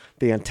the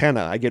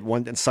antenna. I get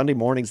one, and Sunday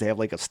mornings they have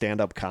like a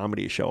stand-up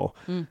comedy show.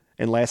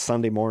 And last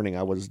Sunday morning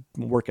I was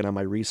working on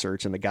my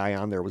research, and the guy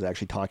on there was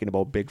actually talking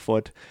about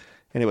Bigfoot.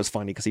 And it was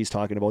funny because he's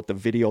talking about the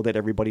video that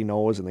everybody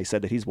knows, and they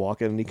said that he's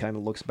walking and he kind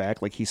of looks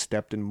back like he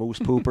stepped in moose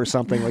poop or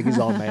something, like he's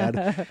all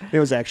mad. It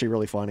was actually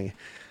really funny.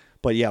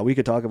 But yeah, we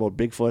could talk about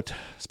Bigfoot,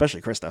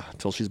 especially Krista,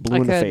 until she's blue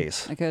in the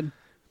face. I could.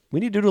 We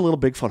need to do a little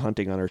Bigfoot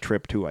hunting on our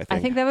trip too, I think. I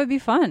think that would be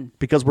fun.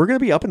 Because we're going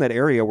to be up in that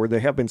area where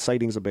there have been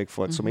sightings of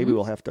Bigfoot, so maybe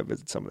we'll have to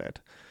visit some of that.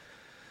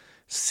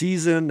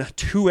 Season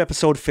 2,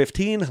 episode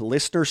 15,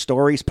 Listener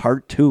Stories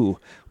Part 2.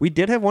 We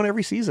did have one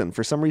every season.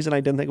 For some reason,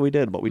 I didn't think we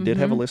did, but we did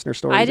have a Listener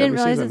Stories every season. I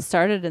didn't realize it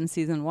started in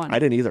season 1. I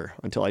didn't either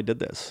until I did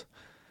this.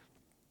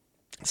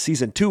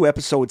 Season 2,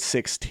 episode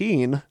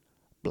 16,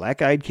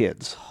 Black Eyed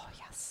Kids. Oh,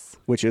 yes.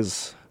 Which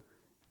is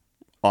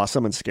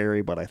awesome and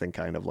scary, but I think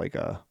kind of like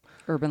a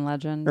urban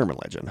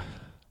legend.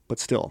 But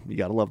still, you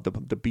got to love the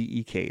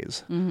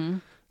BEKs.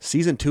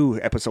 Season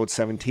 2, episode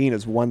 17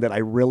 is one that I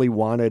really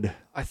wanted.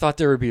 I thought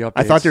there would be updates.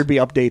 I thought there'd be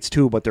updates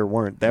too, but there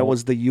weren't. That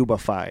was the Yuba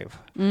 5.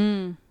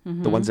 The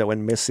ones that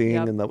went missing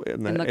and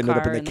ended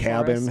up in the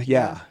cabin. Forest.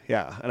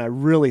 Yeah. And I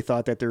really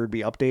thought that there would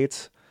be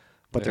updates,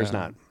 but there's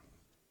not.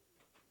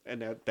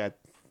 And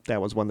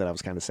that was one that I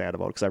was kind of sad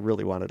about because I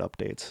really wanted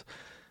updates.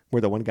 Where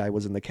the one guy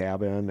was in the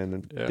cabin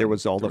and there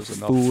was all the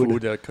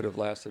food that could have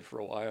lasted for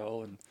a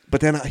while.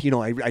 But then,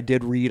 I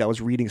did read, I was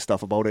reading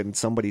stuff about it, and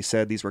somebody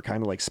said these were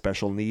kind of like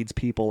special needs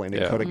people, and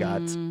it could have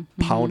got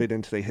pounded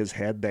into his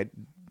head that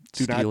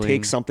do not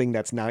take something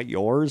that's not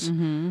yours.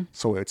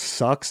 So it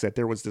sucks that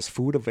there was this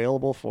food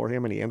available for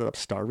him, and he ended up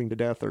starving to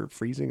death or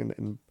freezing,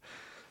 and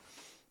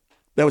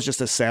that was just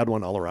a sad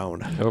one all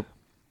around. Yep.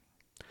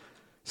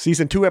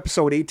 Season 2,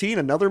 episode 18,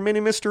 another mini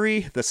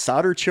mystery, The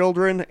Solder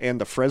Children and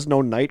the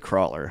Fresno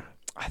Nightcrawler.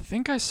 I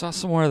think I saw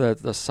somewhere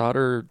that the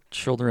Solder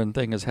Children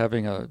thing is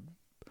having a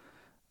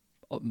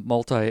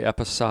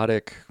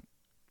multi-episodic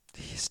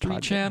history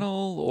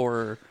channel,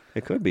 or...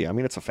 It could be. I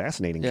mean, it's a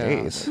fascinating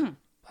case. I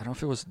don't know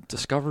if it was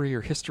Discovery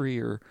or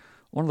History or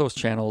one of those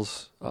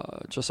channels.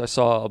 I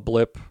saw a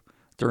blip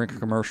during a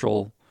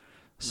commercial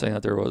saying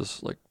that there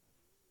was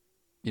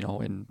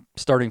in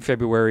starting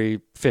February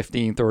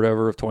 15th or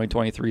whatever of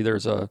 2023,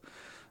 there's a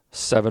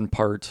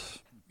 7-part,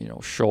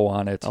 show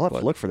on it. I'll have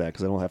to look for that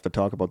because I don't have to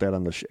talk about that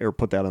on or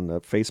put that on the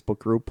Facebook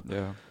group.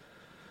 Yeah.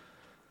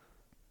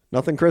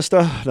 Nothing,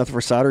 Krista? Nothing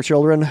for Solder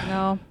Children?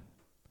 No.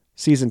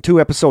 Season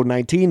 2, episode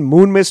 19,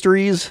 Moon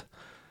Mysteries.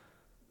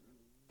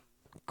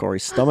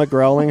 Kory's stomach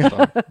growling.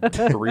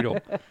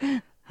 Burrito.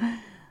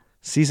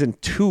 Season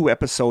 2,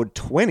 episode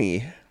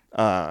 20.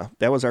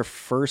 That was our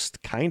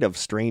first kind of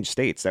strange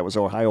states. That was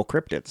Ohio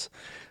cryptids.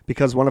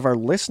 Because one of our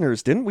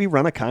listeners, didn't we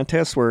run a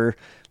contest where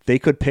they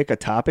could pick a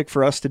topic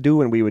for us to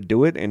do and we would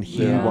do it? And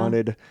he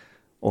wanted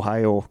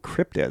Ohio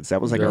cryptids.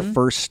 That was our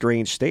first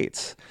strange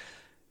states.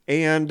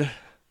 And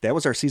that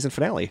was our season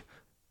finale.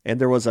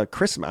 And there was a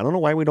Christmas. I don't know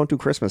why we don't do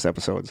Christmas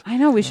episodes. I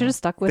know. We should have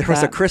stuck with that. There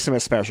was a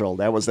Christmas special.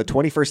 That was the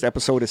 21st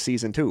episode of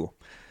season 2.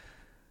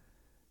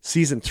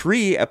 Season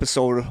 3,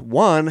 episode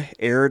 1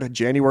 aired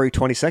January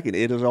 22nd.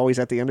 It is always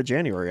at the end of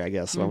January, I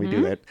guess, when we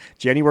do that.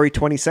 January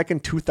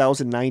 22nd,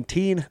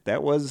 2019.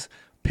 That was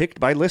picked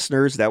by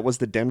listeners. That was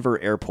the Denver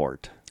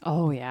airport.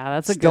 Oh, yeah.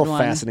 That's a Still good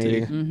one.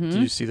 fascinating. Do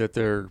you see that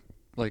they're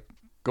like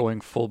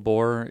going full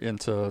bore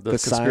into the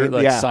sign,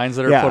 signs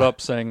that are put up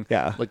saying,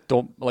 like,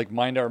 don't, like,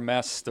 mind our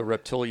mess, the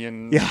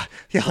reptilian,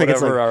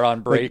 whatever, are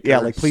on break.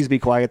 Like please be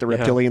quiet. The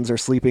reptilians are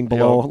sleeping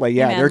below.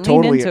 They're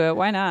totally into it.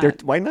 Why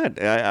not? Why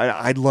not?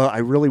 I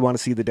really want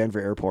to see the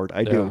Denver airport.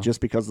 I do, just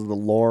because of the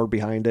lore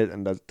behind it,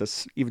 and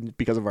even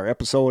because of our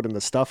episode and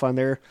the stuff on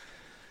there.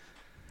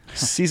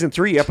 Season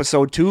 3,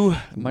 episode 2,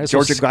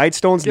 Georgia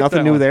Guidestones.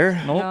 Nothing new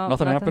there. Nope,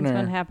 nothing happened there.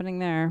 Been happening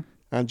there.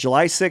 On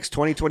July 6,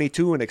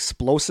 2022, an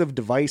explosive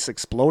device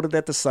exploded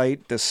at the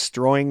site,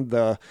 destroying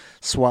the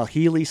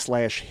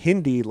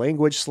Swahili/Hindi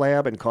language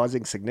slab and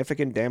causing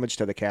significant damage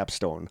to the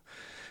capstone.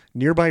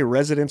 Nearby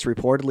residents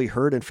reportedly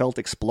heard and felt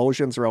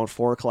explosions around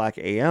 4 o'clock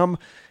a.m.,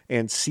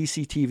 and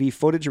CCTV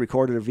footage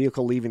recorded a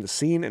vehicle leaving the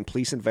scene, and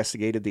police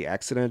investigated the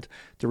accident.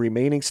 The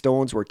remaining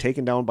stones were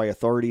taken down by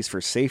authorities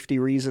for safety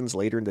reasons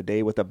later in the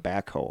day with a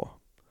backhoe.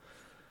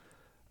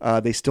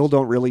 They still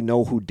don't really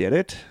know who did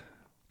it.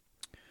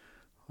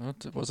 Well,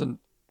 it wasn't.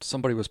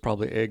 Somebody was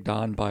probably egged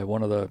on by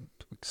one of the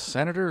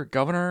senator,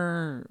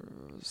 governor,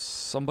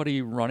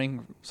 somebody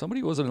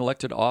was in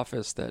elected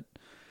office that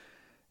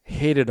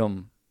hated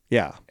him.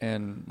 Yeah.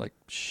 And like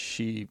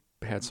she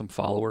had some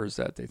followers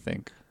that they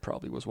think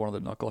probably was one of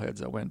the knuckleheads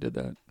that went and did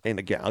that. And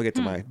again, I'll get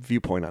to my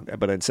viewpoint on that.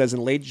 But it says in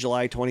late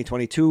July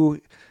 2022,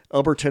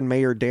 Elberton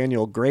Mayor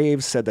Daniel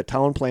Graves said the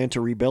town planned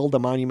to rebuild the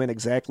monument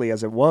exactly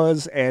as it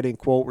was, adding,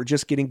 quote, "We're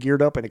just getting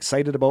geared up and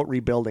excited about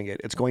rebuilding it.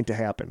 It's going to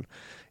happen.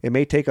 It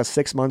may take us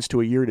 6 months to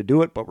a year to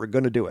do it, but we're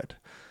going to do it."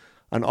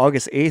 On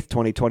August 8th,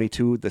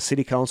 2022, the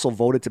city council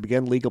voted to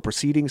begin legal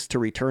proceedings to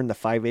return the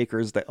 5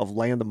 acres of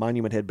land the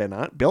monument had been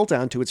built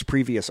on to its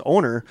previous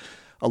owner,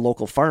 a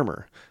local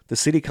farmer. The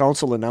city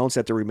council announced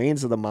that the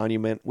remains of the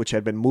monument, which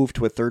had been moved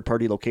to a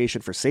third-party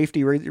location for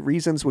safety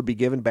reasons, would be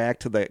given back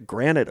to the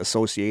Granite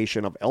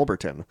Association of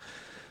Elberton.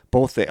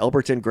 Both the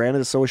Elberton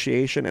Granite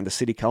Association and the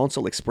city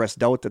council expressed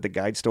doubt that the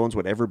guidestones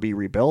would ever be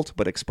rebuilt,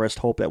 but expressed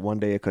hope that one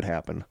day it could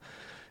happen.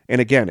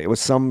 And again, it was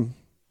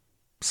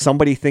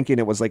somebody thinking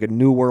it was like a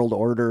New World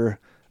Order,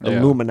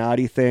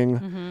 Illuminati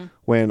thing,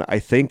 when I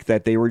think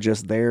that they were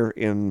just there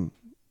in...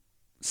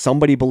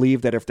 Somebody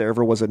believed that if there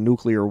ever was a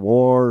nuclear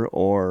war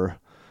or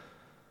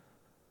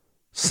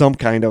some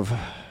kind of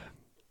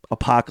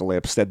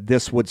apocalypse, that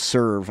this would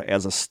serve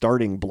as a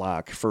starting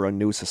block for a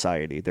new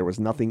society. There was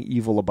nothing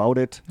evil about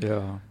it.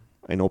 Yeah.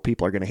 I know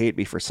people are going to hate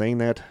me for saying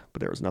that, but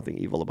there was nothing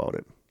evil about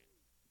it.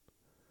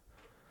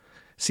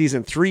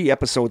 Season 3,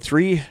 Episode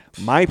 3,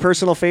 my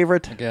personal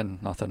favorite. Again,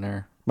 nothing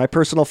there. My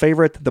personal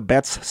favorite, the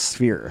Bet's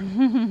Sphere.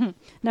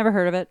 Never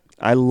heard of it.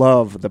 I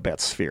love the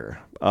Bet's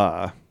Sphere.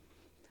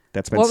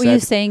 That's been what said. Were you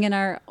saying in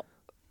our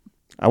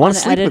I want to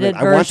sleep with it.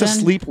 version? I want to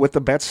sleep with the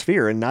Bet's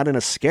Sphere, and not in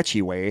a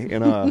sketchy way,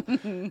 in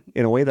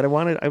a way that I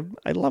wanted.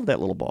 I love that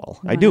little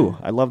ball. I do.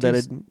 I love that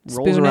it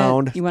rolls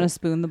around. You want to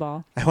spoon the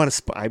ball? I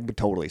would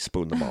totally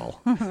spoon the ball.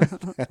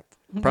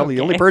 Probably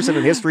the only person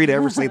in history to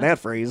ever say that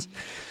phrase.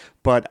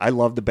 But I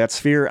love the Bet's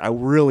Sphere. I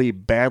really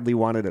badly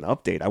wanted an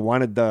update. I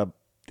wanted the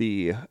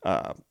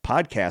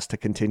podcast to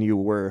continue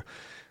where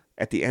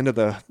at the end of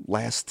the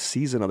last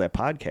season of that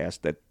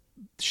podcast that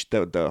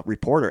the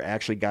reporter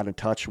actually got in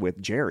touch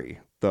with Jerry,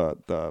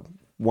 the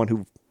one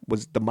who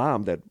was the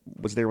mom that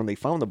was there when they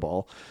found the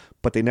ball,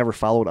 but they never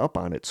followed up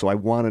on it. So I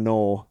want to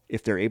know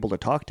if they're able to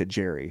talk to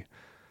Jerry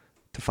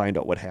to find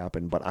out what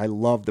happened. But I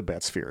love the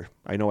Bet's Sphere.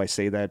 I know I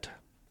say that.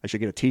 I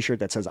should get a t-shirt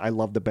that says I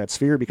love the Bet's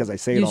Sphere because I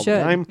say it all the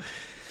time.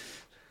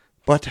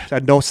 But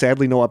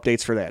sadly, no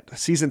updates for that.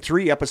 Season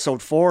 3,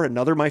 Episode 4,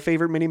 another my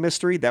favorite mini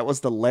mystery. That was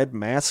the lead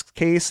mask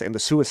case and the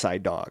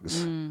suicide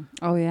dogs.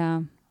 Oh,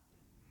 yeah.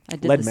 I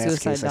did lead the mask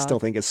suicide case, dog. I still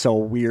think is so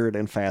weird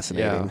and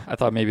fascinating. Yeah, I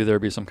thought maybe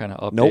there'd be some kind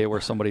of update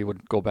where somebody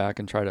would go back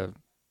and try to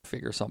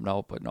figure something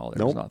out, but no,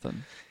 there's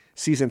nothing.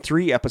 Season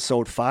 3,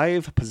 Episode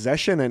 5,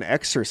 Possession and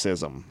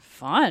Exorcism.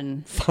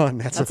 Fun.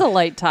 That's a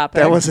light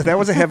topic. That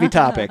was a heavy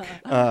topic.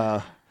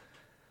 It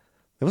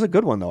was a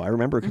good one, though. I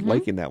remember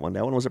liking that one.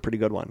 That one was a pretty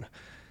good one.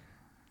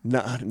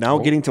 Now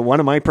getting to one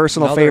of my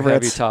personal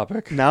favorites. Heavy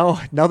topic.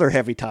 Now, another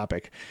heavy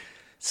topic.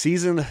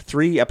 Season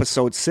 3,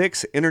 Episode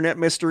 6, Internet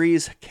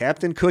Mysteries,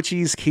 Captain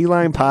Coochie's Key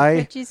Lime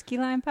Pie. Coochie's Key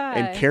Lime Pie.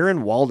 And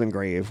Karen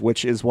Waldengrave,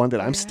 which is one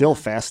that I'm still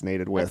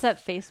fascinated with.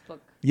 What's that Facebook?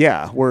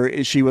 Yeah,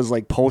 where she was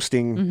like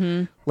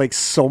posting like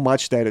so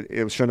much that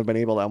it shouldn't have been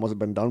able to almost have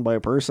been done by a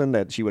person,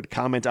 that she would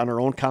comment on her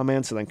own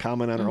comments and then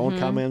comment on her own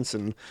comments.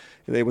 And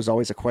it was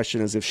always a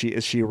question as if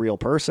is she a real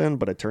person?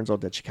 But it turns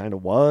out that she kind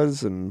of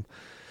was. And,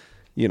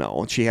 you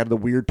know, she had the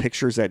weird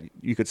pictures that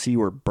you could see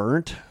were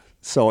burnt.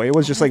 So it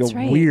was just like a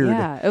weird.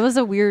 Yeah, it was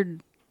a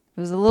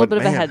little bit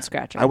of a head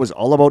scratcher. I was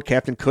all about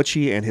Captain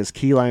Coochie and his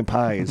key lime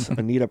pies.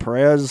 Anita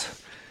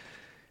Perez,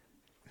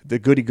 the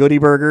Goody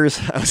Burgers.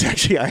 I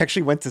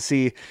actually went to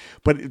see,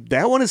 but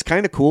that one is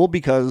kind of cool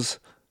because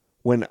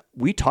when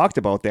we talked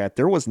about that,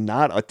 there was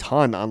not a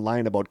ton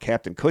online about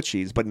Captain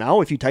Coochie's. But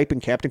now if you type in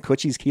Captain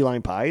Coochie's Key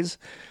Lime Pies,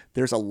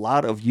 there's a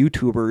lot of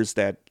YouTubers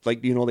that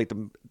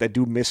that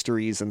do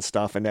mysteries and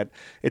stuff, and that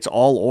it's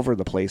all over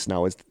the place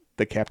now is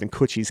the Captain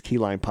Coochie's Key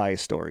Lime Pie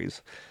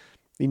stories.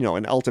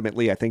 And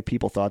ultimately I think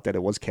people thought that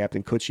it was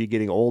Captain Coochie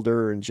getting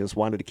older and just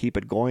wanted to keep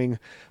it going.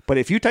 But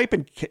if you type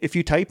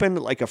in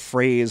like a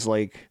phrase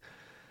like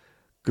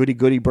Goody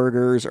Goody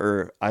Burgers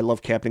or I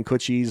love Captain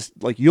Coochie's,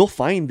 like you'll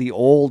find the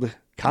old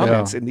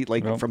comments in the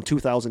from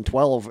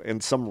 2012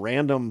 and some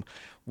random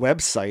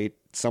website.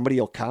 Somebody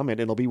will comment.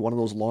 It'll be one of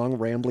those long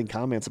rambling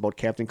comments about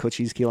Captain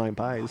Coochie's Key Lime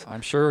Pies.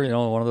 I'm sure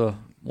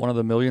one of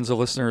the millions of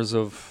listeners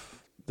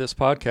of this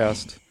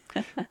podcast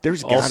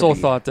There's also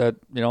thought that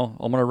I'm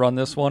going to run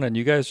this one, and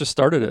you guys just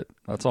started it.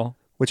 That's all.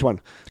 Which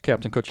one?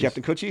 Captain Coochie's.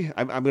 Captain Coochie?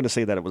 I'm going to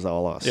say that it was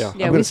all us.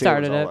 Yeah, we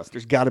started it.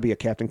 There's got to be a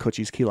Captain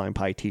Coochie's Key Lime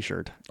Pie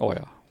T-shirt. Oh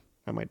yeah.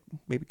 I might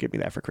maybe give me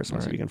that for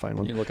Christmas if you can find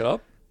one. Can you look it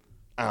up?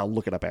 I'll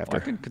look it up after. I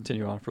can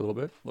continue on for a little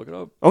bit. Look it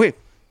up. Okay.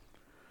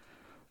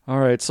 All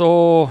right.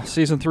 So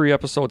season 3,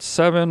 episode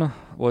 7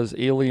 was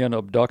alien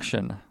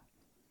abduction.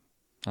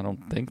 I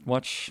don't think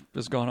much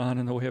has gone on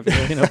in the way of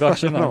alien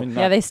abduction. I mean,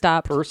 they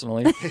stopped.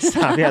 Personally. They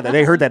stopped. Yeah,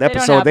 they heard that They don't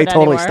episode. They happen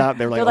totally anymore. stopped.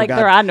 They're like, oh, God.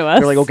 they're on to us.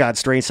 They're like, oh, God,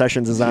 Strange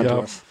Sessions is on to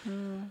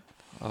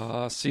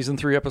us. Season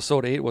 3,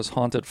 episode 8 was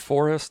haunted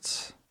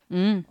forests.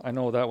 I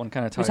know that one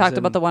kind of ties We talked in.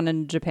 about the one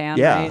in Japan,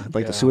 Yeah, right?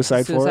 like the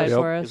Suicide Forest.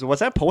 Forest. Was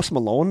that Post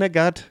Malone that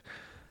got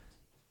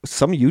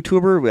some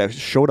YouTuber that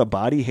showed a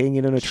body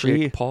hanging in a tree?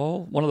 Jake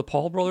Paul? One of the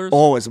Paul brothers?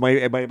 Oh, it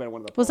might have been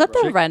one of the Was Paul that the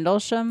brothers.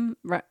 Rendlesham?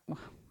 What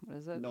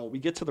is it? No, we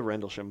get to the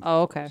Rendlesham.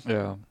 Oh, okay.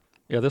 Yeah.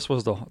 Yeah, this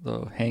was the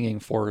hanging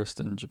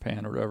forest in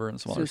Japan or whatever and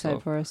some other Suicide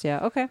stuff. Forest,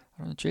 yeah. Okay.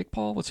 Jake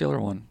Paul? What's the other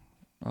one?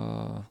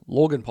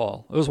 Logan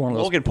Paul. It was one of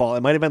those. Logan Paul.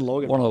 It might have been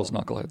Logan One Paul. of those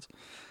knuckleheads.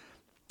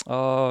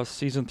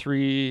 Season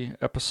 3,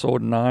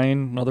 episode 9.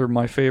 Another of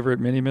my favorite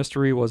mini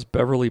mystery was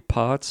Beverly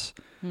Potts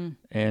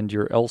and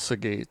your Elsa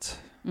Gate.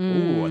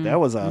 Ooh, that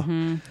was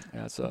a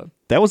That's a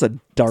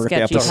dark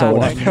Sketchy episode.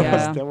 topic,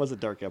 yeah. That was a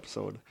dark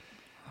episode.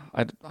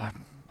 I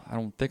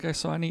don't think I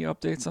saw any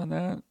updates on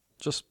that.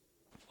 Just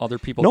other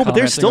people. No, but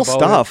there's still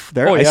commenting about stuff it.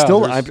 there.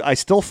 Oh, I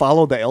still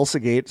follow the Elsa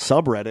Gate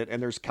subreddit,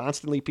 and there's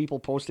constantly people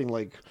posting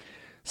like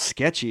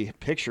sketchy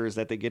pictures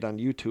that they get on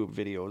YouTube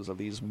videos of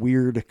these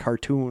weird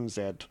cartoons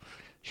that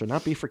should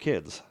not be for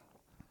kids.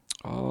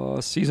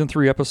 Season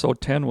 3, episode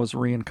 10 was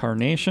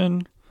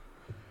Reincarnation.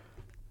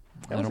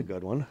 That was a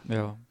good one.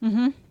 Yeah.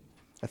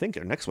 I think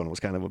their next one was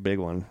kind of a big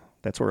one.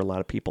 That's where a lot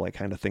of people I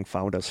kind of think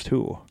found us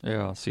too.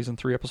 Yeah. Season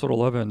 3, episode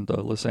 11, the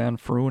Lisanne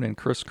Froon and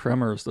Chris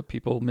Kremers, the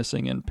people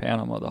missing in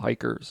Panama, the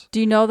hikers. Do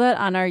you know that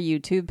on our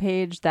YouTube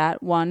page,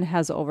 that one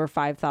has over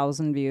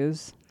 5,000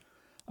 views?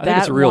 I think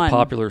it's a real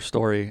popular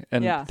story.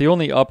 And the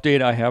only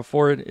update I have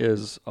for it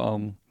is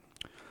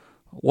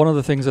one of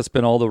the things that's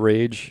been all the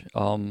rage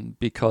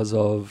because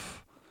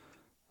of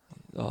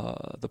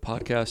the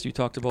podcast you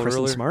talked about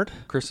Kristen earlier. Smart?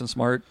 Kristen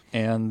Smart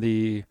and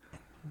the...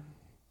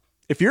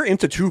 If you're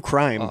into true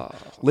crime,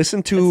 listen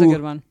It's a to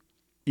good one.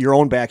 Your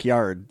Own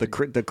Backyard,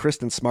 the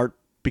Kristen Smart,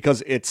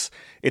 because it's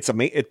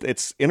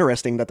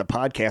interesting that the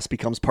podcast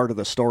becomes part of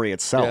the story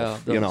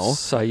itself. the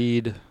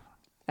Saeed...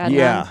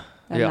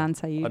 Adnan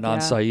Saeed.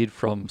 Adnan Saeed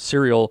from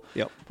Serial.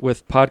 Yep.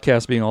 With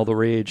podcasts being all the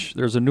rage.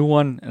 There's a new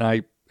one, and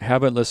I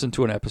haven't listened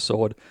to an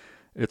episode.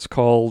 It's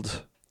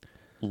called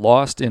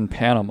Lost in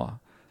Panama.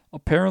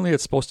 Apparently,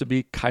 it's supposed to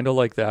be kind of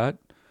like that,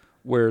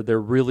 where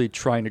they're really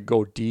trying to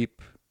go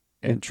deep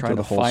and trying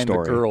to find the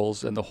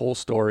girls and the whole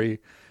story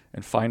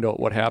and find out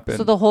what happened.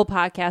 So the whole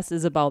podcast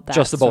is about that.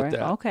 Just about story.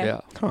 that. Okay. Yeah.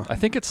 Huh. I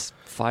think it's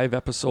 5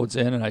 episodes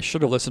in, and I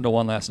should have listened to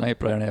one last night,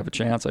 but I didn't have a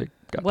chance. I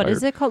got What tired.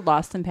 is it called?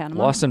 Lost in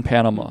Panama? Lost in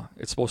Panama.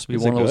 It's supposed to be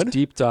Is one it of those good?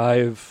 deep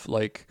dive,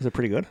 like, Is it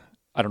pretty good?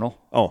 I don't know.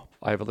 Oh,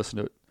 I haven't listened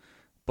to it.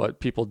 But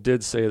people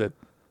did say that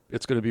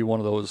it's going to be one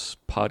of those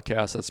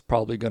podcasts that's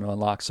probably going to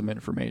unlock some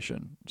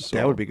information. So,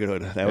 that would be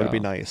good. That would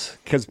be nice.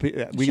 Because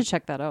We should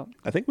check that out.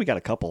 I think we got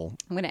a couple.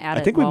 I'm going to add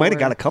it. I think we while might have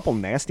we're- got a couple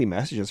nasty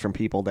messages from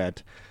people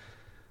that...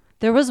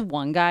 There was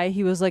one guy,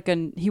 he was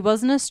he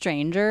wasn't a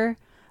stranger,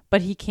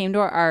 but he came to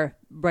our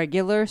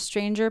regular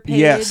stranger page.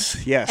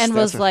 Yes, And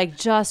was that's like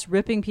just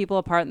ripping people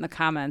apart in the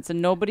comments,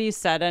 and nobody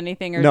said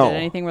anything or No. did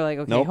anything. We're like,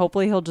 okay, Nope.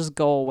 hopefully he'll just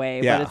go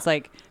away. Yeah. But it's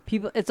like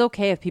it's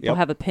okay if people Yep.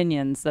 have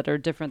opinions that are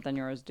different than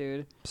yours,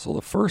 dude. So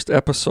the first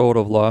episode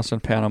of Lost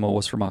in Panama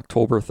was from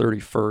October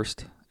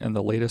 31st, and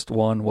the latest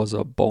one was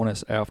a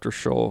bonus after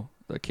show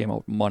that came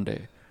out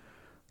Monday.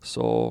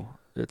 So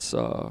it's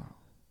the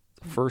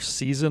first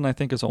season, I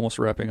think, is almost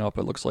wrapping up.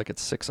 It looks like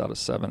it's 6 out of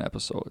 7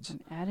 episodes.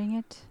 I'm adding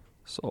it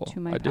So to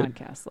my I did.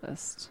 podcast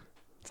list.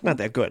 It's not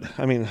that good.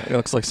 I mean... It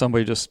looks like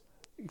somebody just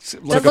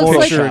That Took a looks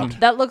picture like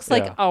that looks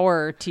like Yeah.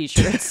 our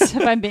t-shirts.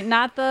 If I'm being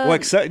not the Well,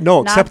 except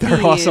not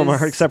they're awesome,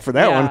 these. except for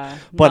that Yeah, one.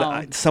 But no.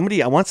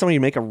 I want somebody to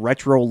make a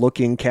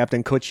retro-looking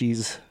Captain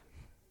Coochie's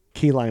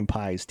Key Lime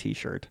Pies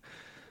T-shirt.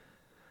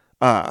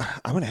 I'm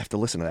gonna have to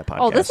listen to that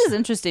podcast. Oh, this is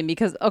interesting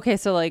because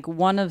so like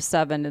 1 of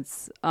 7,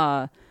 it's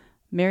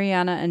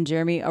Mariana and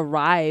Jeremy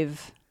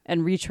arrive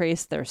and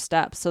retrace their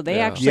steps. So they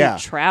Yeah. actually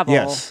travel.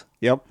 Yes.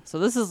 Yep. So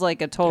this is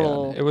like a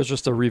total. It was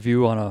just a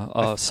review on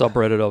a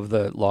subreddit of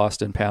the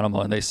Lost in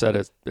Panama, and they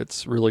said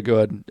it's really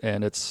good,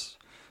 and it's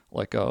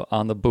like a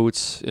on the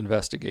boots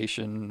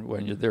investigation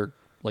when they're,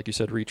 like you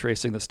said,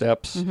 retracing the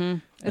steps. Mm-hmm.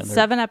 It's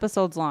 7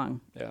 episodes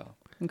long. Yeah.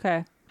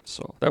 Okay.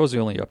 So that was the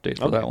only update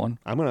for that one.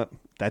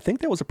 I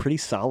think that was a pretty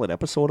solid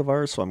episode of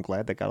ours, so I'm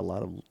glad that got a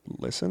lot of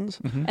listens.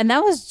 Mm-hmm. And that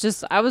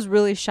was I was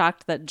really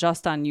shocked that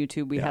just on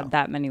YouTube we had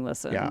that many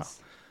listens. Yeah.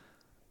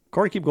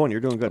 Kory, keep going. You're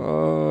doing good.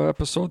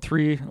 Episode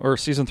 3 or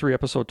season 3,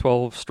 episode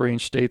 12,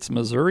 Strange States,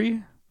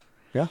 Missouri.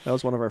 Yeah, that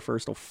was one of our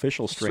first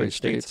official Strange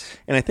States.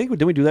 And I think,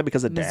 didn't we do that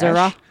because of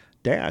Missouri?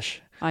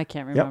 Dash? I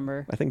can't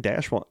remember. Yep. I think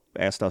Dash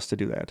asked us to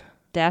do that.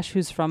 Dash,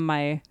 who's from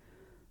my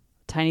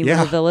tiny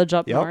little village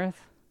up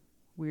north.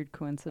 Weird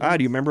coincidence.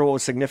 Do you remember what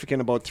was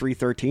significant about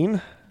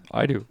 313?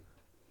 I do.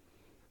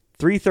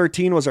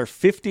 313 was our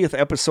 50th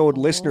episode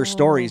listener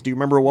stories. Do you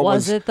remember what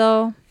was it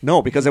though?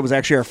 No, because it was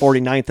actually our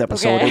 49th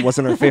episode. Okay. It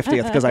wasn't our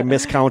 50th because I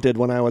miscounted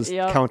when I was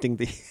counting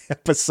the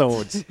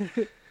episodes.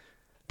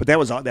 But that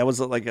was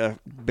like a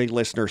big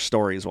listener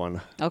stories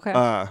one. Okay.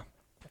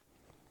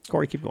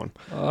 Kory, keep going.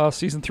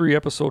 Season 3,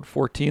 episode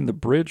 14, the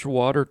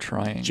Bridgewater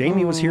Triangle.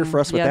 Jamie was here for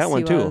us with that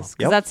one too.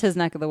 Because that's his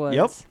neck of the woods.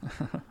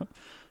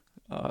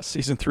 Yep.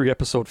 Season 3,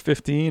 episode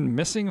 15,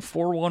 Missing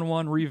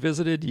 411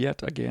 Revisited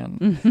Yet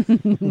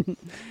Again.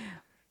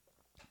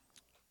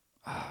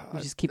 We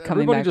just keep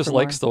coming Everybody back just for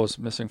likes more. those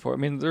missing four. I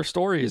mean, they're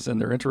stories and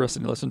they're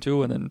interesting to listen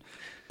to, and then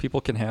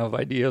people can have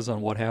ideas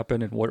on what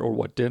happened and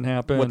what didn't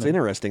happen. What's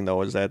interesting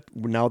though is that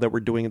now that we're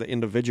doing the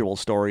individual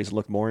stories,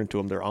 look more into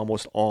them. They're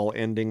almost all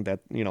ending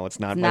that it's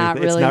not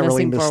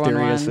really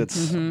mysterious.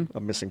 It's a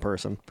missing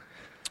person.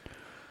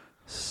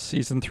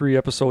 Season 3,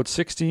 episode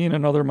 16,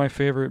 another my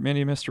favorite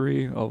mini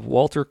mystery of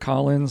Walter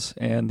Collins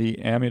and the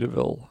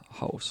Amityville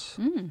House.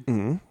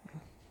 Mm-hmm.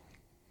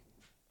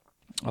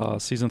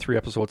 Season 3,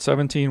 episode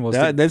 17 was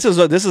this is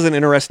an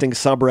interesting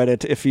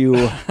subreddit if you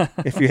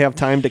have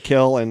time to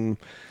kill, and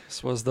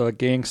this was the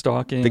gang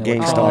stalking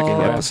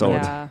episode.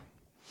 Yeah.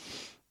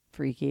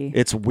 Freaky.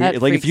 It's weird.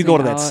 That Like if you freaks go me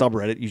to that out.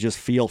 subreddit, you just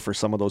feel for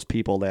some of those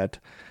people that,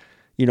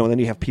 then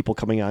you have people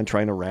coming on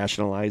trying to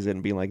rationalize it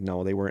and being like,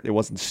 no, they weren't. It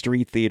wasn't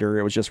street theater.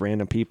 It was just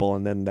random people,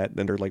 and then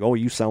they're like, oh,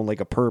 you sound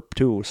like a perp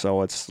too.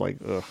 So it's like,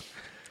 ugh.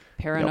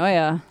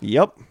 Paranoia.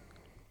 Yep.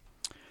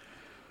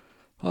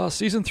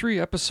 Season 3,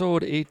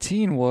 episode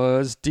 18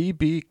 was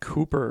D.B.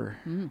 Cooper.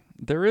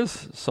 There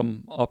is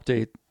some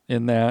update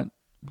in that.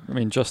 I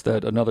mean, just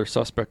that another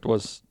suspect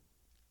was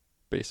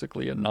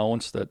basically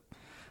announced that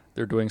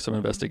they're doing some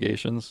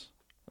investigations.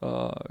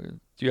 Do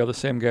you have the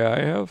same guy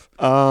I have?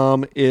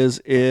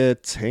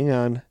 Hang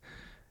on.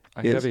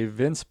 I have a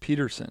Vince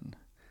Peterson.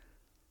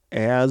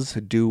 As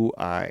do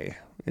I.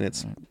 And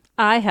it's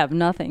I have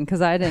nothing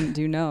because I didn't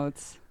do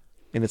notes.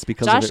 and it's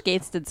because Josh of it.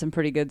 Gates did some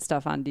pretty good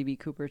stuff on DB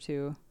Cooper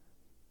too.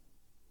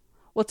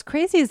 What's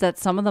crazy is that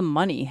some of the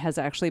money has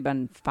actually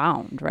been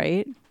found,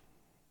 right?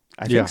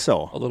 I think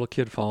so. A little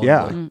kid found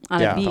Yeah. On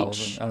Yeah. a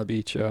beach. on a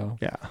beach, yeah.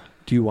 Yeah.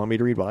 Do you want me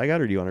to read what I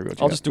got, or do you want to read what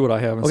you I'll got? just do what I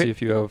have and Okay. see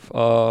if you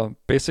have.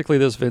 Basically,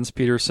 this Vince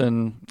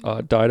Peterson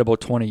died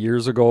about 20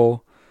 years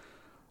ago.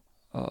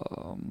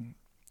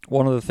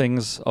 One of the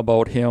things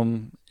about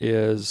him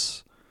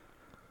is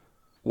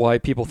why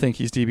people think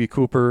he's DB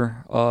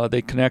Cooper.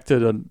 They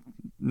connected a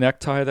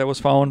necktie that was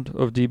found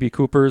of DB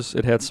Cooper's.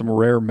 It had some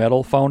rare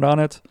metal found on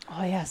it.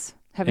 Oh, yes.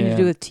 Having to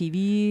do with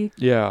TV?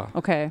 Yeah.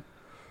 Okay.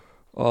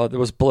 There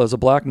was a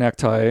black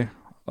necktie.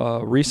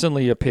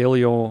 Recently, a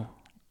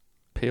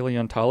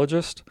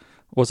paleontologist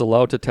was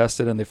allowed to test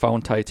it, and they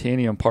found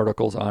titanium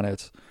particles on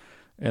it.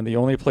 And the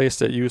only place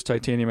that used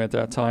titanium at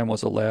that time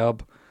was a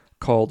lab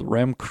called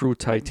Rem Crew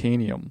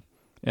Titanium.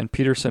 And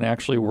Peterson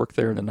actually worked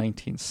there in the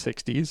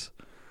 1960s.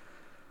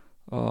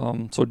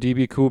 So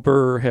D.B.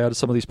 Cooper had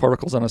some of these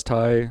particles on his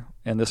tie,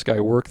 and this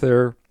guy worked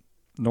there.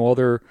 No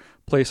other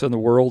place in the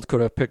world could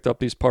have picked up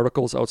these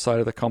particles outside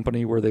of the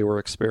company where they were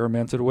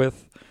experimented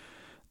with.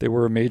 They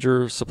were a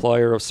major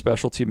supplier of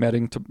specialty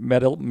metal to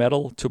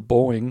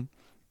Boeing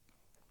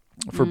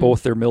for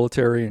both their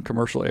military and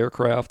commercial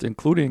aircraft,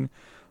 including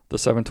the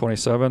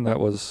 727 that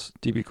was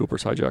D.B.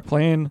 Cooper's hijacked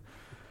plane.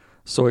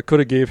 So it could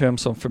have gave him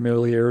some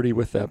familiarity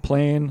with that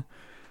plane.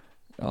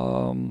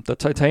 The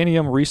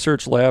Titanium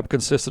Research Lab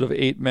consisted of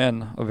 8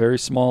 men, a very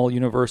small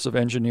universe of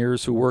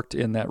engineers who worked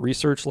in that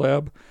research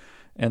lab.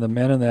 And the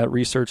men in that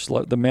research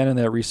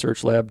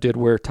lab did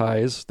wear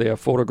ties. They have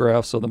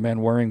photographs of the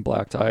men wearing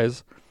black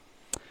ties.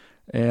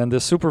 And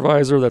this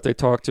supervisor that they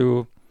talked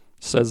to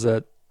says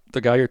that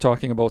the guy you're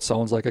talking about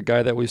sounds like a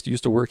guy that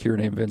used to work here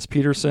named Vince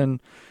Peterson.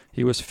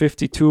 He was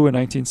 52 in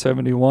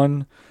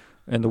 1971,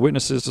 and the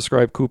witnesses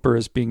described Cooper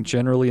as being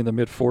generally in the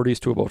mid-40s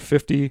to about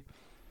 50.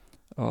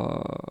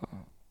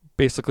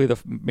 Basically, the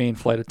main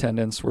flight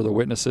attendants were the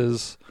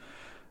witnesses.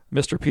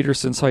 Mr.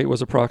 Peterson's height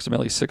was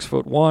approximately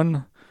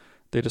 6'1".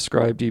 They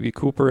described D.B.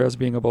 Cooper as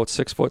being about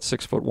 6 foot,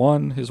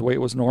 6'1". His weight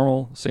was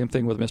normal. Same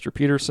thing with Mr.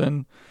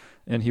 Peterson.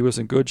 And he was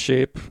in good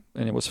shape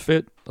and it was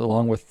fit,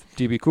 along with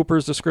D.B.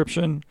 Cooper's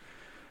description.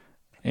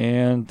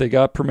 And they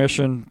got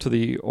permission to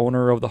the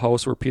owner of the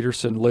house where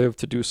Peterson lived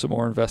to do some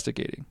more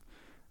investigating.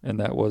 And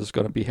that was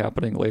going to be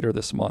happening later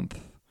this month.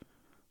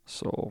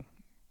 So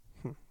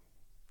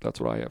that's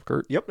what I have,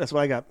 Kurt. Yep, that's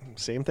what I got.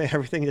 Same thing,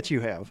 everything that you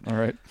have. All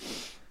right.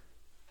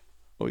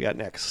 What we got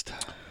next?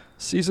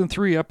 Season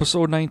 3,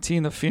 Episode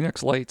 19, The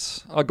Phoenix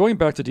Lights. Going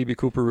back to D.B.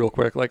 Cooper real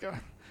quick, like,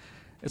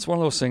 it's one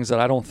of those things that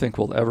I don't think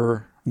we'll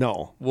ever...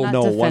 No. We'll Not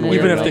know one way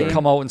or definitively. Even if they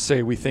come out and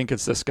say, we think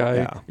it's this guy,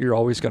 Yeah. you're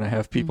always going to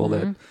have people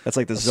that... That's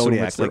like the assume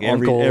Zodiac. it's their Like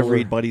uncle or-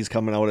 everybody's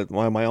coming out.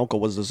 Well, my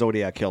uncle was the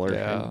Zodiac killer.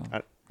 Yeah.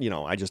 And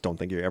I just don't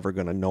think you're ever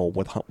going to know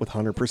with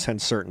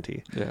 100%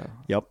 certainty. Yeah.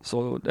 Yep.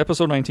 So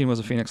Episode 19 was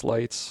The Phoenix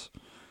Lights.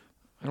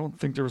 I don't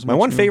think there was My much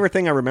one new. favorite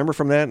thing I remember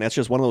from that, and that's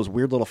just one of those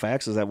weird little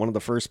facts, is that one of the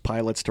first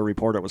pilots to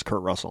report it was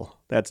Kurt Russell.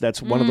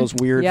 That's one of those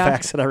weird yeah.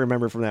 facts that I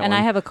remember from that And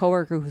one. I have a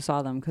coworker who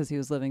saw them because he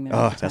was living there.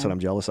 Oh, at the that's what time. I'm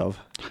jealous of.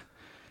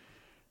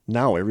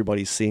 Now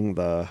everybody's seeing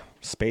the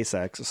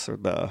SpaceX or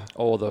the...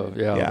 Oh,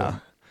 Yeah.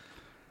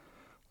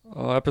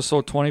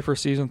 Episode 20 for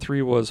Season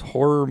 3 was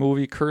Horror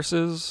Movie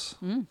Curses.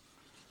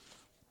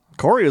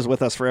 Kory was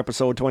with us for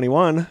episode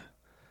 21.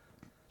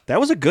 That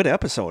was a good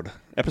episode.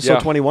 Episode Yeah.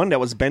 21, that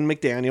was Ben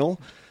McDaniel.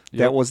 Yep.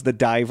 That was the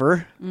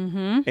diver.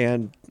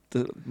 And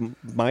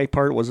my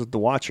part was the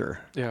Watcher.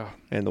 Yeah.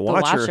 And the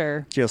Watcher.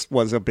 Watcher just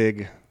was a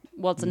big...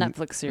 Well, it's a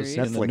Netflix series.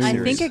 Netflix I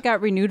series. think it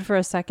got renewed for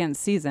a second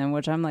season,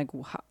 which I'm like,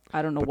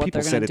 I don't know But what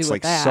people they're said going to it's do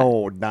like with that.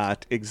 so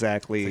not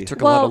exactly...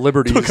 Took a lot of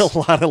liberties. Took a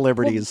lot of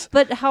liberties.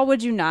 But how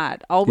would you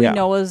not? All we Yeah.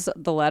 know is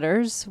the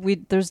letters.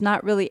 There's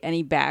not really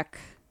any back.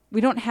 We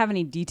don't have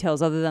any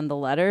details other than the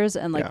letters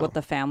and like Yeah. what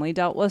the family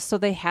dealt with. So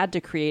they had to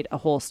create a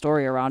whole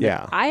story around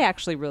Yeah. it. I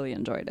actually really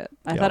enjoyed it.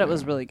 I Yeah. thought it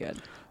was really good.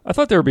 I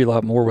thought there would be a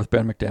lot more with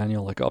Ben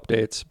McDaniel, like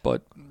updates,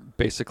 but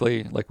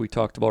basically, like we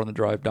talked about on the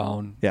drive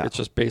down, Yeah. it's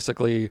just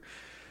basically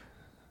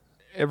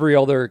every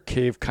other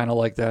cave kind of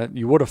like that.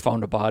 You would have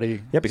found a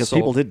body. Yeah, because So-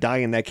 people did die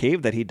in that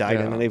cave that he died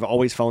in, Yeah. and they've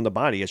always found the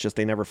body. It's just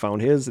they never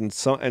found his. And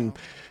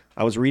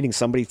I was reading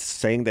somebody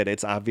saying that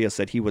it's obvious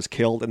that he was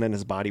killed and then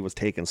his body was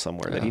taken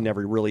somewhere, that he Yeah.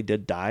 never really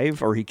did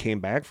dive or he came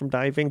back from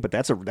diving. But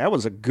that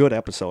was a good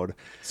episode.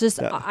 It's just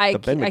The I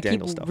Ben keep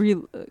McDaniel stuff.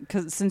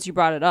 because since you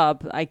brought it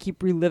up, I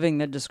keep reliving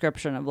the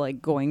description of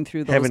like going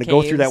through those Having to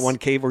go through that caves. one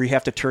cave where you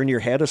have to turn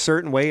your head a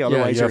certain way,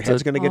 otherwise you your have to-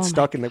 head's going to get Oh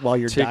stuck in while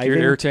you're Take diving.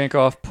 your air tank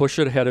off, push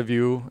it ahead of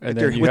you, and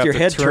then you with have your to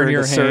head turn turned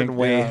your a certain hand-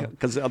 way, yeah.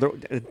 because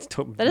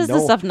That is the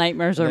stuff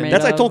nightmares are made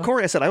That's of. I told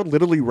Kory. I said I would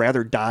literally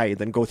rather die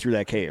than go through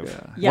that cave.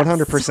 Yes.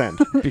 100%.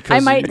 Because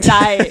I might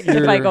die if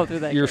I your- go through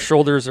that. Your cave.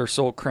 shoulders are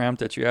so cramped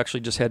that you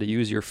actually just had to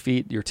use your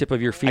feet, your tip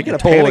of your feet. I get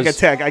a your panic toes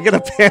attack. I get a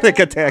panic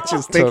attack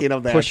just to thinking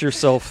of that. Push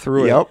yourself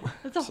through Yep. it.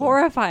 It's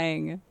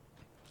horrifying.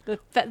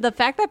 The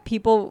fact that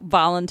people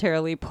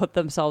voluntarily put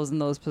themselves in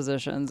those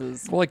positions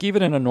is Well, like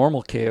even in a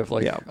normal cave,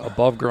 like Yeah.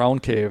 above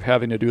ground cave,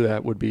 having to do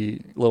that would be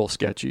a little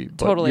sketchy.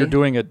 But Totally. you're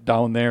doing it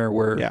down there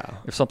where Yeah.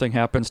 if something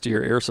happens to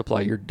your air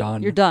supply, you're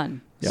done. you're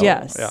done. Yeah.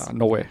 Yes. Yeah,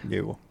 no way.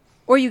 You.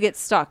 Or you get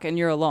stuck and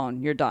you're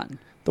alone. You're done.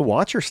 The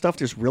Watcher stuff,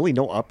 there's really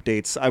no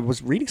updates. I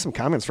was reading some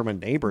comments from a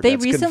neighbor. They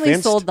that's recently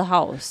convinced, sold the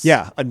house.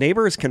 Yeah, a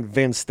neighbor is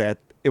convinced that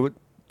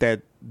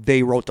that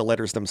they wrote the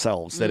letters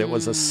themselves. That it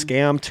was a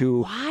scam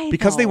to Why,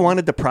 because they though?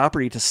 wanted the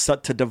property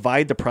to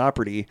divide the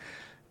property.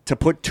 To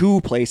put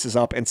two places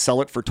up and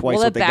sell it for twice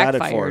Well, what it they got it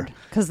for. backfired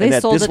because And they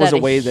that sold this it was at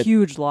a way that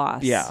huge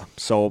loss. Yeah.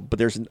 So, but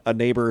there's a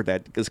neighbor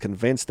that is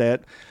convinced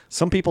that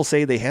some people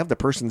say they have the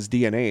person's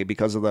DNA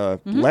because of the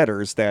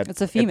letters that It's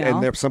a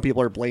female. And some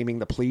people are blaming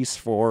the police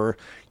for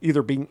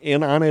either being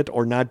in on it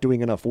or not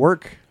doing enough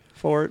work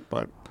for it.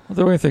 But Well,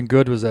 the only thing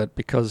good was that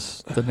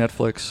because the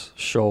Netflix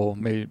show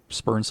may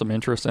spurn some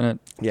interest in it,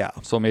 yeah.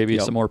 so maybe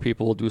Yep. some more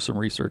people will do some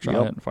research on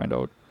Yep. it and find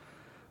out.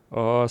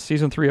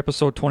 Season 3,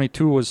 episode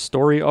 22 was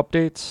story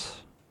updates.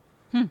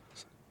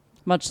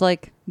 Much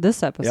like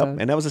this episode. Yep.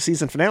 And that was a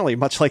season finale,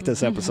 much like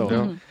this episode.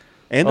 Yeah.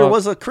 And there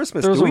was a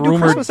Christmas. there was Did a we do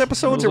rumored- Christmas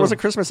episodes? there There was was a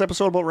Christmas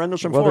episode about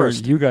Rendlesham Whether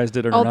Forest. you guys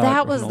did it or Oh, not.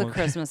 that we was don't the know.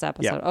 Christmas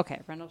episode. Okay.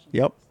 Rendlesham.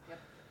 Yep.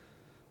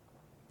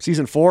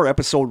 Season 4,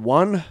 episode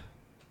 1,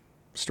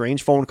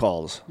 Strange Phone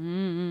Calls.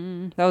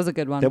 That was a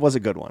good one. That was a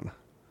good one.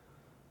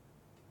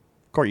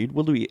 Kory,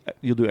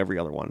 you'll do every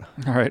other one.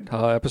 All right,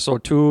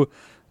 episode 2,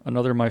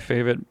 another my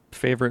favorite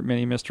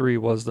mini mystery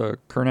was the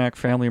Kernack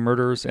family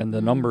murders and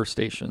the number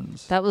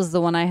stations. That was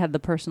the one I had the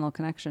personal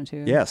connection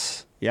to.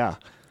 Yes. Yeah.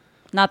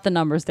 Not the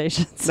number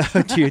stations.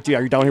 Are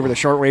you down here with a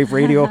shortwave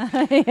radio?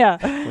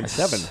 yeah.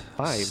 7,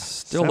 5.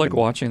 Still like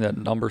watching that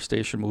number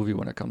station movie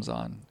when it comes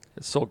on.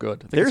 It's so good.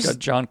 I think it's There's- got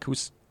John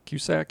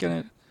Cusack in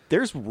it.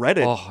 There's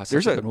Reddit. Oh, that's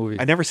there's such a good movie.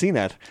 I've never seen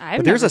that. I've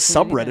But there's a never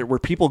seen it subreddit either. where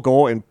people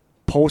go and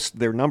post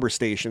their number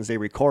stations they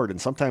record, and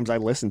sometimes I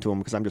listen to them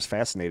because I'm just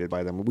fascinated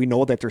by them. We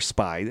know that they're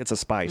spy. It's a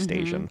spy Mm-hmm.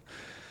 station.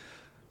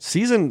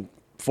 Season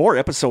 4,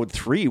 episode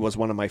 3 was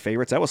one of my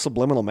favorites. That was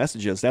Subliminal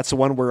Messages. That's the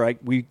one where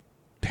we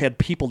had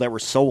people that were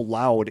so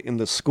loud in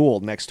the school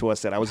next to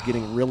us that I was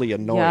getting really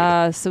annoyed.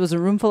 Yes, it was a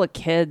room full of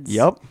kids.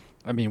 Yep.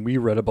 I mean, we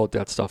read about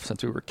that stuff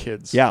since we were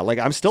kids. Yeah, like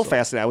I'm still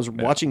fascinated. I was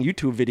watching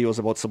YouTube videos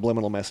about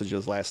subliminal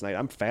messages last night.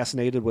 I'm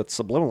fascinated with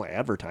subliminal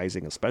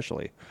advertising,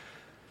 especially.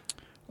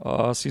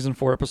 Season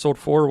 4, Episode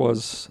 4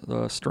 was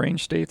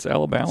Strange States,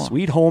 Alabama.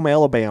 Sweet Home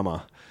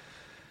Alabama.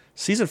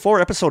 Season 4,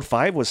 Episode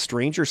 5 was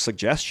Stranger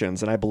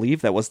Suggestions, and I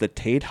believe that was the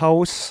Tate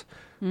House,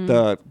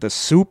 the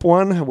soup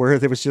one, where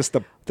there was just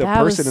the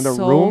person in the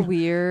room.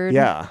 Weird.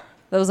 Yeah.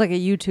 That was like a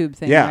YouTube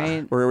thing, Yeah,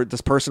 right? where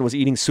this person was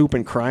eating soup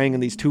and crying,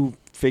 and these two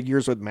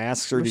figures with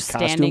masks or Were these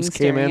standing, costumes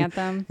came staring in. at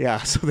them. Yeah,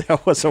 so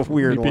that was a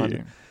weird Creepy.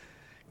 one.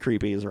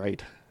 Creepy is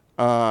right.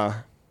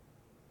 Are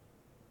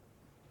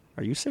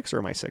you 6 or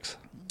am I 6?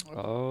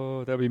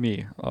 Oh, that'd be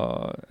me.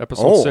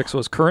 Episode 6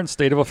 was Current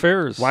State of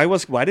Affairs.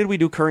 Why did we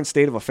do Current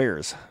State of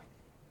Affairs?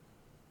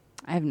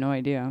 I have no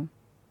idea.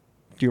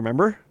 Do you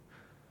remember?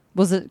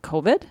 Was it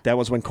COVID? That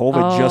was when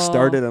COVID just Oh.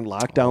 started and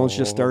lockdowns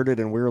just started,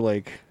 and we were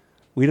like,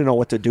 we didn't know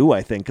what to do.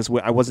 I think because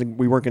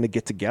we weren't going to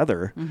get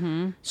together.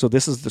 Mm-hmm. So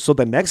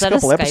the next that a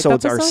couple Skype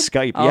episodes are episode?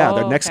 Skype. Oh, Yeah,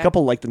 the next okay.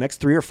 couple, like the next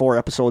 3 or 4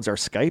 episodes are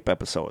Skype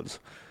episodes.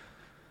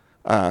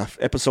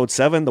 Episode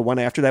 7, the one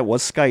after that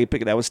was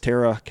Skype. That was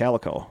Tara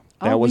Calico.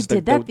 That was we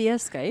did that via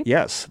Skype?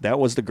 Yes, that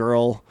was the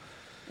girl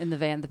In the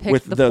van,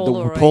 with the the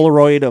Polaroid.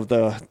 Polaroid of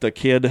the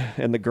kid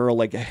and the girl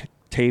like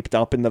taped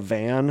up in the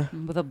van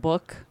With a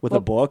book. with a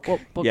book. What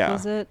book yeah.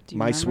 was it? Do you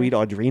My remember? Sweet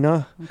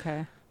Audrina.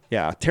 Okay.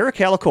 Yeah, Tara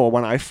Calico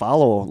one I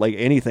follow like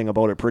anything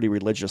about it pretty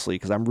religiously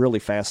because I'm really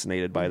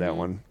fascinated by that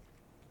one.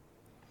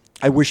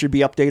 I wish there'd be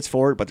updates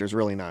for it, but there's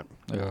really not.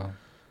 Yeah.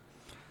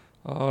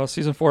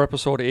 Season 4,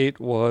 Episode 8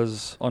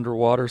 was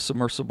Underwater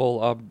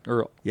Submersible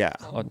Yeah,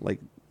 like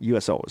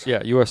USOs.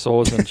 Yeah,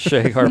 USOs and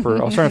Shag Harper.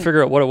 I was trying to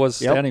figure out what it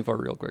was Yep. standing for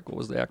real quick. What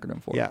was the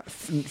acronym for? Yeah,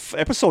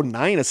 episode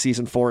 9 of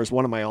season 4 is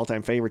one of my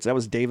all-time favorites. That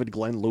was David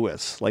Glenn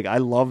Lewis. Like I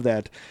love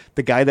that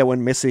the guy that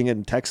went missing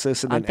in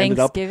Texas and On then ended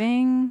up.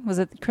 Thanksgiving? Was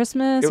it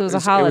Christmas? It was a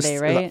holiday,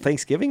 right?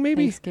 Thanksgiving,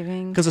 maybe.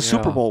 Thanksgiving. Because the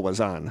Super Yeah. Bowl was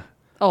on.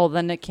 Oh,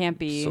 then it can't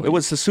be. It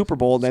was the Super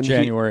Bowl, and then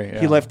January,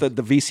 he yeah. left the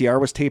VCR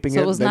was taping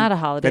So it. it was then, not a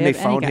holiday Then they of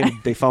any found him.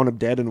 kind. They found him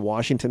dead in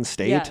Washington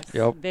State, Yes.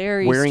 Yep.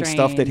 Very wearing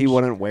stuff that he strange.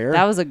 wouldn't wear.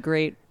 That was a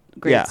great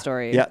yeah.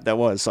 story. Yeah, that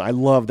was. So I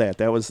love that.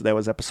 That was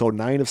episode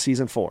 9 of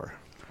season 4.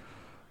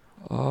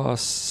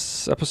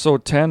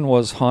 Episode 10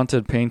 was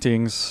Haunted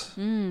Paintings.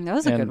 That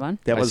was a And good one.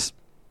 That was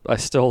I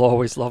still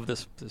always love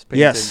this painting.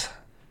 yes.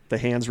 The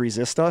Hands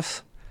Resist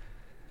Us.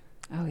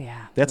 Oh,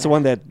 yeah. That's the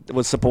one that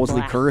was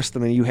supposedly Blah. cursed,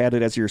 and then you had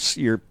it as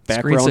your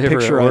background Screensaver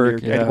picture at on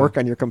work, your at yeah. work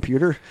on your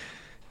computer.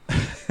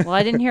 Well,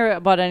 I didn't hear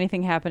about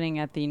anything happening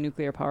at the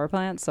nuclear power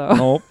plant, so.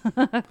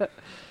 Nope.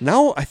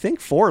 No, I think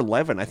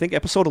 411. I think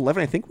episode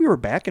 11. I think we were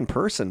back in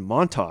person,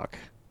 Montauk,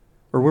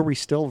 or were we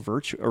still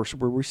virtual, or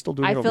were we still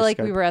doing it I over feel like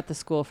Skype? we were at the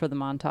school for the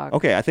Montauk.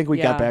 Okay, I think we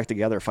got Yeah. back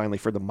together finally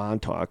for the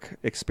Montauk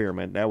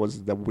experiment. That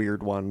was the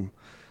weird one.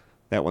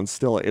 That one's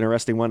still an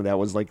interesting one. That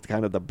was like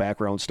kind of the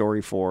background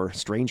story for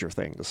Stranger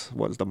Things,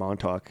 was the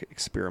Montauk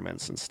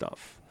experiments and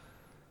stuff.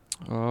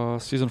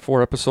 Season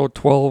 4, Episode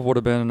 12 would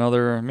have been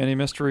another mini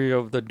mystery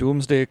of the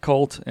Doomsday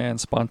Cult and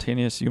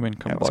spontaneous human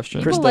was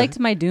combustion. People Krista- liked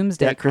my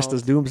Doomsday Yeah,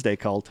 Krista's cult. Doomsday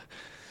Cult.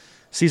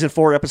 Season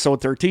 4,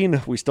 Episode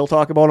 13. We still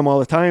talk about them all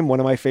the time. One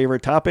of my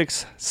favorite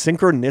topics,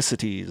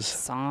 synchronicities.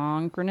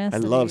 Synchronicities. I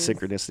love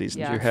synchronicities.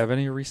 Yeah. Did you have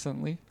any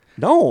recently?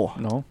 No.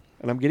 No.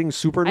 And I'm getting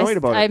super annoyed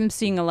about it. I'm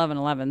seeing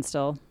 11:11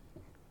 still.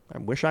 I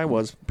wish I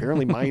was.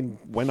 Apparently mine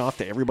went off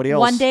to everybody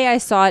else. One day I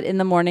saw it in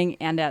the morning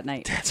and at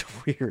night. That's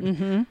weird.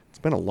 Mm-hmm. It's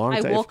been a long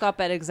I time. woke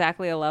up at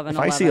exactly 11:11. If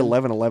I see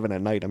 11:11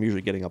 at night, I'm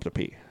usually getting up to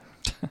pee.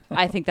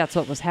 I think that's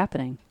what was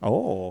happening.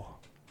 Oh.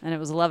 And it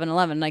was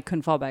 11:11 and I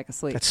couldn't fall back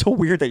asleep. That's so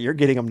weird that you're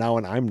getting them now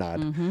and I'm not.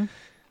 Mm-hmm.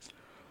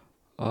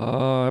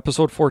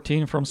 Episode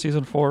 14 from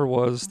Season 4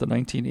 was the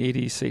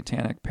 1980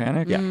 Satanic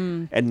Panic. Yeah.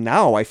 Mm. And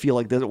now I feel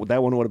like that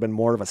one would have been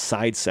more of a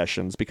side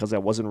sessions because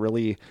that wasn't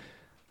really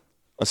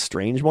a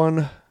strange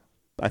one.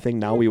 I think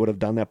now we would have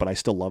done that, but I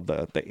still love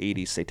the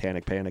 80s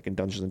Satanic Panic, and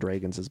Dungeons &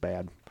 Dragons is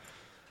bad.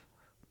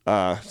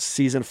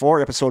 Season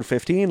 4, Episode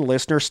 15,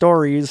 Listener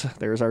Stories.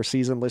 There's our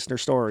season Listener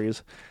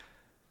Stories.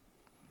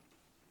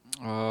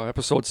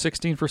 Episode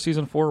 16 for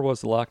Season 4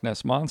 was the Loch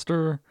Ness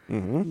Monster.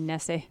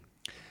 Nessie.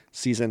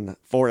 Season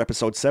 4,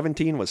 Episode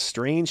 17 was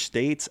Strange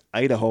States,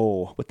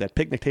 Idaho, with that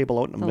picnic table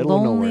out in the The middle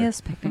of nowhere.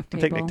 loneliest picnic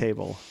table. Picnic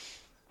table.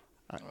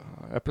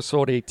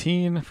 Episode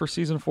 18 for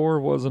Season 4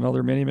 was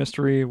another mini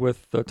mystery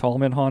with the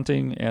Tallman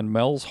haunting and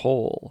Mel's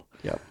Hole.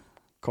 Yep.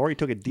 Corey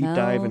took a deep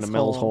dive into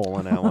Mel's Hole. Hole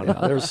on that one.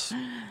 There's,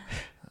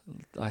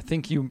 I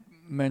think you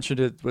mentioned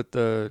it with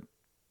the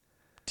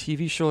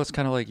TV show that's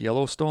kind of like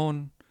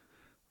Yellowstone.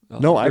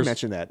 No, I There's-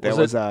 mentioned that. That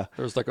was was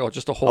There's like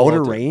just a whole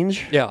Outer other-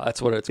 Range. Yeah,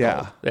 that's what it's Yeah.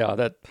 called.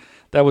 Yeah,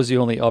 that was the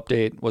only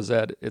update, was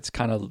that it's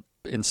kind of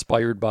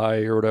inspired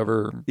by or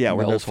whatever. Yeah,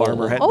 where the Mel's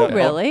farmer Hole. had. Oh, the-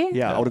 really?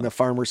 Yeah, Yeah. out in the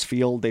farmer's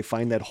field, they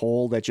find that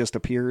hole that just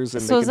appears.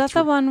 And So they is can that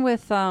the one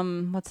with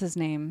what's his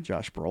name?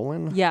 Josh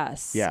Brolin?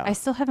 Yes. Yeah. I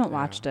still haven't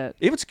watched it.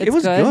 It was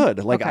It's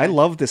good. Like I Okay.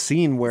 love the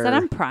scene where Is that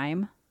on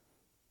Prime?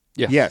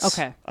 yes,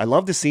 Okay. I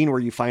love the scene where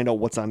you find out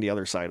what's on the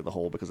other side of the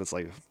hole because it's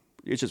like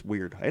it's just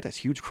weird. I had this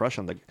huge crush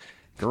on the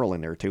girl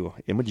in there too,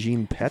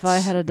 Imogene Pets. If I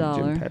had a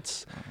Imogen dollar.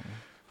 Pets.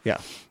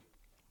 Yeah.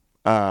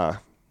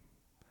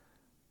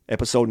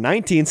 Episode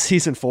 19,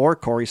 Season 4,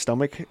 Kory's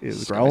stomach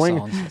is Sky growling.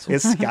 sounds.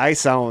 It's Sky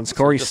Sounds.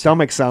 Kory's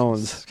stomach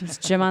sounds. Was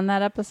Jim on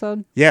that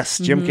episode? Yes,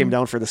 Jim came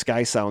down for the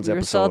Sky Sounds We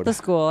were still episode. at the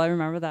school. I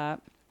remember that.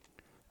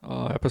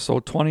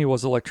 Episode 20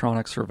 was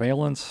electronic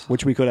surveillance.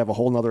 Which we could have a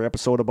whole nother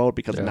episode about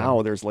because Yeah.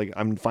 now there's like,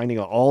 I'm finding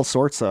all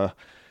sorts of,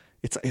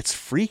 it's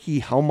freaky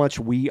how much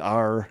we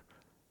are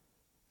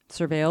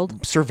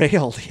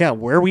surveilled. Yeah,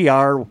 where we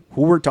are,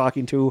 who we're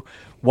talking to,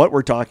 what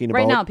we're talking about.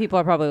 Right now, people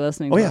are probably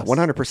listening Oh, to yeah, us.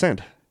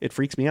 100%. It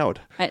freaks me out.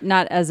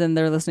 Not as in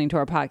they're listening to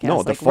our podcast.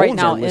 No, the like right phones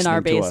now are in our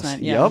listening to us.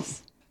 basement. Yep.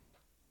 Yes.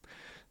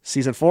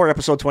 Season 4,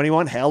 Episode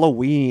 21,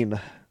 Halloween.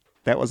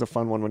 That was a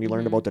fun one when you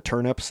learned about the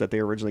turnips, that they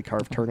originally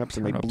carved turnips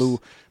and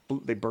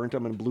they burnt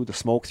them and blew the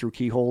smoke through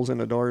keyholes in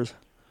the doors.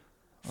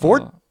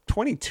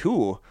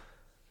 422,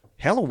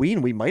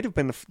 Halloween, that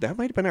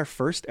might have been our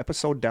first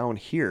episode down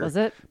here. Was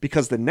it?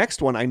 Because the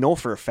next one I know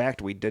for a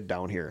fact we did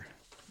down here.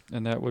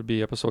 And that would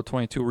be episode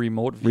 22,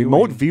 remote viewing.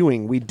 Remote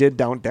viewing we did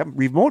down. That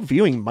remote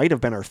viewing might have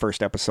been our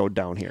first episode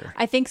down here.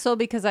 I think so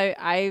because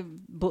I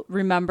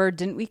remember,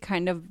 didn't we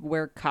kind of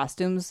wear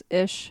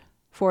costumes-ish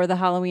for the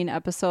Halloween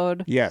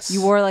episode? Yes.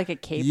 You wore like a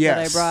cape that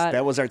I brought.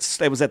 That was at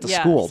the Yeah,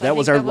 school. so I that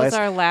was think our that was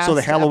our last So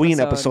the Halloween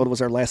episode. episode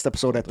was our last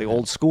episode at the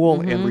old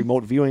school, and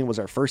remote viewing was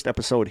our first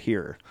episode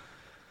here.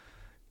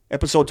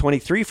 Episode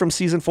 23 from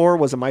season 4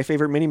 was a My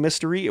Favorite Mini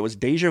Mystery. It was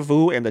Deja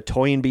Vu and the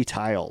Toy and Be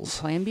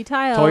Tiles. Toy and Be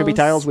Tiles. Toy and Be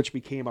Tiles, which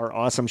became our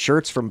awesome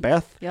shirts from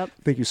Beth. Yep.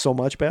 Thank you so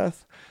much,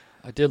 Beth.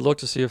 I did look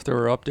to see if there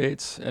were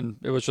updates, and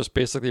it was just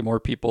basically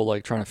more people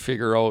like trying to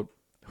figure out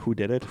Who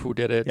did it? who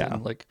did it. Yeah.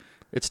 And like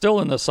it's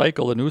still in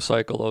the news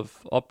cycle of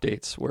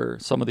updates where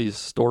some of these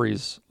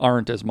stories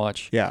aren't as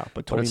much. Yeah,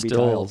 but Toy But and it's Be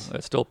still Tiles.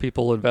 it's still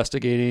people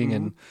investigating,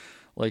 and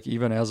like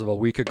even as of a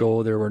week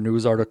ago there were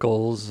news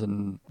articles,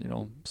 and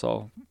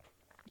so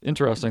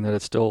interesting that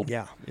it's still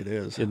Yeah, it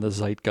is. in the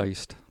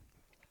zeitgeist.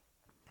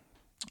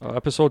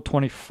 Episode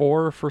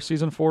 24 for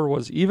season 4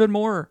 was even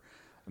more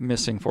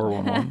missing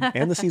 411.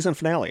 And the season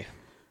finale.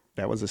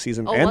 That was the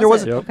season. Oh, and was there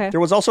was it? Okay. there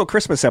was also a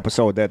Christmas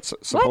episode that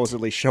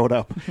supposedly showed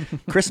up.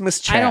 Christmas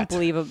chat. I don't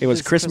believe it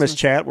was Christmas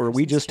chat where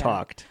we just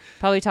talked.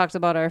 Probably talked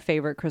about our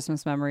favorite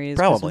Christmas memories.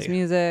 Probably. Christmas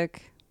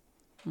music.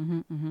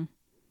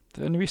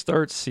 Then we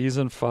start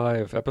season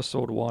 5,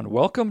 episode 1.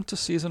 Welcome to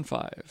season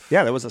 5.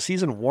 Yeah, that was a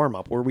season warm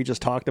up where we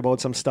just talked about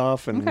some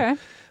stuff, and Okay.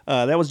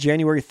 that was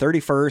January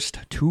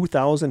 31st,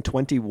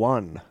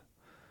 2021.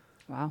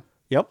 Wow.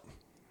 Yep.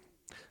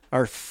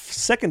 Our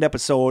second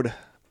episode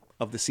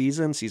of the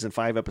season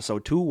 5,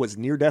 episode 2, was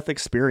Near Death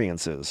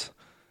Experiences,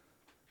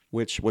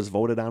 which was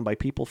voted on by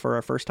people for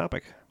our first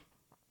topic.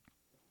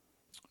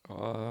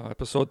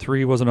 Episode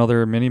 3 was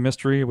another mini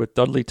mystery with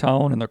Dudley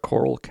Town and the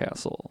Coral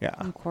Castle. Yeah,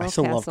 Coral I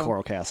still love Castle.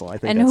 Coral Castle. I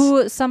think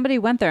And somebody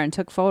went there and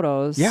took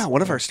photos. Yeah,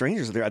 one of our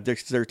strangers.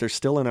 They're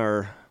still in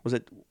our. Was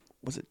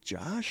it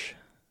Josh?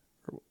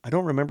 I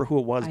don't remember who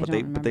it was, I but don't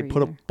they remember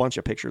put either. a bunch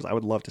of pictures. I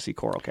would love to see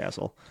Coral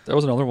Castle. That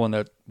was another one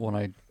that when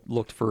I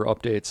looked for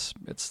updates,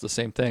 it's the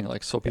same thing.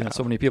 Like so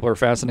many people are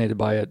fascinated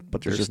by it,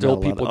 But there's there's just still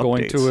not a lot of people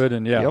going updates. to it,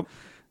 and Yep.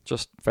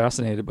 just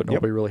fascinated, but Yep.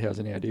 nobody really has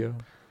any idea.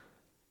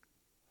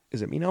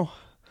 Is it me now?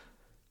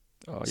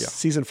 Yeah.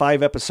 Season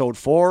 5, episode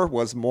 4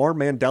 was more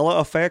Mandela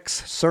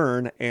effects,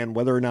 CERN, and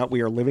whether or not we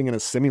are living in a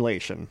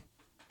simulation.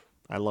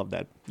 I love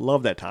that.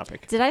 Love that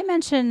topic. Did I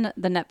mention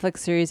the Netflix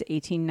series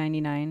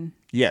 1899?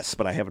 Yes,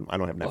 but I don't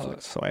have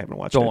Netflix, so I haven't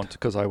watched Don't, it.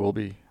 because I will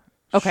be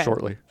Okay.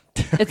 shortly.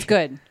 It's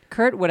good.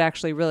 Kurt would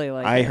actually really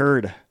like I it.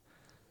 heard.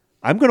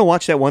 I'm going to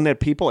watch that one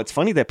it's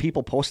funny that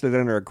people posted it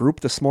in our group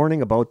this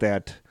morning about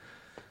the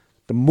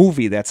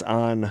movie that's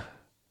on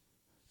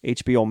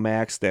HBO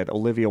Max that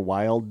Olivia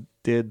Wilde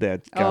did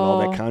that got all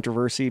that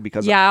controversy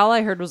because Yeah, all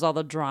I heard was all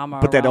the drama.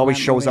 but that around always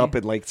shows movie. up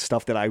in like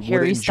stuff that I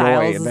Harry would enjoy,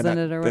 Styles and is in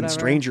it or then whatever.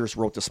 strangers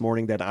wrote this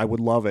morning that I would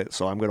love it,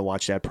 so I'm going to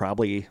watch that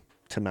probably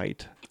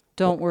tonight.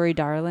 Don't Worry,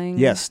 Darling.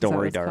 Yes, Is Don't that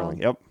Worry, what it's Darling.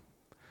 called?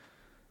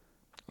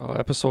 Yep.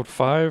 Episode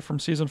 5 from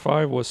season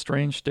 5 was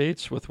Strange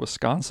States with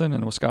Wisconsin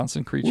and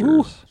Wisconsin creatures.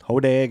 Ooh,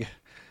 hodag.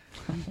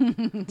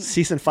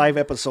 Season 5,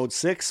 episode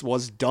 6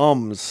 was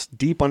Dumbs,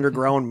 Deep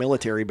Underground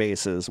Military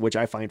Bases, which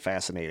I find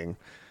fascinating.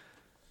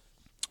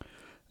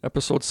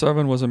 Episode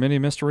 7 was a mini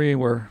mystery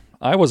where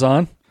I was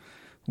on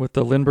with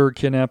the Lindbergh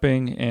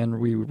kidnapping, and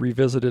we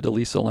revisited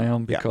Elisa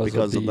Lamb because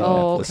of the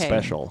Oh, the okay.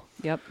 special.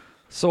 Yep.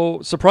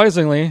 So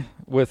surprisingly,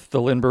 with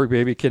the Lindbergh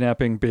baby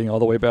kidnapping being all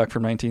the way back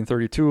from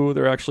 1932,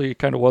 there actually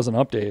kind of was an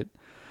update.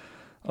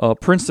 A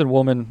Princeton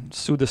woman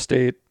sued the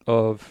state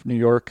of New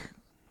York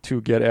to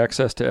get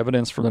access to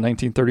evidence from the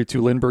 1932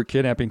 Lindbergh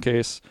kidnapping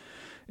case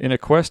in a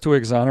quest to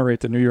exonerate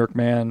the New York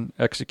man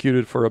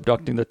executed for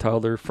abducting the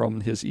toddler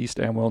from his East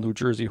Amwell, New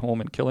Jersey home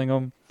and killing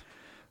him.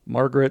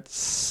 Margaret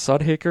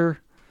Sudhaker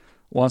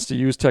wants to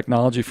use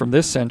technology from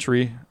this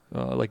century,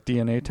 like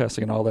DNA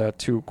testing and all that,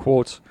 to,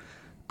 quote,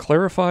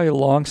 clarify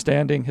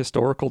long-standing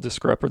historical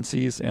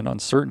discrepancies and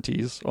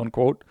uncertainties,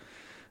 unquote,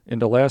 in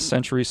the last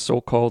century's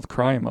so-called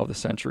crime of the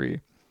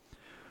century.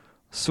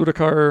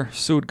 Sudhakar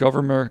sued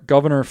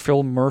Governor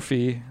Phil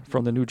Murphy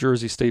from the New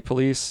Jersey State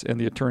Police and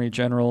the Attorney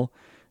General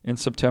in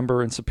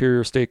September in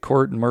Superior State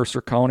Court in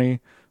Mercer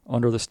County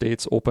under the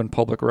state's Open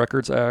Public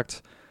Records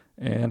Act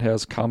and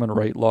has common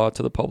right law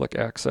to the public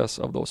access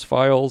of those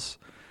files.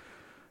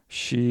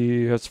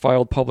 She has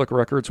filed public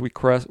records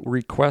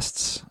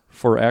requests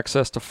for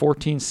access to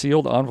 14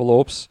 sealed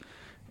envelopes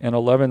and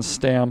 11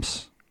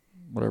 stamps,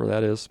 whatever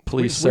that is.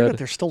 Police said that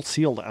they're still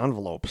sealed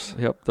envelopes.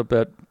 Yep,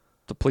 the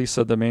police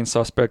said the main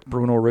suspect,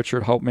 Bruno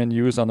Richard Hauptmann,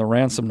 used on the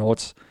ransom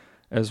notes,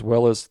 as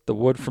well as the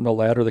wood from the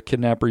ladder the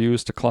kidnapper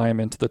used to climb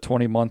into the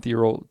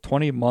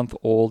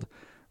 20-month-old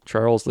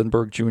Charles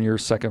Lindbergh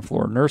Jr.'s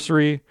second-floor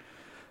nursery.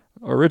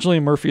 Originally,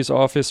 Murphy's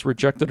office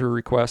rejected her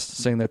request,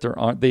 saying that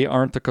they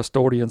aren't the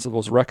custodians of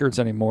those records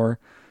anymore,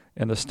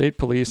 and the state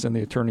police and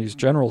the Attorney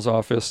General's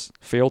office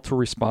failed to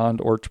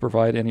respond or to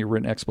provide any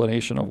written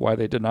explanation of why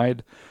they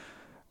denied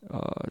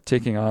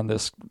taking on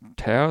this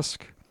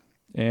task.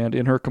 And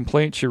in her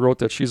complaint, she wrote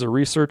that she's a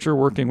researcher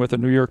working with a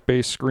New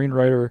York-based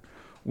screenwriter,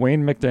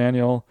 Wayne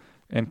McDaniel,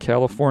 and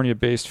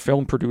California-based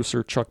film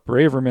producer Chuck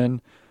Braverman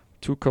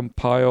to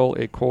compile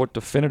a, quote,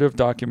 definitive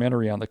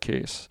documentary on the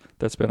case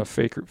that's been a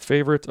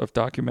favorite of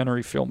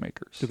documentary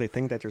filmmakers. Do they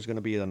think that there's going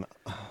to be a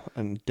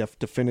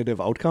definitive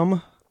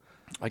outcome?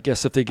 I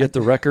guess if they get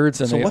the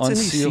records and so they what's unseal...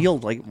 in these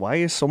sealed? Like, why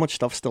is so much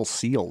stuff still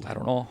sealed? I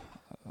don't know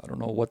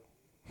what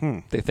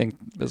they think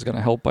is going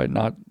to help by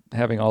not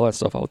having all that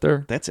stuff out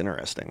there. That's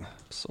interesting.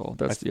 So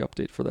that's the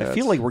update for that. I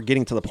feel like we're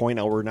getting to the point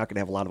now where we're not going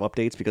to have a lot of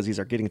updates because these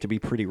are getting to be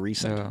pretty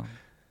recent. Yeah.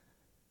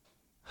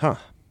 Huh.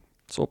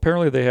 So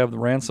apparently they have the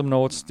ransom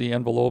notes, the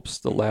envelopes,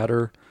 the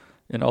ladder,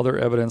 and other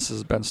evidence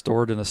has been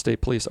stored in the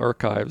state police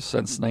archives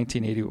since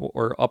 1980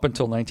 or up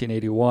until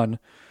 1981,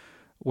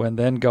 when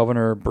then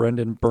Governor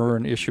Brendan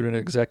Byrne issued an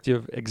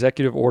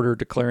executive order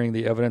declaring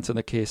the evidence in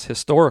the case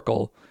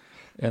historical,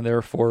 and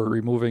therefore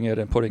removing it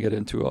and putting it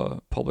into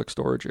a public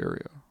storage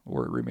area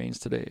where it remains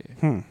today.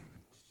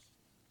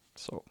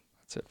 So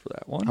that's it for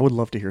that one. I would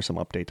love to hear some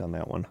update on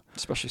that one.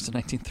 Especially since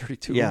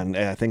 1932. Yeah, and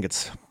I think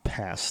it's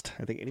past.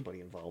 I think anybody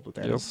involved with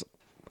that is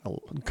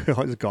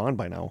gone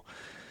by now.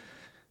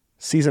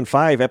 Season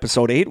 5,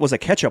 Episode 8 was a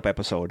catch-up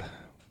episode.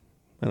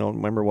 I don't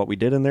remember what we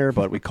did in there,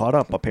 but we caught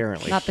up,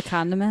 apparently. Not the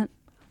condiment?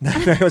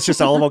 It was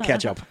just all about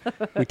ketchup.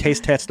 We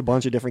taste tested a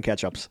bunch of different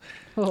ketchups.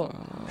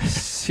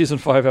 Season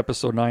 5,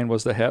 Episode 9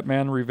 was the Hat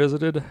Man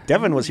Revisited.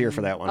 Devin was here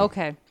for that one.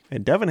 Okay.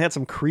 And Devin had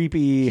some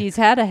creepy He's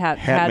had a Hat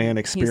Man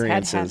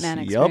experiences. He's had Hat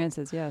Man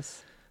experiences,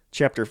 yes.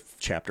 Chapter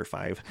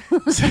 5.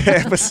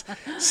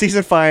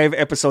 Season 5,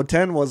 Episode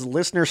 10 was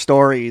Listener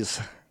Stories.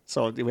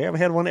 So we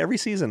haven't had one every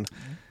season.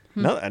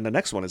 No, and the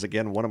next one is,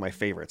 again, one of my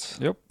favorites.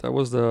 Yep, that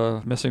was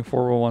the Missing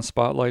 411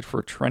 Spotlight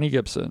for Trenny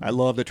Gibson. I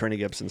love the Trenny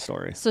Gibson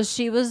story. So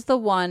she was the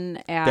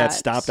one that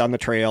stopped on the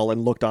trail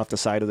and looked off the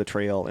side of the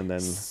trail and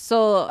then...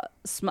 So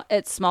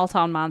it's Small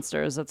Town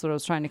Monsters. That's what I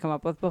was trying to come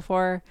up with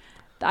before.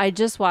 I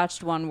just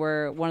watched one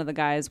where one of the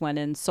guys went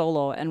in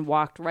solo and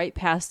walked right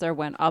past there,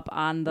 went up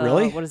on the...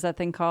 Really? What is that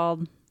thing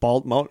called?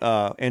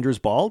 Andrew's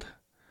Bald?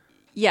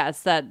 Yeah,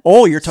 it's that...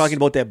 Oh, you're talking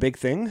about that big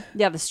thing?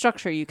 Yeah, the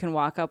structure you can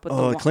walk up with.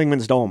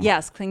 Klingman's Dome.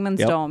 Yes, Klingman's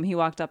Dome. He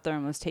walked up there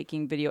and was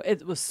taking video.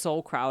 It was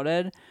so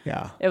crowded.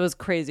 Yeah. It was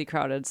crazy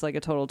crowded. It's like a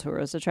total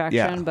tourist attraction.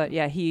 Yeah. But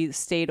yeah, he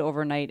stayed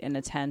overnight in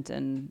a tent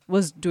and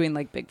was doing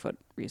like Bigfoot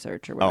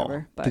research or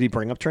whatever. But did he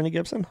bring up Trenny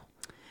Gibson?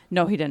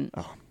 No, he didn't.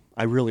 Oh,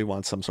 I really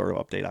want some sort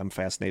of update. I'm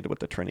fascinated with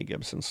the Trenny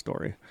Gibson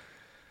story.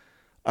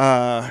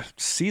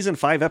 Season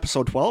 5,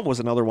 Episode 12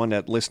 was another one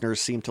that listeners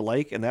seemed to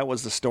like, and that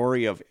was the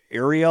story of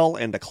Ariel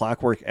and the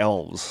Clockwork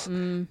Elves.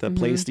 The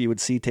place that you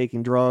would see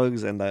taking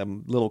drugs and the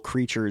little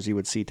creatures you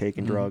would see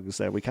taking drugs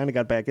that we kind of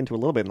got back into a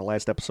little bit in the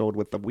last episode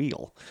with the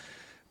wheel.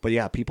 But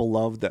yeah, people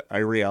loved the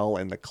Ariel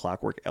and the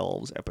Clockwork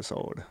Elves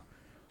episode.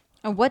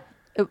 And what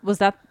was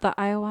that? The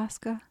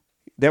ayahuasca?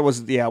 That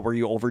was, where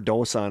you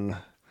overdose on...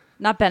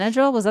 Not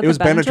Benadryl? Was that it was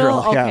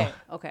Benadryl? Okay. Yeah.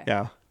 Okay.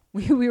 Yeah.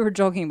 We were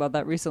joking about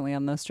that recently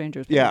on the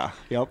Strangers. Yeah.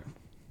 Yep.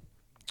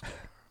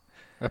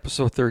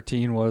 Episode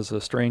 13 was a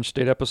Strange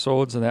State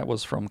Episodes, and that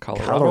was from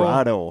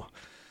Colorado.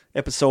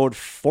 Episode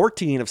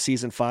 14 of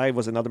Season 5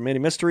 was another mini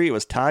mystery. It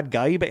was Todd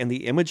Geib and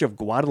the Image of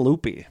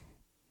Guadalupe,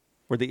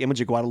 where the Image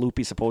of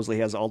Guadalupe supposedly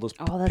has all those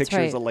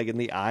pictures of, like, in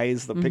the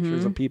eyes, the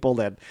pictures of people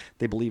that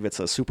they believe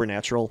it's a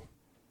supernatural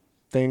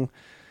thing.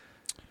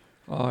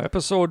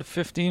 Episode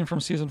 15 from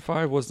Season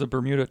 5 was the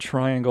Bermuda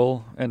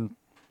Triangle, and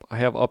I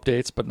have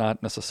updates, but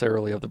not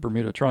necessarily of the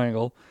Bermuda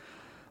Triangle.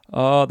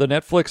 The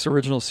Netflix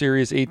original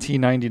series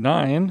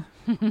 1899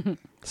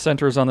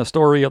 centers on the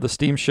story of the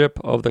steamship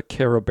of the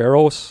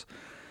Caraberos,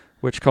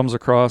 which comes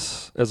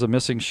across a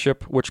missing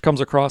ship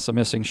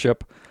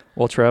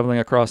while traveling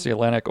across the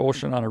Atlantic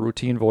Ocean on a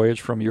routine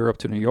voyage from Europe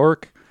to New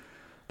York.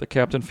 The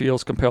captain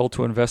feels compelled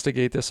to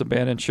investigate this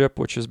abandoned ship,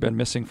 which has been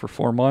missing for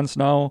 4 months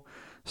now,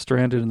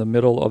 stranded in the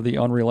middle of the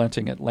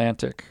unrelenting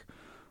Atlantic.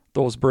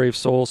 Those brave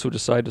souls who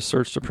decide to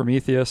search the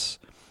Prometheus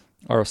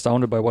are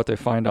astounded by what they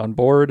find on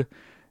board.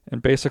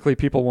 And basically,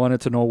 people wanted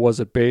to know,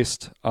 was it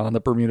based on the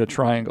Bermuda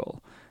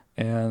Triangle?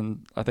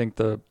 And I think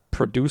the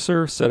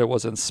producer said it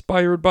was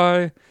inspired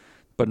by,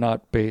 but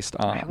not based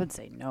on. I would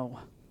say no.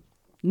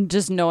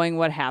 just knowing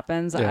what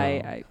happens.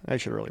 Yeah. I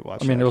should really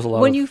watch I mean, that. there was a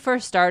lot When of... you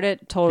first start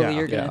it, totally Yeah.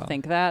 you're going to Yeah.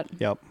 think that.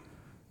 Yep.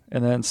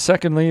 And then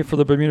secondly, for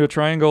the Bermuda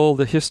Triangle,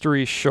 the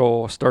history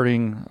show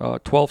starting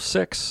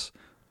 12/6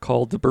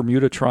 called The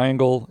Bermuda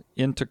Triangle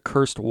Into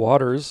Cursed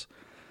Waters.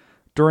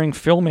 During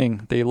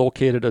filming, they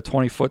located a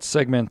 20-foot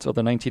segment of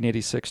the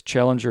 1986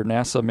 Challenger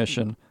NASA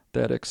mission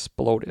that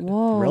exploded.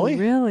 Whoa, Really?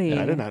 really?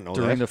 Yeah, I did not know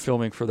During that. the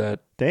filming for that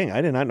Dang,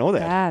 I did not know that.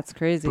 That's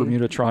crazy.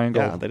 Bermuda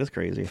Triangle Yeah, that is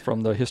crazy.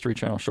 from the History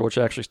Channel show, which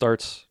actually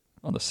starts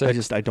on the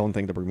 6th. I don't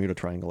think the Bermuda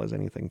Triangle has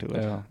anything to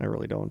it. Yeah. I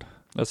really don't.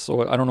 That's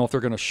so. I don't know if they're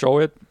going to show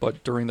it,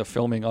 but during the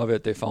filming of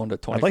it, they found a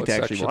 20-foot I'd like to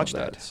section actually watch of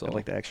that. So. I'd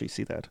like to actually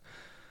see that.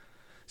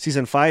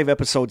 Season 5,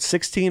 episode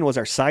 16 was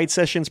our side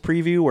sessions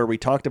preview where we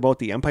talked about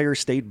the Empire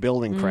State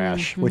Building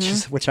crash,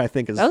 which I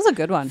think is That was a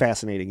good one.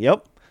 fascinating.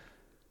 Yep.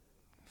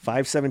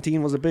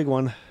 517 was a big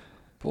one.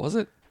 Was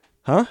it?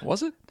 Huh?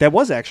 Was it? That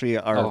was actually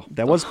our Oh,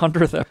 that the was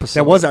 100th episode.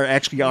 that was our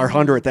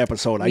 100th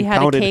episode. We I had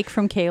counted a cake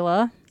from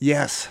Kayla.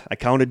 Yes, I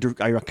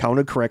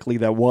counted correctly.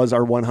 That was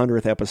our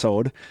 100th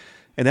episode.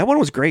 And that one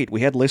was great.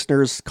 We had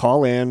listeners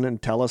call in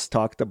and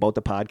talked about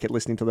the podcast,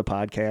 listening to the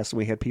podcast. And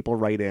we had people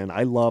write in.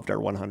 I loved our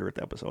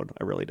 100th episode.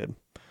 I really did.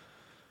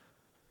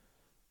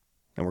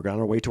 And we're on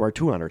our way to our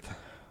 200th.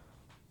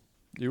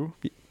 You?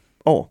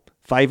 Oh,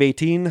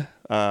 518,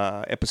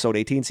 episode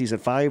 18, season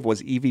 5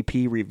 was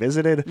EVP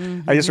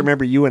Revisited. I just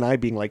remember you and I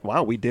being like,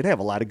 wow, we did have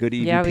a lot of good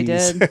EVPs. Yeah, we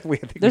did. I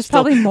think There's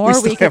probably more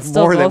we could have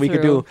still more go that we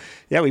could through. do.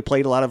 Yeah, we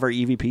played a lot of our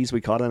EVPs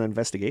we caught on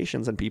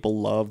investigations, and people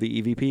love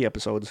the EVP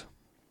episodes.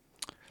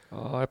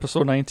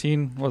 Episode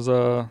 19 was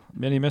a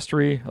mini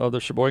mystery of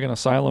the Sheboygan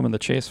Asylum and the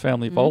Chase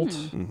family vault.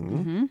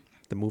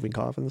 The moving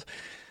coffins.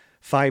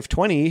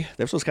 520,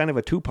 this was kind of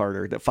a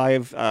two-parter.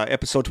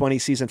 Episode 20,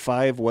 season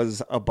 5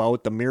 was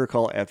about the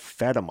miracle at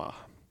Fatima,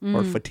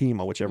 or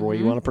Fatima, whichever way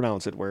you want to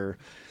pronounce it, where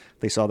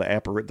they saw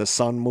the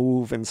sun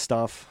move and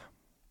stuff.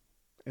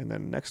 And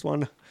then next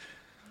one.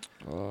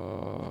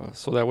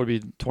 So that would be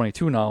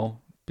 22 now,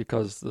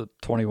 because the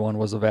 21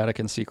 was the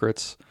Vatican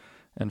Secrets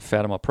and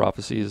Fatima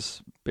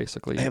Prophecies,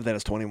 basically. I have that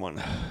as 21.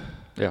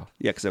 Yeah.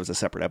 Yeah, because that was a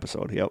separate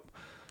episode. Yep.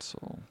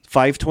 So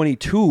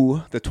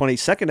 522, the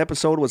 22nd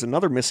episode was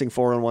another missing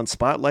 411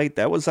 spotlight.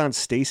 That was on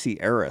Stacey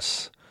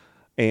Harris.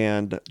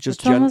 And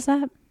just Which one was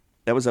that?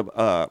 That was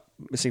a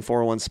missing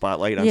 401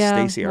 spotlight on Yeah,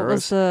 Stacey what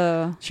was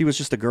Harris. the... She was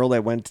just a girl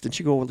that went. Didn't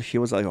she go? She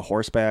was like a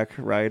horseback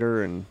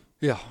rider, and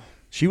yeah.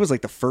 she was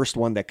like the first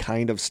one that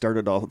kind of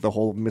started the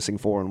whole missing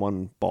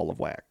 411 ball of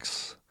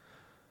wax,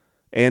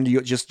 and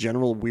just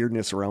general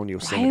weirdness around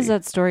Yosemite. Why is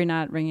that story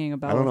not ringing a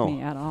bell I don't with know.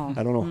 me at all?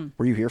 I don't know.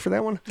 Were you here for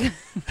that one?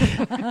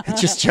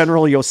 Just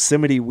general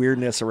Yosemite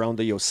weirdness around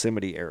the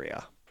Yosemite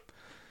area.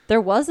 There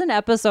was an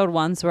episode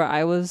once where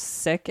I was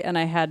sick and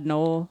I had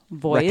no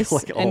voice,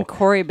 Like, and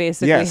Kory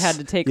basically yes. had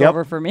to take Yep.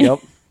 over for me. Yep.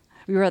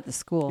 We were at the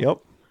school. Yep.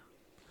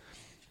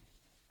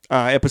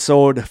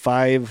 Episode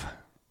 5.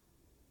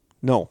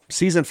 No,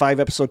 season 5,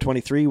 episode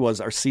 23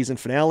 was our season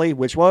finale,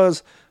 which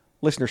was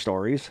listener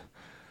stories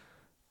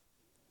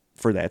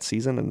for that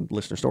season. And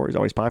listener stories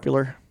always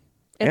popular.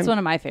 It's And- one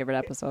of my favorite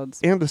episodes.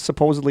 And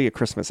supposedly a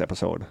Christmas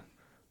episode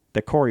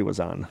that Kory was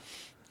on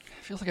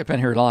Feels like I've been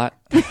here a lot.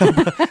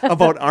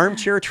 about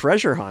armchair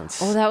treasure hunts.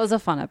 Oh, that was a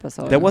fun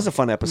episode. That was a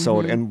fun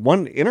episode. And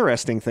one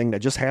interesting thing that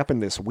just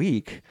happened this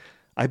week.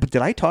 Did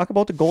I talk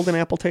about the golden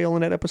apple tail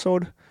in that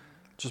episode?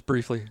 Just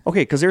briefly.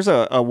 Okay, because there's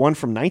a one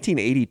from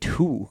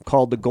 1982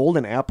 called The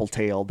Golden Apple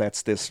Tale.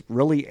 That's this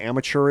really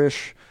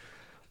amateurish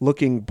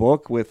looking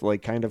book with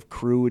like kind of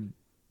crude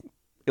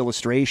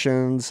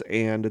illustrations,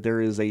 and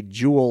there is a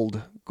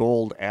jeweled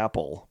gold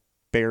apple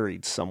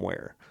buried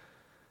somewhere.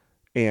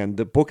 And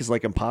the book is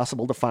like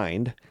impossible to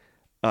find.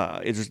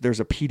 There's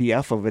a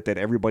PDF of it that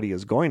everybody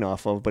is going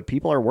off of, but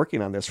people are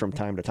working on this from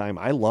time to time.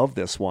 I love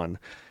this one.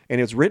 And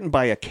it's written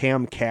by a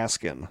Cam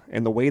Kaskin.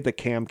 And the way the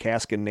Cam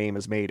Kaskin name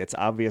is made, it's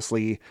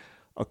obviously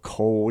a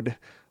code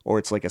or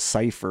it's like a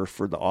cipher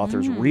for the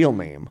author's real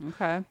name.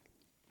 Okay.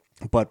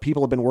 But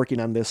people have been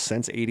working on this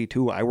since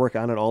 82. I work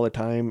on it all the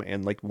time.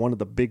 And like one of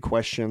the big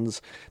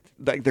questions,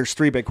 like there's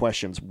 3 big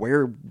questions.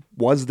 Where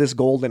was this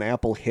golden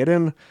apple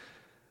hidden?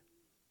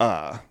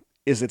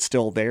 Is it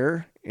still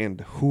there?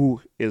 And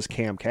who is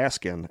Cam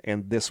Kaskin?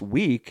 And this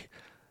week,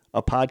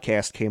 a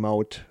podcast came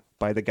out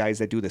by the guys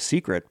that do the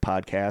Secret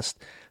podcast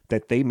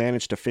that they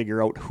managed to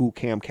figure out who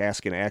Cam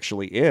Kaskin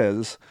actually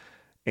is.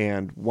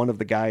 And one of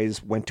the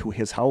guys went to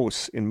his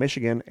house in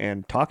Michigan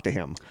and talked to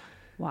him.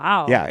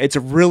 Wow. Yeah, it's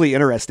really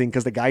interesting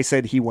because the guy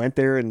said he went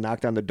there and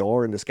knocked on the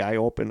door and this guy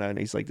opened and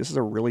he's like, this is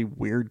a really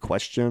weird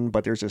question,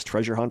 but there's this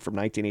treasure hunt from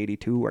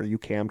 1982. Are you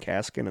Cam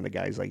Kaskin? And the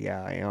guy's like,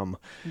 yeah, I am.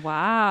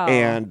 Wow.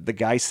 And the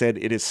guy said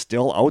it is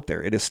still out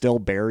there. It is still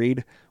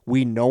buried.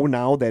 We know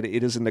now that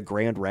it is in the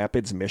Grand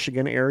Rapids,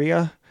 Michigan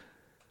area.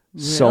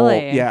 So,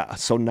 Really? yeah.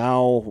 So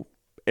now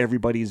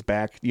everybody's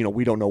back. You know,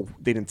 we don't know.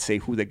 They didn't say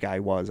who the guy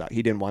was.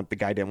 The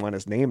guy didn't want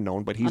his name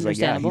known, but he's like,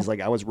 yeah, he's like,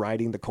 I was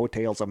riding the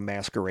coattails of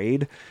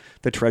Masquerade,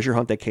 the treasure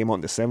hunt that came out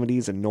in the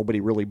 70s, and nobody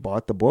really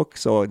bought the book.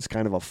 So it's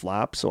kind of a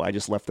flop. So I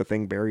just left the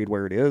thing buried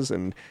where it is.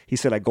 And he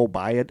said, I go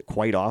by it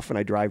quite often.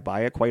 I drive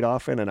by it quite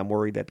often, and I'm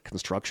worried that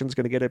construction's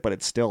going to get it, but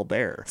it's still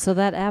there. So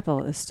that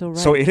apple is still right.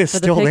 So it is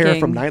still there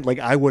from like,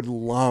 I would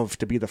love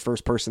to be the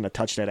first person to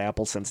touch that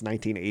apple since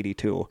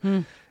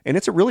 1982. And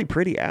it's a really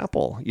pretty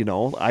apple, you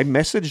know. I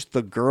messaged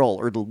the girl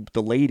or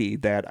the lady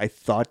that I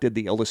thought did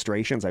the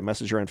illustrations. I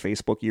messaged her on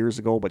Facebook years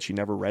ago, but she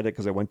never read it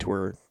because I went to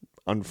her,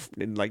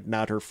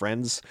 not her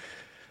friends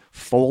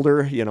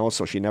folder, you know,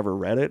 so she never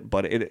read it.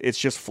 But it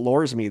just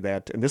floors me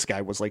that, and this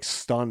guy was like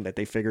stunned that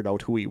they figured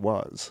out who he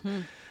was.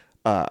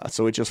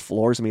 So it just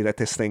floors me that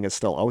this thing is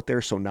still out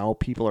there. So now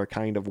people are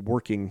kind of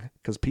working,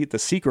 because The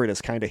Secret has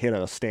kind of hit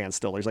a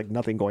standstill. There's like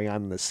nothing going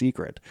on in The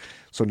Secret.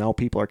 So now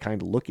people are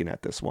kind of looking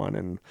at this one.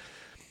 And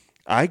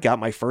I got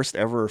my first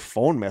ever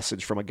phone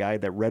message from a guy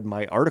that read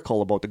my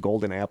article about the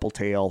golden apple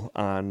tail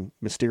on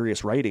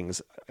Mysterious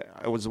Writings.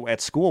 I was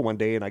at school one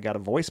day and I got a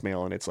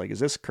voicemail, and it's like,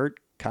 is this Kory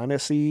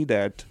Konecny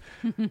that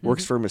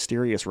works for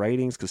Mysterious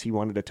Writings? Because he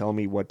wanted to tell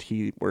me what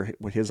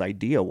his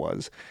idea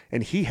was.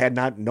 And he had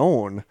not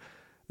known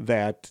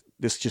that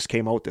this just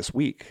came out this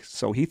week.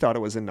 So he thought it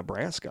was in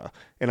Nebraska.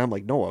 And I'm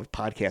like, no, a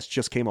podcast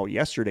just came out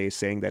yesterday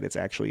saying that it's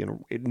actually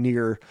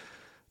near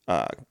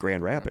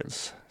Grand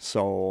Rapids.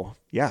 So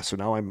yeah, so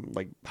now I'm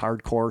like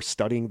hardcore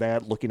studying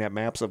that, looking at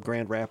maps of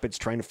Grand Rapids,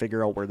 trying to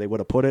figure out where they would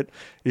have put it.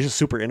 It's just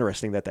super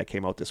interesting that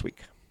came out this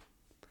week.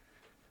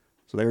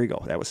 So there you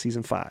go. That was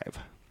season 5.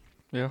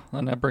 Yeah,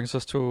 and that brings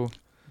us to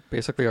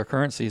basically our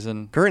current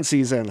season.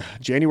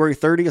 January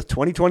 30th,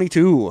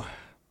 2022.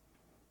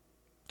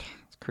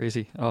 It's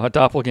crazy.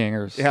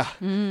 Doppelgangers. Yeah.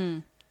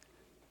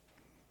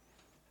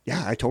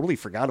 Yeah, I totally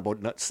forgot about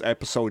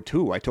episode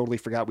 2. I totally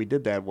forgot we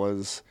did that.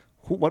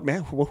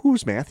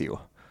 Who's Matthew?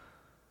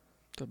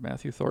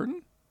 Matthew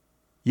Thornton?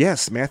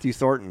 Yes, Matthew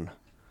Thornton.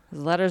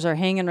 His letters are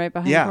hanging right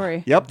behind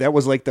Kory. Yep, that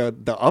was like the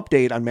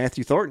update on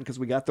Matthew Thornton, because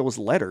we got those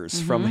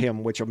letters from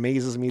him, which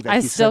amazes me. That I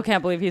still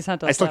can't believe he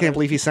sent us. I still can't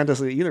believe he sent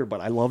us it either,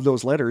 but I love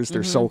those letters.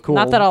 They're so cool.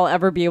 Not that I'll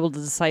ever be able to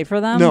decipher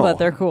them, but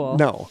they're cool.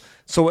 No.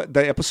 So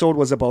the episode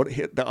was about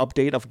the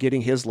update of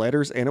getting his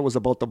letters, and it was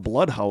about the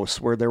blood house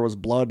where there was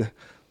blood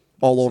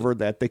all over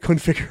that they couldn't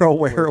figure out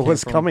where it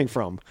was coming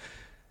from.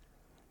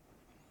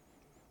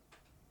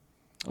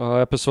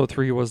 Episode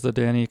 3 was the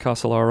Danny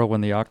Casolaro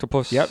and the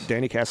octopus. Yep,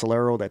 Danny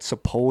Casolaro that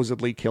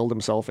supposedly killed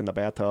himself in the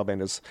bathtub,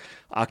 and his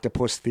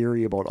octopus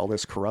theory about all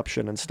this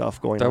corruption and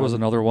stuff going on. That was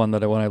another one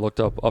that when I looked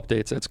up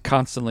updates, it's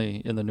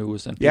constantly in the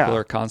news, and people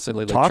are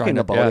constantly like talking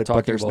about it,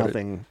 but there's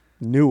nothing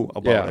new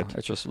about it.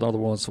 It's just another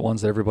one of the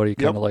ones that everybody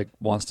kind of like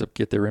wants to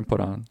get their input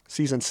on.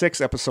 Season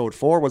 6, episode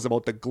 4 was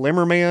about the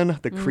Glimmer Man,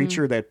 the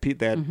creature that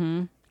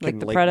like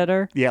the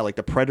predator. Yeah, like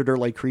the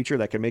predator-like creature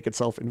that can make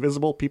itself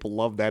invisible. People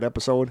loved that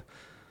episode.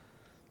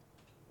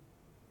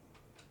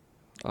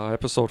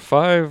 Episode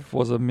 5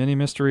 was a mini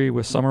mystery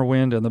with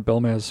Summerwind and the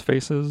Belmez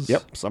faces.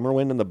 Yep,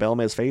 Summerwind and the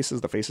Belmez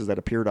faces, the faces that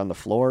appeared on the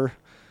floor.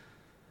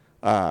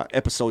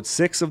 Episode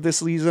 6 of this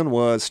season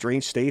was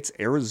Strange States,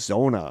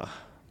 Arizona.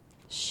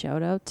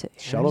 Shout out to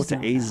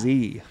AZ.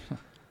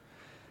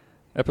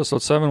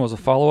 Episode 7 was a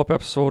follow-up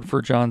episode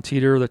for John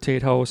Teeter, the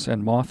Tate House,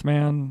 and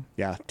Mothman.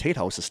 Yeah, Tate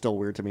House is still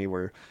weird to me,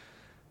 where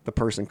the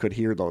person could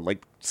hear the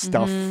like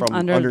stuff from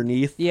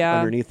underneath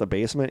the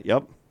basement.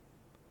 Yep.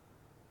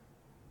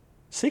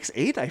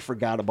 6-8 I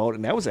forgot about,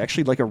 and that was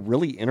actually like a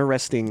really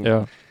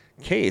interesting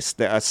case.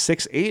 The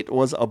 6-8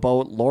 was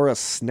about Laura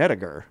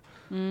Snediger,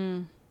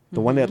 the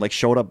one that like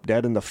showed up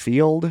dead in the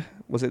field.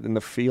 Was it in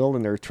the field,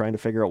 and they're trying to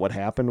figure out what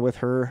happened with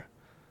her?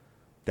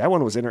 That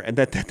one was and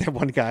that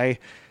one guy,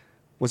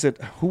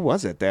 who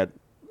was it that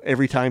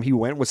every time he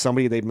went with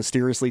somebody, they'd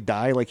mysteriously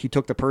die? Like he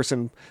took the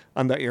person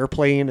on the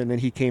airplane, and then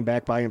he came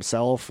back by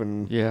himself.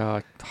 And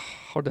I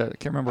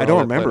can't remember. I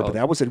don't remember, but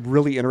that was a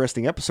really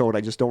interesting episode.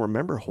 I just don't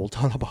remember a whole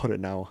ton about it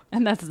now.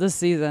 And that's this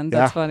season.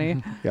 That's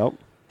funny. Yep.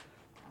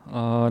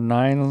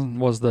 9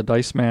 was the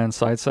Dice Man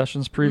Side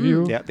Sessions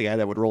preview. Yeah, the guy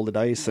that would roll the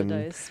dice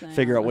and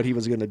figure out what he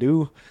was going to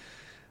do.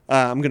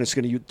 I'm just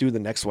going to do the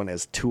next one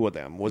as 2 of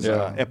them.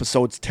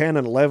 Episodes 10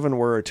 and 11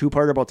 were a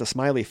 2-part about the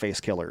smiley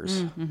face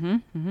killers.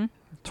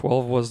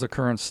 12 was the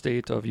current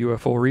state of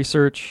UFO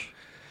research.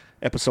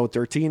 Episode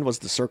 13 was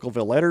the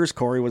Circleville Letters.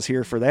 Kory was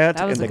here for that.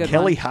 That was and the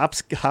Kelly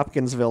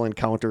Hopkinsville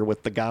encounter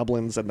with the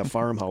goblins and the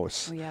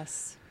farmhouse. Oh,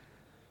 yes.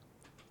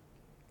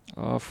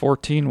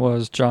 14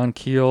 was John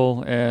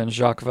Keel and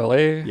Jacques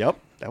Vallée. Yep.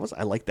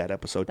 I liked that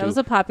episode, too. That was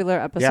a popular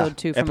episode,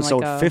 too. From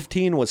episode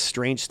 15 was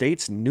Strange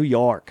States, New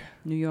York.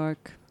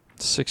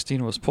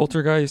 16 was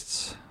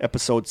Poltergeists.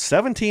 Episode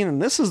 17,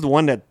 and this is the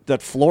one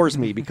that floors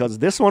me, because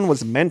this one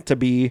was meant to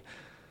be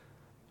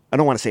I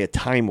don't want to say a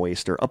time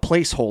waster, a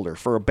placeholder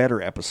for a better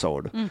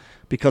episode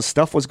because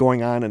stuff was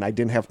going on and I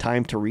didn't have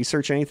time to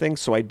research anything.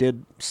 So I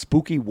did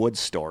spooky woods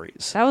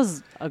stories. That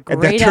was a great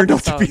And that turned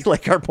episode. out to be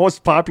like our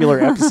most popular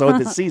episode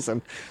this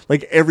season.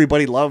 Like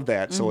everybody loved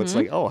that. So it's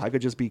like, oh, I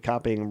could just be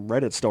copying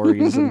Reddit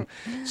stories. And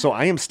so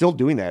I am still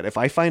doing that. If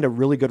I find a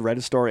really good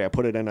Reddit story, I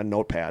put it in a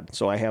notepad.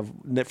 So I have,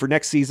 for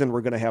next season,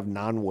 we're going to have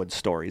non-wood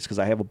stories because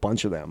I have a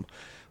bunch of them.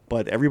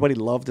 But everybody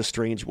loved the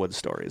strange wood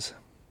stories.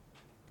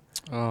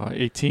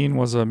 18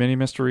 was a mini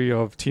mystery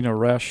of Tina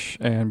Resch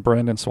and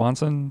Brandon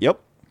Swanson. Yep.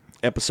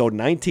 Episode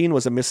 19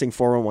 was a missing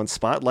 411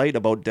 spotlight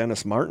about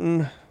Dennis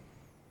Martin.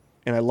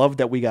 And I love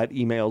that we got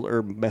email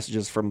or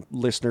messages from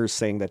listeners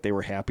saying that they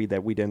were happy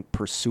that we didn't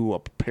pursue a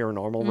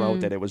paranormal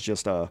route, that it was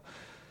just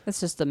It's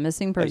just a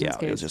missing person's case.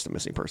 Yeah, it was just a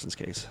missing person's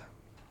case.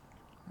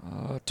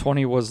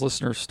 20 was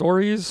listener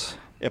stories.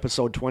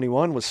 Episode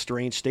 21 was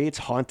Strange States,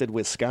 Haunted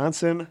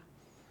Wisconsin.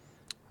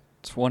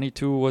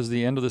 22 was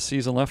the end of the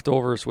season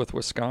leftovers with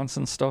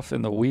Wisconsin stuff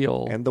in the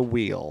wheel. And the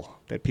wheel.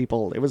 That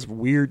people, it was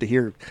weird to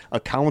hear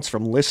accounts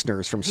from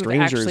listeners, from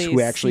strangers who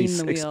actually seen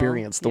the wheel.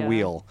 experienced the Yeah.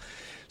 wheel.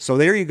 So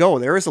there you go.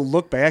 There is a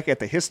look back at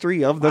the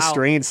history of the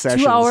strange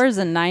sessions. 2 hours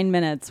and 9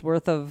 minutes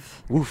worth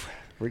of Oof.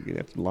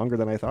 Longer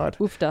than I thought.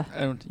 oofta.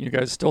 And you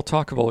guys still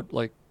talk about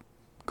like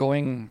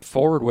going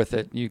forward with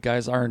it. You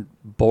guys aren't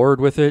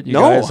bored with it. You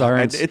guys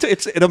aren't.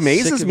 It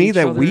amazes sick of me each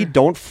that we other.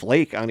 don't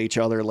flake on each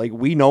other. Like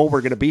we know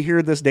we're going to be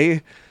here this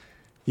day,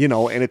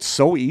 and it's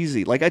so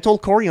easy. Like I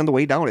told Kory on the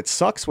way down, it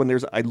sucks when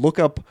I look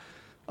up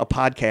a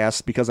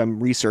podcast because I'm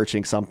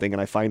researching something and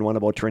I find one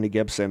about Trinity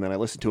Gibson and I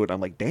listen to it. And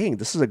I'm like, dang,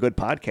 this is a good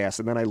podcast.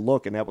 And then I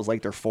look and that was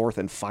like their 4th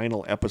and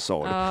final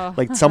episode. Oh.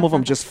 Like some of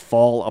them just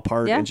fall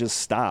apart Yeah. and just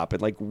stop.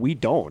 And like we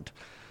don't.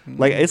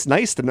 Like it's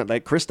nice to know.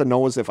 Like Krista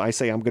knows if I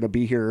say I'm going to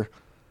be here,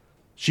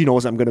 she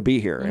knows I'm going to be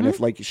here. And if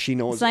like she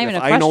knows, It's not even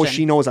if a I know question.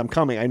 she knows I'm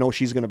coming, I know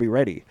she's going to be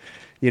ready.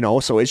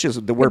 So it's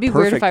just we're It'd be perfect.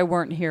 weird if I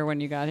weren't here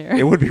when you got here.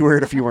 It would be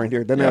weird if you weren't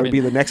here. Then Yeah, that I would be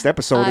mean- the next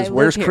episode I is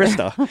where's live here.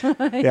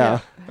 Krista? Yeah.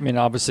 I mean,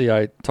 obviously,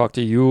 I talk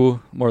to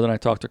you more than I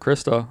talk to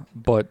Krista,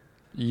 but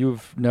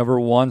you've never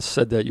once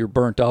said that you're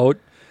burnt out.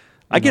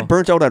 I get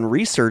burnt out on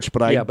research,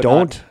 but I but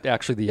don't. not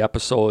actually the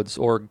episodes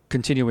or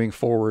continuing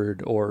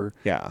forward or,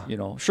 Yeah.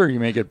 sure,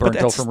 you may get burnt out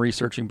that's- from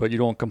researching, but you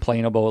don't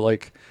complain about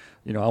like,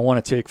 I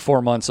want to take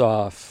 4 months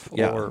off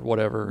Yeah. or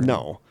whatever.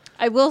 No.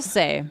 I will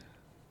say,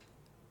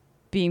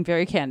 being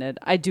very candid,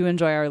 I do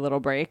enjoy our little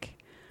break.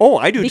 Oh,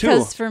 I do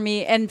Because too. for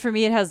me,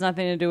 it has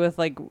nothing to do with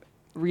like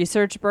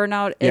research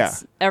burnout. Yeah.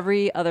 It's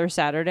every other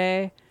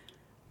Saturday.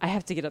 I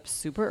have to get up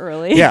super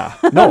early. Yeah.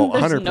 No,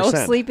 There's 100%. no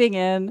sleeping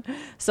in.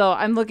 So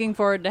I'm looking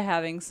forward to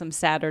having some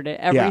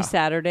every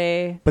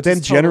Saturday. But then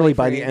just generally totally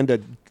by the free. end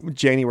of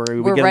January,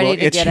 we We're get a ready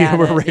little to itchy get and at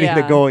we're it. ready to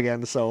Yeah. go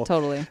again. So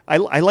Totally.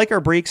 I like our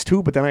breaks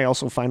too, but then I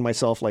also find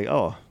myself like,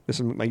 oh, this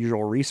is my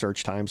usual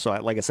research time. So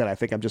like I said, I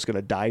think I'm just going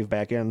to dive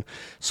back in.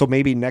 So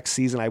maybe next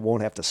season I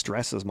won't have to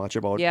stress as much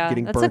about Yeah,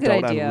 getting that's a burnt good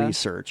out idea. on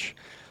research.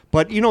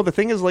 But the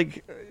thing is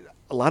like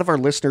a lot of our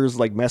listeners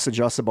like message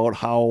us about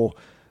how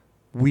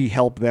we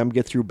help them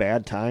get through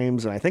bad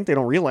times. And I think they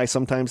don't realize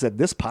sometimes that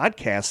this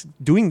podcast,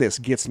 doing this,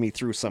 gets me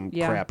through some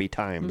crappy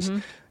times.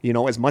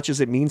 As much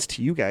as it means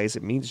to you guys,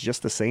 it means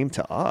just the same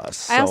to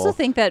us. I also So-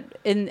 think that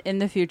in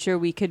the future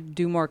we could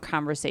do more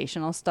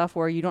conversational stuff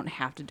where you don't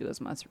have to do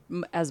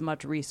as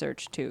much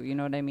research too. You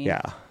know what I mean?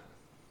 Yeah.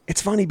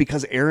 It's funny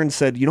because Aaron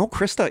said,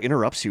 Krista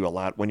interrupts you a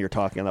lot when you're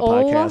talking on the Oh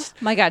podcast.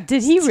 my God!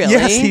 Did he really?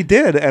 Yes, he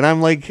did. And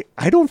I'm like,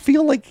 I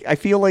feel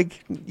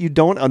like you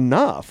don't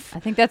enough. I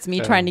think that's me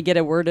trying to get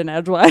a word in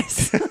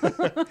edgewise.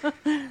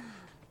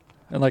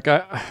 And like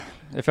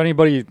if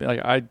anybody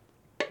like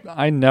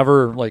I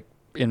never like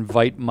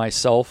invite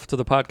myself to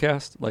the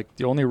podcast. Like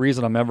the only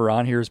reason I'm ever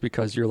on here is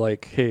because you're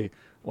like, hey,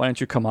 why don't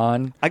you come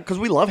on? Because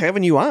we love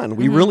having you on.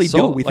 We really So,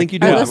 do. We like, think you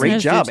do our a great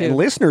listeners do job. too. And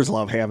listeners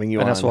love having you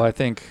And on. that's why I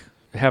think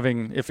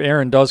if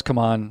Aaron does come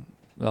on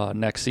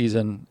next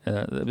season,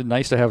 it'd be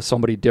nice to have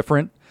somebody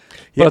different. But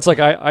Yeah. it's like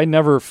I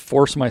never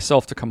force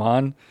myself to come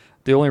on.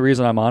 The only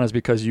reason I'm on is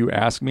because you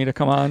asked me to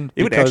come on.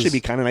 It would because- actually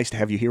be kind of nice to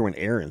have you here when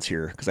Aaron's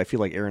here, because I feel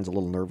like Aaron's a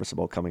little nervous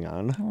about coming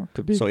on. Oh,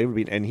 could be. So it would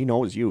be, and he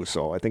knows you,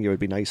 so I think it would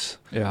be nice.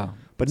 Yeah.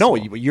 But no,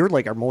 you're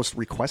like our most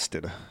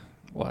requested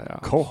Well, yeah,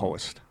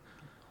 co-host.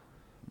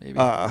 maybe.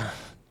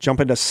 Jump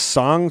into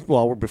song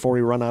before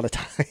we run out of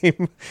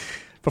time,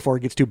 before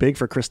it gets too big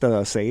for Krista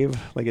to save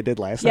like it did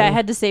last Yeah, I time.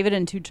 had to save it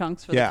in 2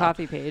 chunks for Yeah. the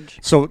coffee page.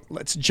 So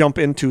let's jump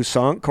into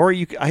song.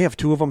 Kory, I have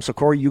 2 of them. So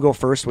Kory, you go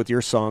first with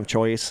your song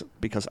choice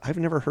because I've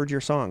never heard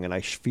your song and I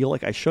feel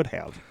like I should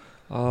have.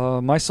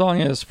 My song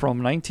is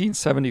from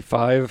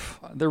 1975.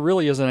 There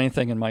really isn't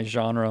anything in my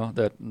genre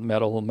that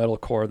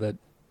metalcore that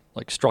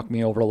like struck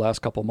me over the last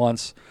couple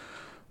months.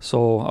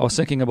 So I was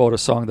thinking about a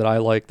song that I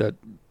like that,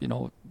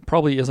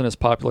 probably isn't as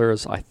popular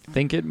as I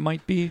think it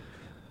might be,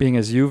 being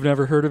as you've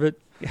never heard of it.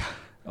 Yeah.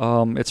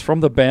 It's from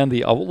the band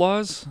The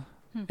Outlaws,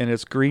 and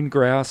it's Green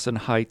Grass and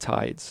High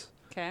Tides.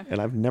 Okay. And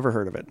I've never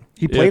heard of it.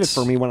 He played It's-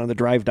 it for me when on the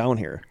drive down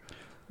here.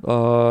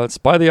 It's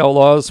by The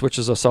Outlaws, which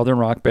is a southern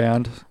rock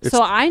band. It's,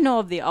 So I know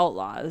of the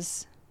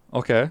Outlaws.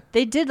 Okay.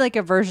 They did like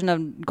a version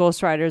of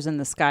Ghost Riders in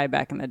the Sky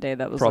back in the day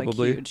that was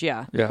Probably. like huge.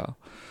 Yeah. Yeah.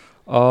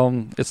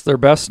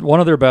 It's one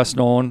of their best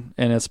known,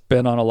 and it's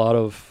been on a lot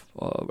of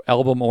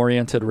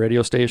album-oriented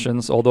radio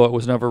stations, although it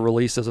was never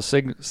released as a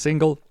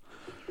single.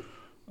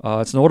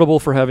 It's notable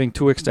for having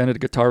 2 extended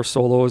guitar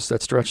solos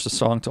that stretch the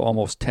song to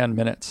almost 10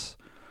 minutes.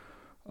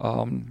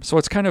 So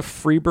it's kind of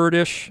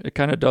Freebird-ish. It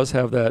kind of does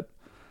have that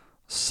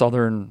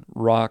southern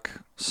rock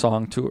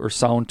sound to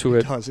it.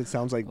 It does. It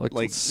sounds like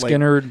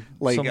Skinner,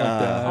 like something like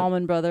that.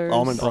 Allman Brothers.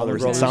 Allman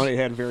Brothers. Brothers. It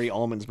had very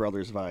Allman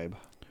Brothers vibe.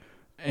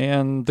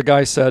 And the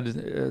guy said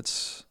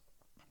it's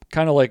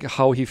kind of like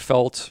how he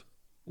felt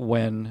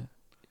when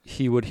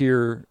he would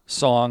hear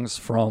songs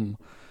from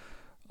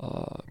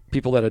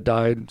people that had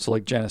died, so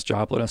like Janis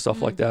Joplin and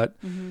stuff like that.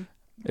 Mm-hmm.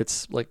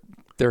 It's like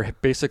they're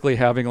basically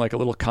having like a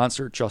little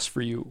concert just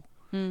for you.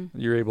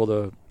 You're able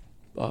to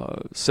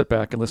sit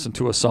back and listen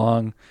to a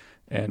song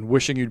and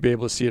wishing you'd be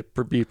able to see it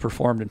be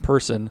performed in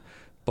person,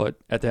 but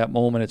at that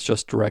moment it's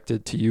just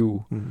directed to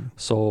you.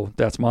 So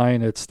that's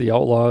mine. It's The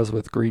Outlaws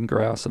with Green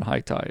Grass and High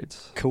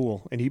Tides.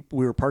 Cool. And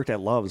we were parked at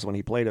Love's when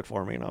he played it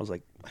for me, and I was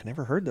like, I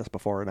never heard this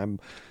before, and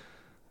I'm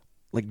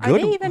like, good.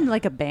 Are they even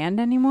like a band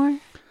anymore?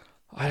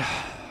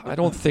 I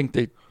don't think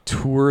they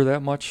tour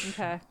that much.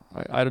 Okay.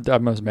 I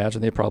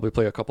imagine they probably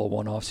play a couple of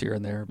one-offs here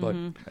and there, but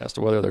as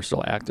to whether they're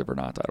still active or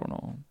not, I don't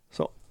know.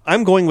 So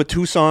I'm going with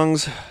 2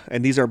 songs,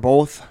 and these are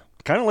both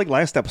kind of like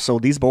last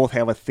episode. These both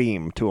have a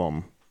theme to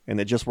them, and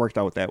it just worked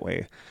out that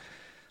way.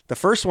 The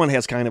first one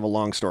has kind of a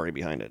long story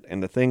behind it,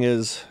 and the thing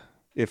is,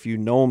 if you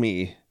know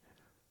me,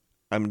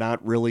 I'm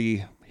not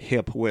really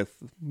hip with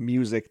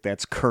music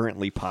that's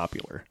currently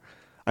popular.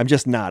 I'm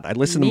just not. I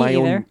listen to my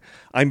own.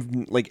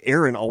 I'm like,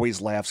 Aaron always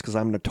laughs because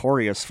I'm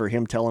notorious for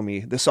him telling me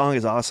this song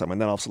is awesome, and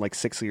then all of a sudden, like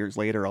 6 years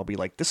later, I'll be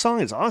like, this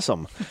song is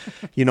awesome.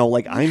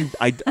 Like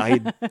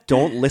I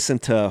don't listen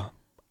to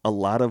a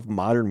lot of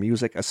modern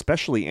music,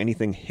 especially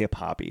anything hip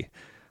hoppy.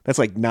 That's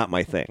like not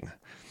my thing.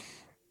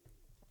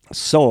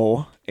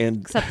 So,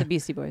 and Except the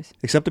Beastie Boys.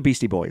 Except the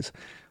Beastie Boys.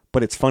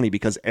 But it's funny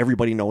because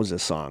everybody knows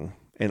this song,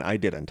 and I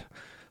didn't.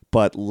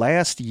 But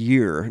last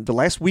year, the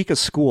last week of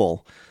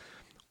school,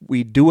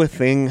 we do a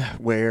thing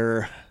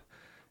where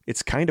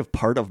it's kind of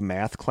part of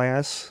math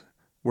class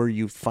where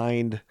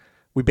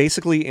we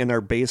basically in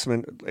our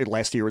basement,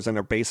 last year was in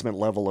our basement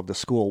level of the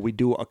school, we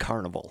do a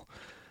carnival.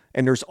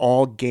 And there's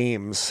all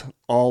games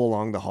all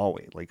along the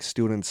hallway. Like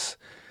students,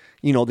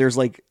 there's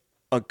like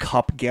a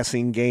cup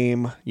guessing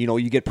game.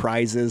 You get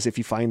prizes. If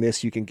you find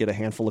this, you can get a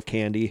handful of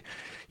candy.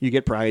 You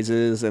get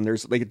prizes. And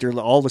they're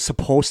all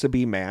supposed to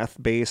be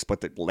math based,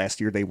 but last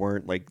year they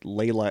weren't. Like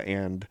Layla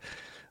and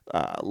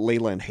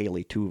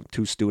Haley,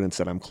 two students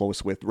that I'm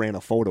close with, ran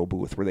a photo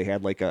booth where they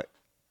had like a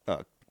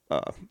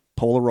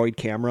Polaroid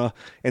camera,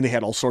 and they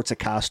had all sorts of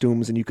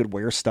costumes, and you could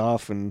wear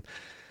stuff, and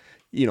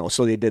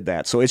so they did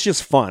that. So it's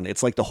just fun.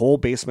 It's like the whole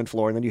basement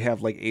floor, and then you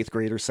have like 8th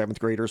graders, 7th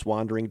graders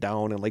wandering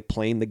down and like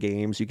playing the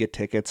games. You get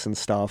tickets and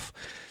stuff.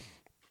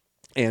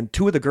 And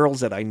 2 of the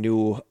girls that I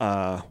knew,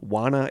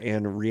 Juana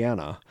and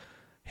Rihanna,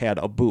 had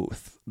a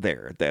booth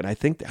there. That I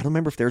don't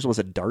remember if theirs was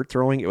a dart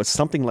throwing. It was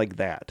something like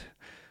that.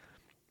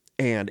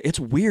 And it's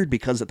weird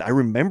because I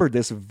remember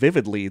this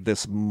vividly,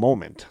 this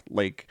moment.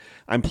 Like,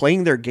 I'm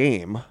playing their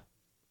game,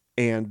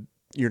 and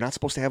you're not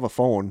supposed to have a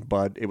phone,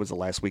 but it was the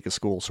last week of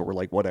school, so we're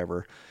like,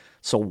 whatever.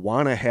 So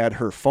Juana had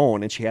her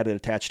phone, and she had it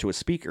attached to a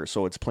speaker,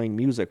 so it's playing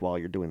music while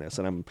you're doing this.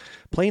 And I'm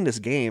playing this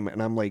game,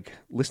 and I'm like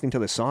listening to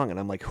the song, and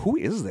I'm like, who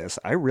is this?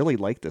 I really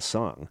like this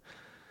song.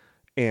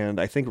 And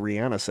I think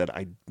Rihanna said,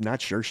 I'm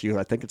not sure.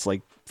 I think it's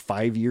like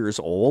 5 years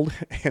old.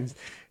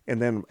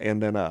 And then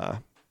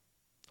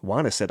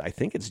Juana said, I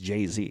think it's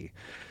Jay-Z.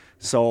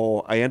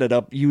 So I ended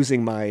up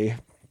using my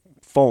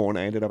phone.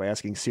 I ended up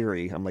asking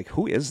Siri. I'm like,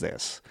 who is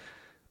this?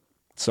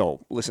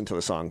 So listen to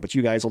the song, but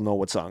you guys will know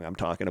what song I'm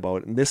talking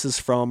about. And this is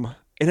from,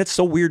 and it's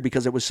so weird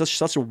because it was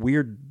such a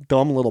weird,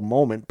 dumb little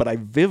moment, but I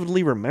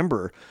vividly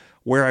remember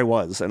where I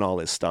was and all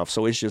this stuff.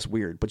 So it's just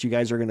weird, but you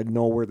guys are going to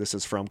know where this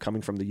is from,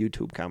 coming from the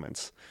YouTube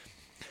comments.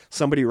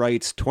 Somebody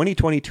writes,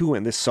 2022,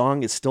 and this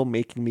song is still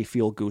making me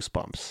feel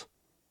goosebumps.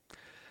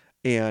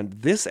 And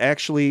this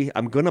actually,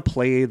 I'm going to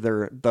play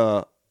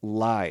the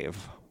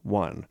live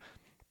one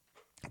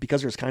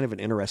because there's kind of an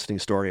interesting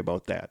story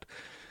about that.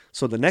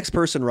 So the next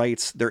person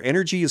writes, their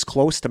energy is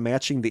close to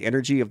matching the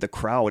energy of the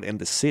crowd and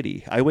the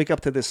city. I wake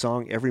up to this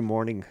song every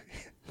morning.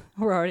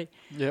 We're already.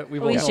 Yeah, we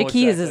Alicia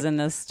Keys is in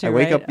this too. I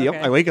wake right? up. Yep,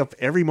 I wake up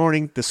every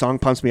morning. The song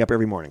pumps me up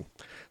every morning.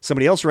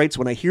 Somebody else writes,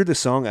 when I hear this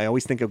song, I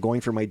always think of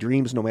going for my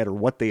dreams, no matter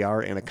what they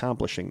are, and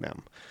accomplishing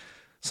them.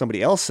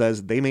 Somebody else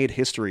says they made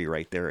history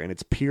right there, and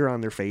it's pure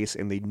on their face,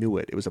 and they knew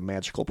it. It was a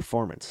magical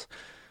performance.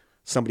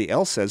 Somebody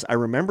else says, I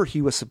remember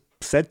he was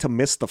said to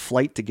miss the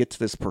flight to get to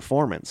this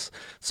performance,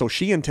 so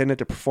she intended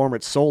to perform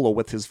it solo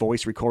with his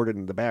voice recorded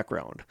in the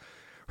background.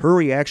 Her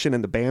reaction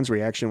and the band's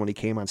reaction when he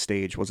came on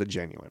stage was a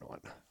genuine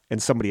one.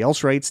 And somebody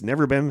else writes,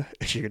 never been,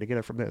 you're going to get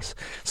it from this.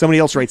 Somebody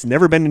else writes,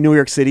 never been to New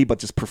York City, but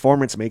this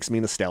performance makes me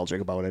nostalgic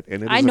about it.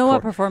 And I know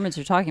what performance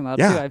you're talking about,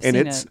 too. I've seen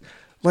it.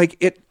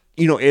 Like,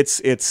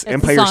 it's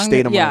Empire song,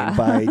 State of yeah.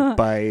 Mind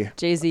by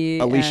Jay-Z,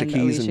 Alicia and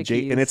Keys Alicia and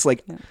Jay, Keys. and it's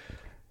like. Yeah.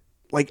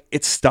 Like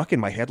it's stuck in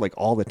my head like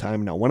all the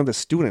time now. One of the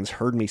students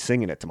heard me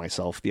singing it to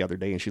myself the other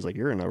day, and she's like,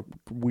 "You're in a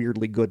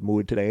weirdly good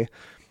mood today,"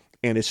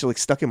 and it's just like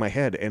stuck in my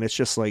head. And it's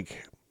just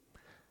like,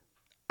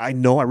 I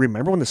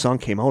remember when the song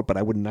came out, but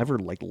I would never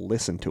like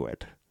listen to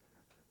it.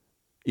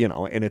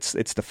 And it's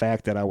the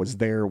fact that I was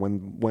there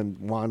when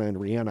Juana and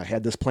Rihanna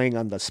had this playing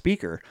on the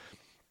speaker,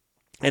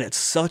 and it's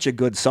such a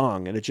good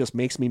song, and it just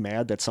makes me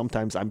mad that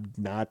sometimes I'm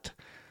not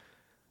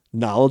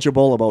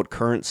knowledgeable about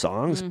current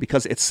songs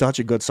because it's such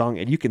a good song,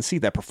 and you can see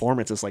that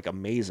performance is like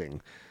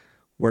amazing,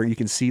 where you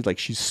can see like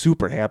she's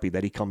super happy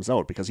that he comes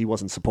out because he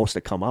wasn't supposed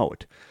to come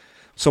out.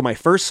 So my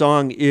first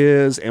song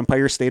is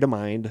Empire State of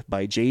Mind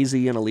by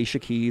Jay-Z and Alicia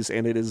Keys,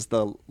 and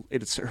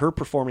it's her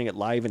performing it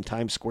live in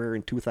Times Square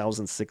in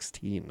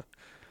 2016.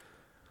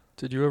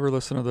 Did you ever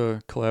listen to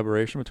the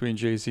collaboration between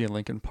Jay-Z and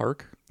Linkin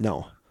Park?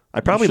 No. I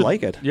probably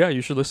like it. Yeah,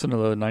 you should listen to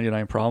the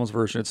 99 Problems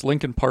version. It's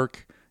Linkin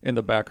Park in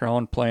the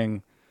background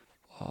playing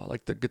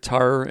like the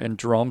guitar and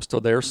drums to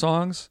their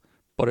songs,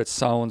 but it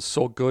sounds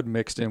so good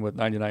mixed in with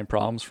 99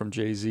 Problems from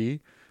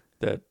Jay-Z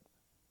that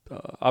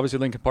obviously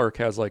Linkin Park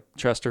has like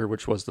Chester,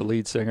 which was the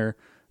lead singer.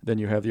 Then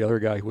you have the other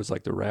guy who was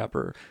like the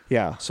rapper.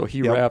 Yeah. So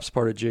he raps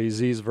part of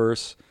Jay-Z's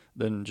verse,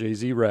 then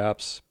Jay-Z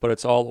raps, but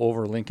it's all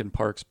over Linkin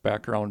Park's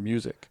background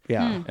music.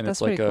 Yeah. And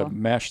it's like a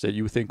mesh that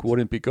you think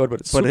wouldn't be good,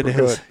 but it's but super it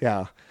is. good.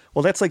 Yeah.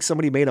 Well, that's like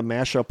somebody made a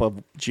mashup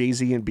of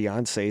Jay-Z and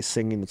Beyonce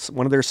singing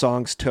one of their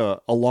songs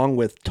along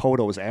with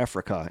Toto's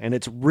Africa, and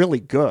it's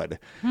really good.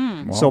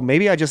 Wow. So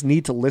maybe I just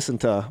need to listen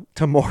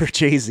to more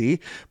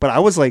Jay-Z. But I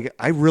was like,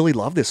 I really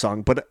love this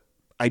song, but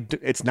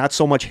it's not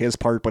so much his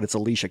part, but it's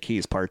Alicia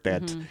Keys' part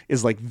that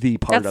is like the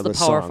part of the song. That's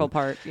the powerful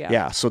part, yeah.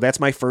 Yeah, so that's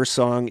my first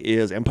song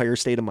is Empire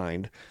State of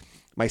Mind.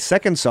 My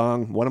second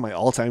song, one of my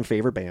all-time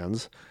favorite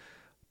bands.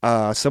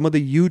 Some of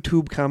the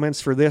YouTube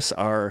comments for this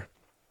are...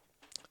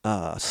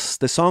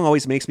 the song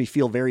always makes me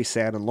feel very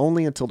sad and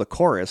lonely until the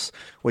chorus,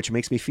 which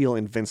makes me feel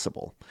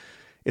invincible.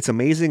 It's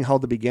amazing how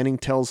the beginning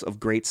tells of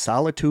great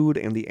solitude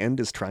and the end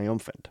is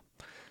triumphant.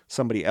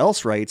 Somebody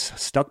else writes,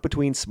 stuck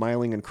between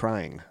smiling and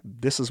crying.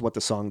 This is what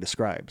the song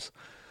describes.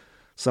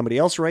 Somebody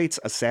else writes,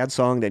 a sad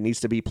song that needs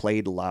to be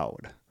played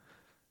loud.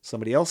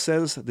 Somebody else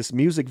says, this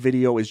music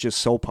video is just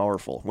so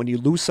powerful. When you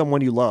lose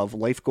someone you love,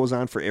 life goes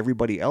on for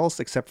everybody else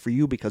except for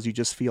you because you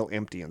just feel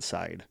empty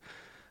inside.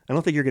 I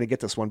don't think you're going to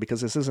get this one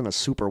because this isn't a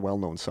super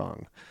well-known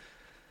song.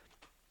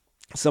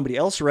 Somebody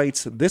else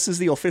writes, this is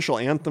the official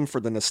anthem for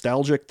the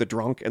nostalgic, the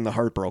drunk, and the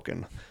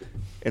heartbroken.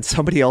 And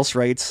somebody else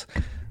writes,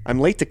 I'm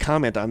late to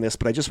comment on this,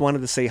 but I just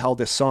wanted to say how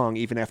this song,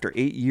 even after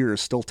 8 years,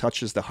 still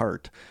touches the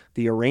heart.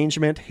 The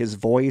arrangement, his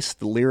voice,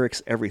 the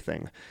lyrics,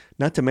 everything.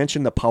 Not to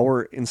mention the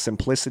power and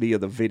simplicity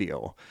of the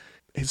video.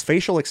 His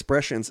facial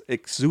expressions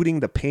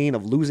exuding the pain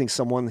of losing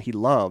someone he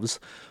loves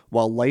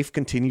while life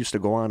continues to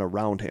go on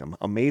around him.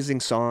 Amazing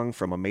song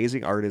from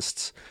amazing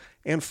artists.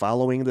 And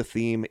following the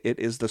theme, it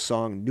is the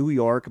song New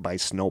York by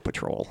Snow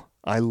Patrol.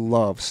 I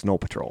love Snow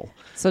Patrol.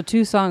 So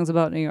 2 songs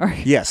about New York.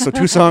 Yes, so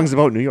 2 songs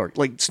about New York.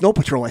 Like Snow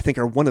Patrol, I think,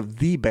 are one of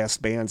the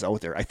best bands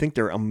out there. I think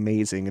they're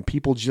amazing, and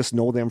people just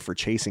know them for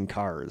Chasing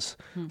Cars,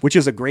 which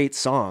is a great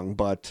song,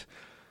 but...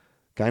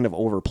 kind of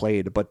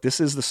overplayed, but this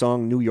is the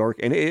song New York,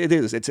 and it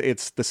is.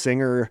 It's the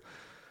singer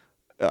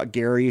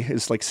Gary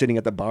is like sitting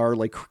at the bar,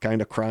 like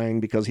kind of crying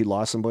because he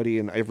lost somebody,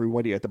 and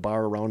everybody at the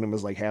bar around him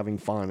is like having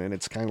fun, and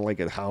it's kind of like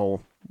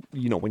how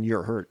when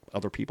you're hurt,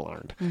 other people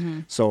aren't.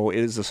 So it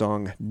is the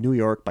song New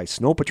York by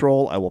Snow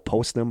Patrol. I will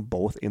post them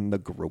both in the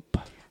group.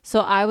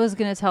 So I was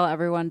gonna tell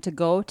everyone to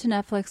go to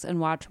Netflix and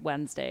watch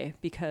Wednesday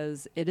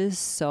because it is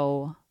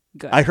so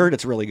good. I heard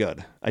it's really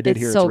good. I did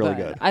hear it's really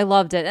good. I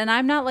loved it. And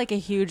I'm not like a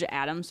huge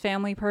Addams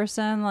Family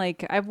person.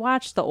 Like I've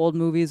watched the old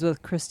movies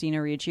with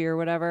Christina Ricci or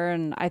whatever,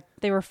 and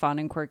they were fun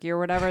and quirky or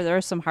whatever. There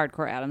are some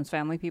hardcore Addams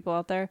Family people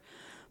out there,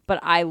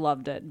 but I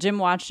loved it. Jim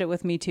watched it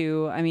with me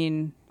too. I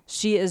mean,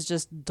 she is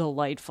just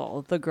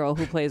delightful. The girl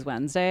who plays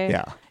Wednesday.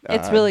 Yeah.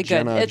 It's really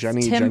good. It's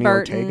Tim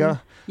Burton.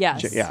 Ortega?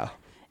 Yes. Yeah.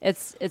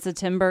 It's a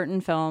Tim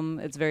Burton film.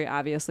 It's very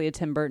obviously a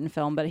Tim Burton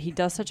film, but he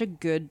does such a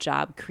good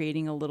job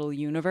creating a little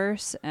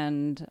universe,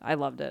 and I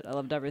loved it. I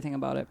loved everything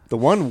about it. The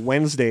one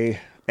Wednesday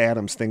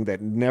Addams thing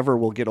that never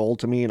will get old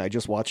to me, and I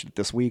just watched it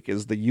this week,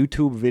 is the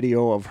YouTube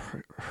video of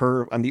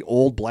her on the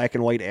old black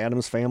and white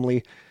Addams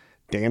Family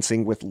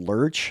dancing with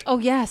Lurch. Oh,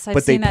 yes, I've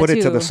but seen they put that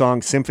it to too. the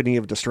song Symphony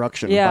of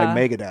Destruction by Yeah.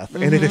 Megadeth,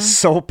 and it is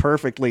so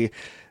perfectly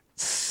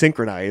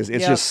synchronized.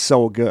 It's just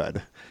so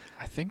good.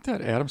 I think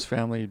that Addams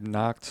Family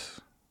knocked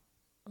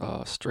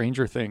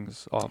Stranger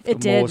Things off It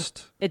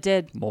the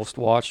did. most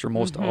watched or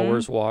most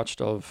hours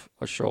watched of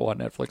a show on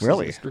Netflix's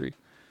Really? history.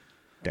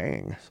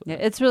 Dang. Yeah,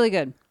 it's really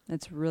good.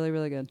 It's really,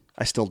 really good.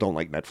 I still don't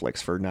like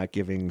Netflix for not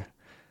giving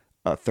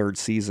a 3rd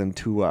season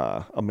to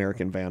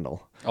American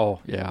Vandal. Oh,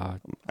 yeah.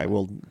 I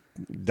will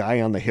die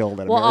on the hill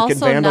that Well,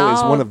 American also Vandal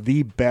is now- one of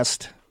the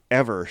best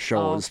ever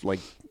shows, like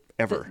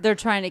ever. They're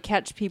trying to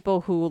catch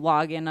people who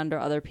log in under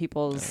other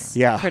people's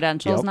Yeah.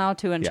 credentials Yep. now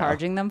too and Yeah.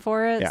 charging them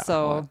for it. Yeah.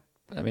 So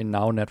I mean,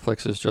 now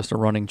Netflix is just a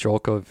running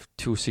joke of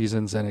 2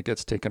 seasons and it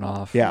gets taken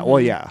off. Yeah, well,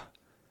 yeah.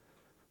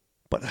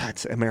 But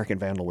that's, American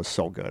Vandal was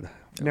so good.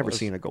 Never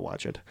seen it. Go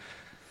watch it.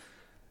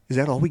 Is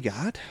that all we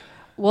got?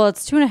 Well,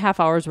 it's 2.5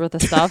 hours worth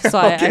of stuff, so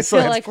Okay, I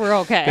so feel like we're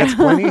okay. That's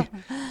plenty.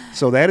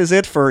 So that is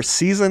it for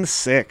season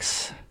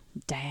 6.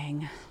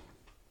 Dang.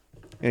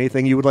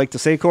 Anything you would like to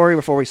say, Kory,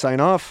 before we sign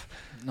off?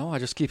 No, I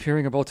just keep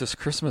hearing about this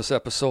Christmas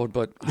episode,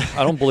 but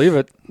I don't believe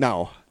it.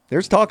 No.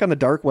 There's talk on the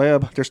dark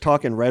web. There's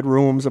talk in red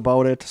rooms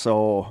about it,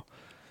 so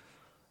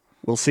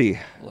we'll see.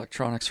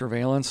 Electronic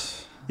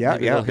surveillance. Yeah,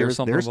 Maybe yeah. they'll hear There's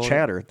something about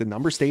chatter. it. The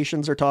number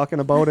stations are talking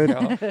about it.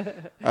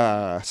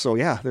 Yeah. So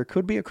yeah, there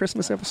could be a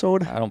Christmas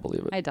episode. I don't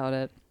believe it. I doubt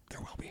it. There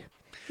will be.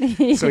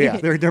 So yeah,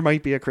 there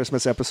might be a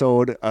Christmas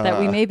episode That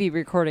we may be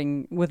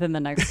recording within the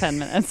next 10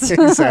 minutes.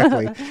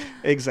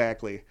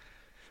 Exactly.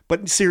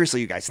 But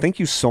seriously, you guys, thank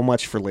you so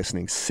much for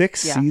listening. 6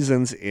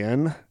 seasons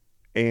in,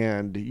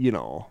 and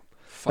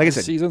like I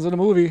said, 5 seasons in a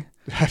movie.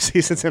 5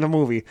 seasons in a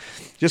movie.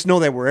 Just know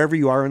that wherever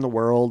you are in the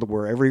world,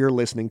 wherever you're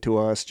listening to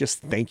us,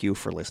 just thank you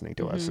for listening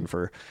to us and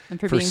for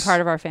being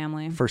part of our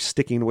family. For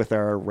sticking with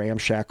our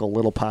ramshackle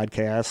little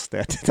podcast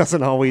that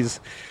doesn't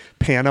always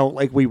pan out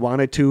like we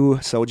wanted to.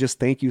 So just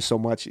thank you so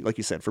much, like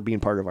you said, for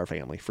being part of our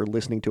family, for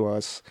listening to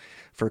us,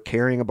 for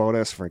caring about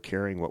us, for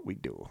caring what we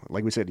do.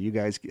 Like we said, you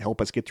guys help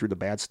us get through the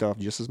bad stuff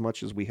just as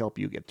much as we help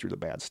you get through the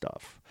bad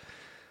stuff.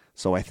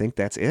 So I think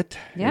that's it.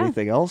 Yeah.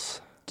 Anything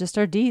else? Just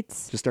our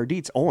deets. Just our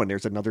deets. Oh, and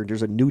there's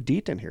a new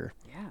deet in here.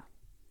 Yeah.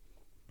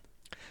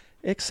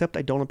 Except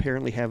I don't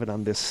apparently have it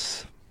on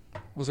this.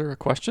 Was there a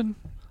question?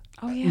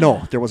 Oh yeah.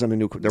 No, there wasn't a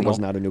new. There was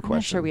not a new I'm question.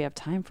 not sure we have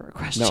time for a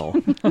question. No,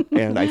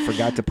 and I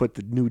forgot to put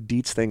the new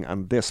deets thing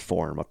on this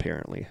form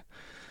apparently.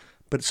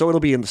 But so it'll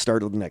be in the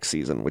start of the next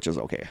season, which is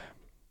okay.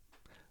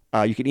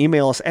 You can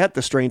email us at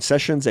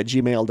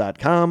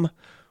thestrangesessions@gmail.com.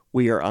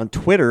 We are on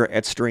Twitter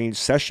at Strange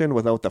Session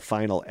without the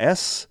final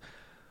S.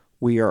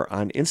 We are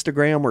on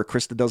Instagram where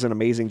Krista does an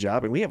amazing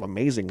job, and we have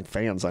amazing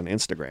fans on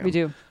Instagram. We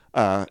do.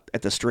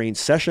 At the Strange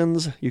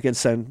Sessions, you can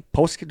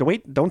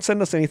don't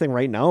send us anything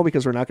right now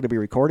because we're not going to be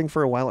recording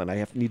for a while, and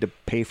I need to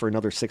pay for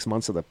another 6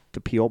 months of the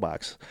P.O.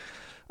 Box.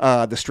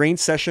 The Strange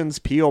Sessions,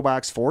 P.O.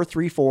 Box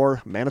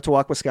 434,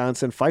 Manitowoc,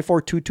 Wisconsin,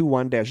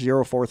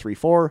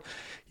 54221-0434.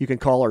 You can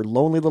call our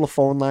lonely little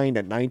phone line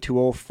at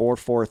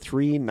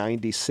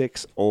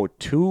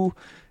 920-443-9602.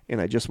 And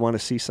I just want to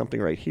see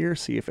something right here,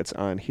 see if it's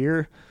on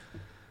here.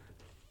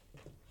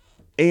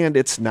 And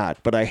it's not,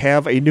 but I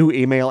have a new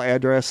email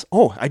address.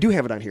 Oh, I do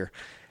have it on here.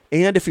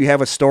 And if you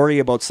have a story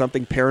about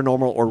something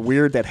paranormal or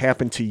weird that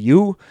happened to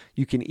you,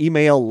 you can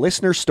email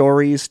listener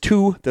stories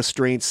to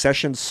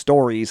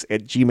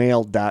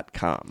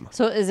thestrangesessionsstories@gmail.com.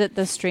 So is it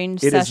the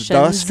Strange It Sessions? is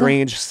the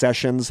Strange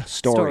Sessions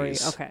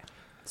Stories. Okay.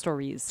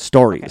 Stories.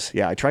 Stories. Okay.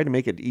 Yeah, I tried to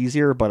make it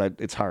easier, but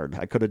it's hard.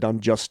 I could have done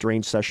just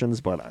Strange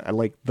Sessions, but I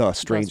like the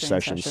Strange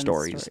Sessions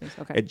Stories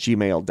Okay. at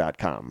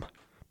gmail.com.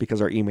 Because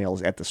our email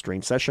is at the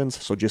Strange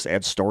Sessions, so just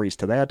add stories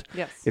to that.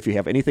 Yes. If you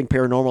have anything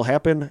paranormal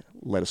happen,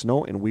 let us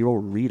know, and we will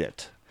read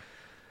it.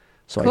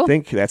 So Cool. I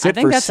think that's it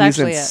for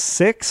season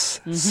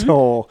 6. Mm-hmm.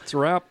 So It's a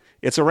wrap.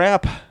 it's a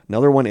wrap.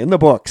 Another one in the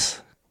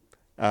books.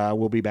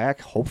 We'll be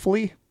back,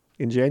 hopefully,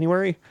 in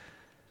January.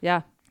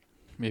 Yeah.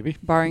 Maybe.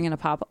 Barring an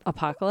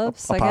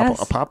apocalypse, I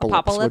guess.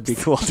 Apocalypse would be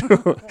cool,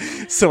 too.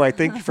 So I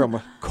think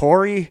from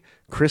Kory,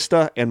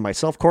 Krista, and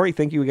myself, Kory,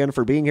 thank you again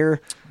for being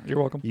here. You're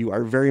welcome. You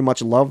are very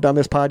much loved on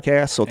this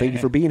podcast, so thank you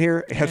for being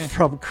here. And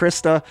from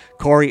Krista,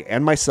 Kory,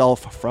 and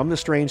myself from The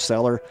Strange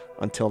Cellar,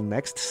 until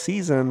next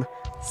season,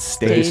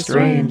 stay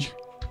strange.